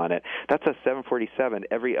 people on it. That's a 747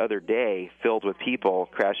 every other day filled with people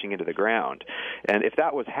crashing into the ground. And if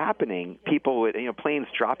that was happening, people would, planes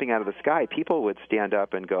dropping out of the sky, people would stand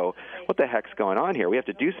up and go, "What the heck's going on here? We have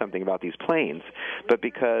to do something about these planes." But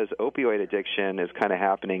because opioid addiction is kind of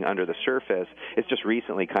happening under the surface, it's just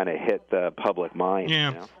recently kind of hit the public mind.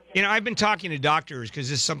 Yeah. I've been talking to doctors because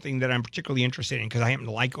this is something that I'm particularly interested in because I happen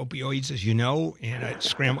to like opioids, as you know, and I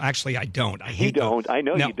scramble. Actually, I don't. I hate You don't. I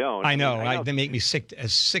know you don't. I know. They make me sick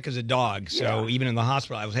as a dog. So even in the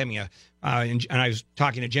hospital, I was having and I was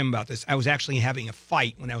talking to Jim about this. I was actually having a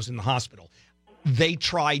fight when I was in the hospital. They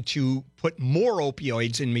tried to put more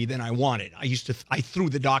opioids in me than I wanted. I threw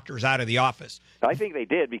the doctors out of the office. I think they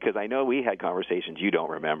did because I know we had conversations you don't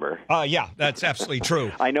remember. Yeah, that's absolutely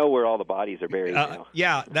true. I know where all the bodies are buried now.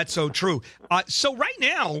 Yeah, that's so true. So right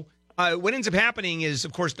now, what ends up happening is,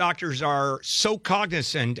 of course, doctors are so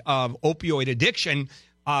cognizant of opioid addiction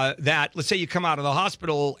that, let's say you come out of the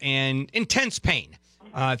hospital and intense pain.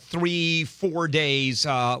 3-4 days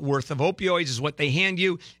worth of opioids is what they hand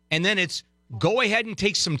you. And then it's go ahead and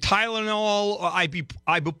take some Tylenol or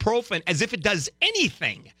ibuprofen as if it does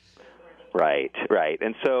anything. Right.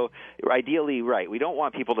 And so ideally, we don't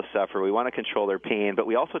want people to suffer. We want to control their pain, but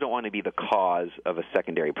we also don't want to be the cause of a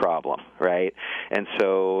secondary problem, right? And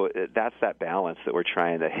so that's that balance that we're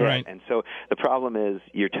trying to hit. Right. And so the problem is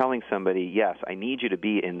you're telling somebody, yes, I need you to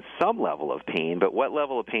be in some level of pain, but what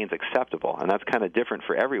level of pain is acceptable? And that's kind of different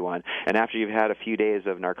for everyone. And after you've had a few days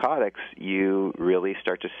of narcotics, you really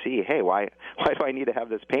start to see, hey, why do I need to have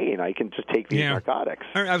this pain? I can just take these narcotics.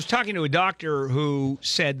 I was talking to a doctor who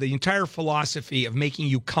said the entire philosophy of making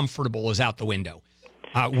you comfortable is out the window.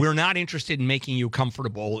 We're not interested in making you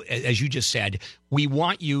comfortable, as you just said. We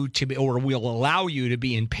want you to be, or we'll allow you to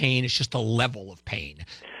be in pain. It's just a level of pain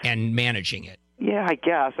and managing it. Yeah, I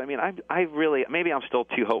guess. I mean, I really, maybe I'm still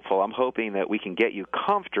too hopeful. I'm hoping that we can get you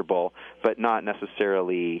comfortable, but not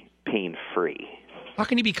necessarily pain-free. How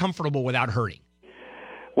can you be comfortable without hurting?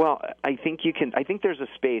 Well, I think you can. I think there's a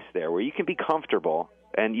space there where you can be comfortable.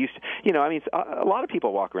 And a lot of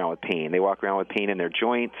people walk around with pain. They walk around with pain in their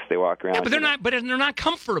joints. They walk around. Yeah, but they're not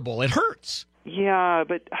comfortable. It hurts. Yeah,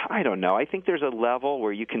 but I don't know. I think there's a level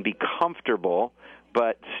where you can be comfortable,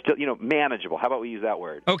 but still, manageable. How about we use that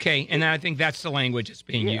word? Okay, and I think that's the languge that's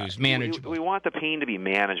being used, manageable. We want the pain to be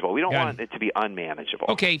manageable. We don't want it to be unmanageable.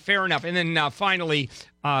 Okay, fair enough. And then finally,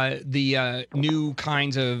 the new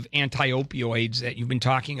kinds of anti-opioids that you've been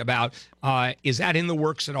talking about, is that in the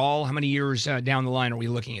works at all? How many years down the line are we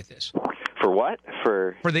looking at this? For what?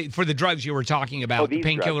 For the drugs you were talking about, the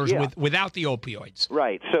painkillers without the opioids.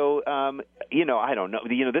 Right. So, I don't know.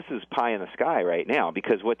 This is pie in the sky right now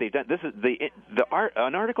because what they've done. This is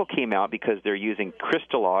an article came out because they're using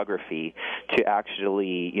crystallography to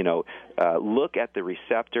actually, look at the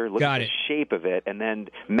receptor, look at the shape of it, and then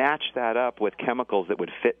match that up with chemicals that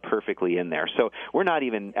would fit perfectly in there. So we're not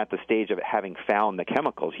even at the stage of having found the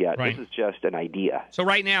chemicals yet. Right. This is just an idea. So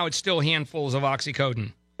right now it's still handfuls of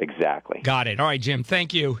oxycodone. Exactly. Got it. All right, Jim.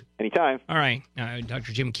 Thank you. Anytime. All right.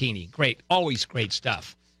 Dr. Jim Keeney. Great. Always great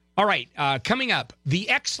stuff. All right. Coming up, the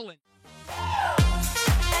excellent. All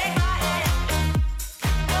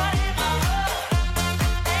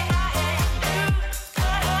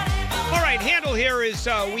right. Handel here is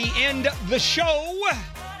we end the show.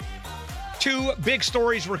 Two big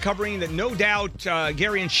stories we're covering that no doubt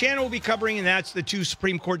Gary and Shannon will be covering, and that's the two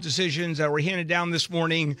Supreme Court decisions that were handed down this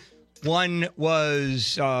morning. One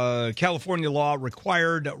was California law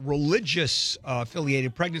required religious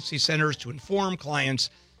affiliated pregnancy centers to inform clients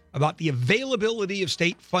about the availability of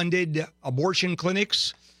state-funded abortion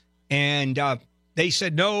clinics. And they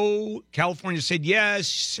said no. California said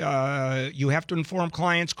yes. You have to inform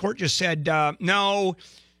clients. Court just said no.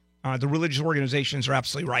 The religious organizations are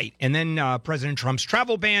absolutely right. And then President Trump's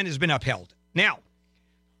travel ban has been upheld. Now,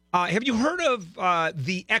 have you heard of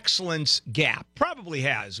the Excellence Gap? Probably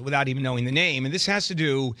has, without even knowing the name. And this has to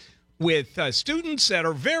do with students that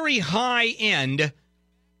are very high-end,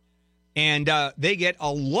 and they get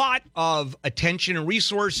a lot of attention and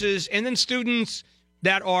resources, and then students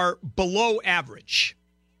that are below average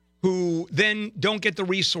who then don't get the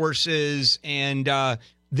resources, and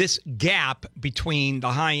this gap between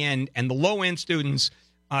the high-end and the low-end students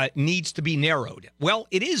needs to be narrowed. Well,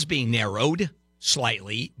 it is being narrowed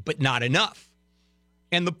slightly, but not enough.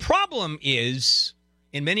 And the problem is,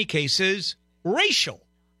 in many cases, racial.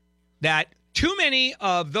 that too many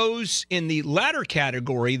of those in the latter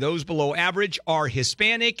category, those below average, are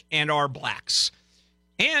Hispanic and are blacks.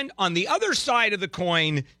 And on the other side of the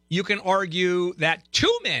coin, you can argue that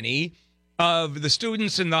too many of the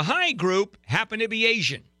students in the high group happen to be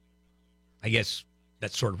Asian. I guess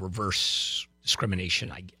that's sort of reverse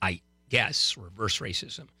discrimination, I guess, reverse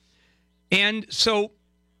racism. And so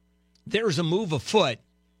there's a move afoot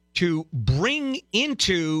to bring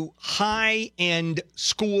into high-end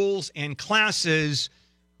schools and classes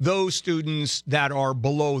those students that are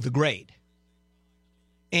below the grade.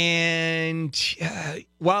 And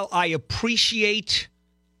while I appreciate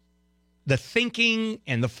the thinking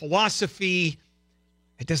and the philosophy,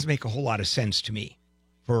 it doesn't make a whole lot of sense to me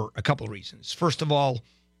for a couple of reasons. First of all,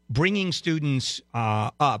 bringing students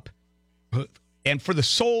up, and for the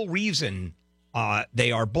sole reason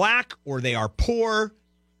they are black or they are poor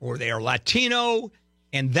or they are Latino,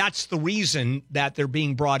 and that's the reason that they're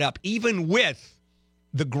being brought up, even with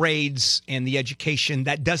the grades and the education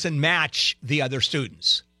that doesn't match the other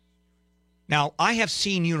students. Now, I have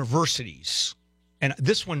seen universities, and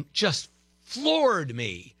this one just floored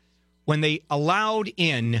me when they allowed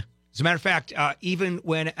in, as a matter of fact, even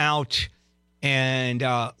went out and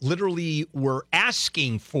literally were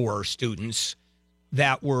asking for students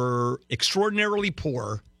that were extraordinarily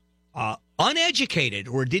poor, uneducated,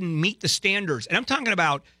 or didn't meet the standards. And I'm talking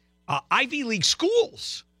about Ivy League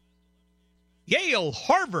schools, Yale,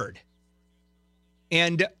 Harvard.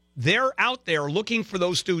 And they're out there looking for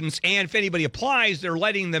those students. And if anybody applies, they're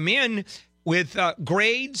letting them in with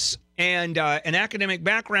grades and an academic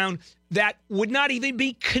background that would not even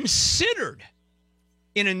be considered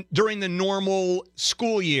during the normal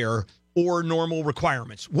school year or normal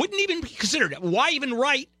requirements. Wouldn't even be considered. Why even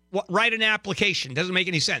write an application? Doesn't make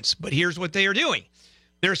any sense. But here's what they are doing.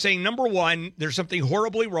 They're saying, number one, there's something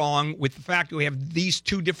horribly wrong with the fact that we have these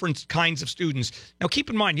two different kinds of students. Now, keep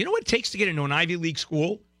in mind, you know what it takes to get into an Ivy League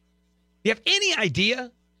school? You have any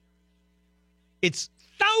idea? It's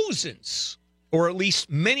thousands, or at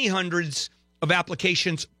least many hundreds of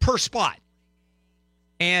applications per spot.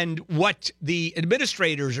 And what the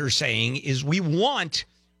administrators are saying is we want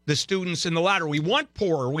the students in the latter. We want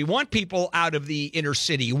poor. We want people out of the inner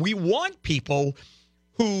city. We want people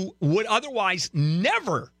who would otherwise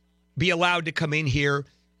never be allowed to come in here.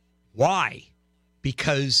 Why?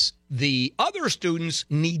 Because the other students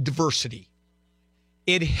need diversity.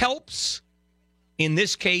 It helps, in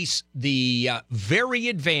this case, the very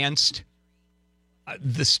advanced,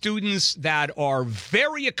 the students that are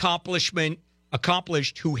very accomplished,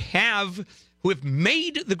 who have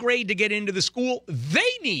made the grade to get into the school.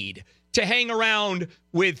 They need to hang around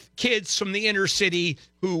with kids from the inner city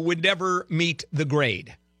who would never meet the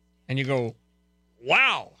grade. And you go,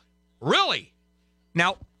 wow, really?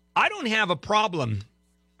 Now, I don't have a problem.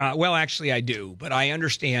 Well, actually, I do. But I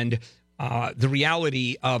understand the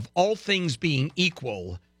reality of all things being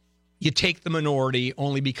equal. You take the minority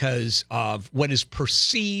only because of what is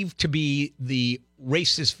perceived to be the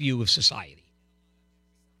racist view of society.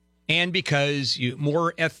 And because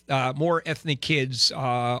more ethnic kids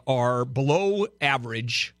are below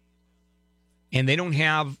average, and they don't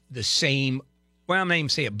have the same, well, I'm not even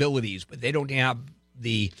say abilities, but they don't have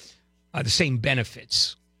the same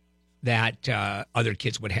benefits that other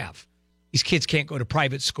kids would have. These kids can't go to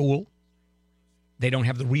private school. They don't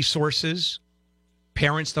have the resources.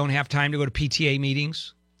 Parents don't have time to go to PTA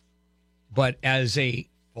meetings. But as a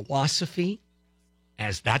philosophy,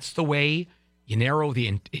 as that's the way you narrow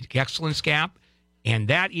the excellence gap, and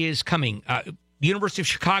that is coming. The University of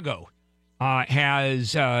Chicago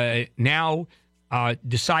has now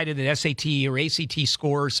decided that SAT or ACT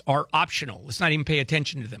scores are optional. Let's not even pay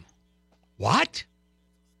attention to them. What?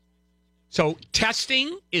 So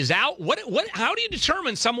testing is out. How do you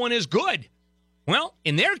determine someone is good? Well,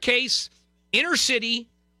 in their case, inner city,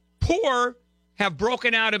 poor, have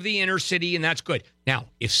broken out of the inner city, and that's good. Now,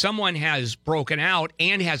 if someone has broken out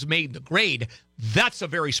and has made the grade, that's a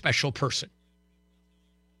very special person.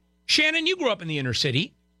 Shannon, you grew up in the inner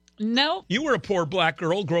city. No. You were a poor black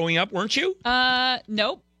girl growing up, weren't you?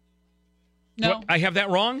 Nope. No. What, I have that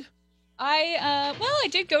wrong? I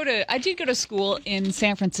did go to school in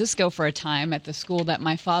San Francisco for a time at the school that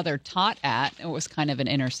my father taught at. It was kind of an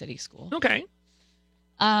inner city school. Okay.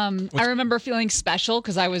 I remember feeling special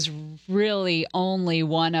because I was really only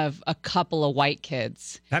one of a couple of white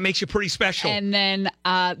kids. That makes you pretty special. And then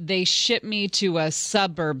they shipped me to a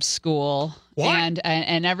suburb school. What?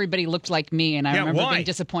 And everybody looked like me, and I remember being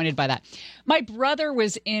disappointed by that. My brother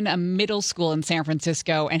was in a middle school in San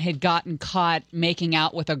Francisco and had gotten caught making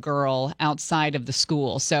out with a girl outside of the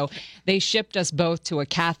school. So they shipped us both to a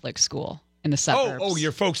Catholic school. in the suburbs. Oh,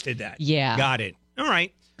 your folks did that. Yeah. Got it. All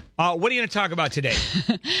right. What are you going to talk about today?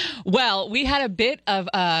 Well, we had a bit of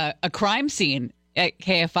a crime scene at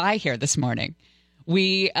KFI here this morning.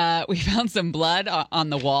 We found some blood on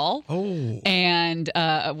the wall. And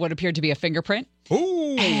what appeared to be a fingerprint.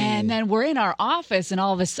 And then we're in our office, and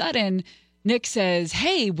all of a sudden, Nick says,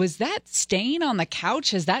 "Hey, was that stain on the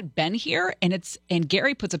couch? Has that been here?" And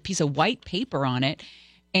Gary puts a piece of white paper on it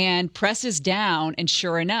and presses down, and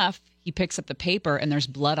sure enough, he picks up the paper, and there's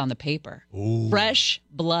blood on the paper. Fresh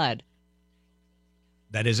blood.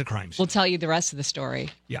 That is a crime scene. We'll tell you the rest of the story.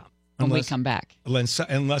 Yeah. When we come back.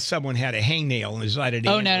 Unless someone had a hangnail and decided to...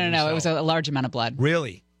 Oh, no. It was a large amount of blood.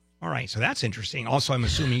 Really? All right. So that's interesting. Also, I'm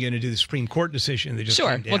assuming you're going to do the Supreme Court decision that just came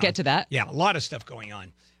down. We'll get to that. Yeah, a lot of stuff going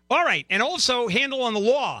on. All right. And also, Handel on the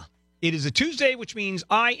Law. It is a Tuesday, which means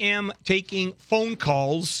I am taking phone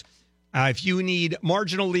calls. If you need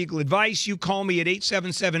marginal legal advice, you call me at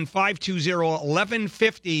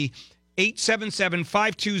 877-520-1150.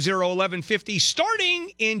 877-520-1150.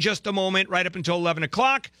 Starting in just a moment, right up until 11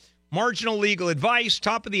 o'clock. Marginal legal advice,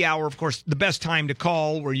 top of the hour, of course, the best time to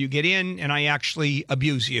call, where you get in and I actually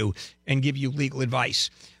abuse you and give you legal advice.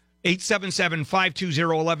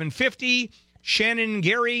 877-520-1150. Shannon,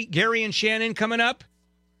 Gary and Shannon coming up.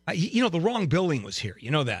 The wrong building was here.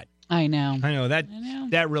 You know that. I know.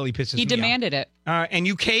 That really pisses me off. He demanded it. And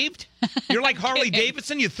you caved? You're like Harley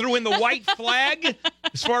Davidson. You threw in the white flag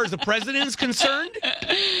as far as the president is concerned?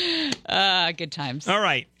 Good times. All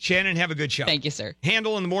right. Shannon, have a good show. Thank you, sir.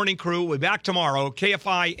 Handel and the Morning Crew. We'll be back tomorrow.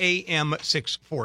 KFI AM 640.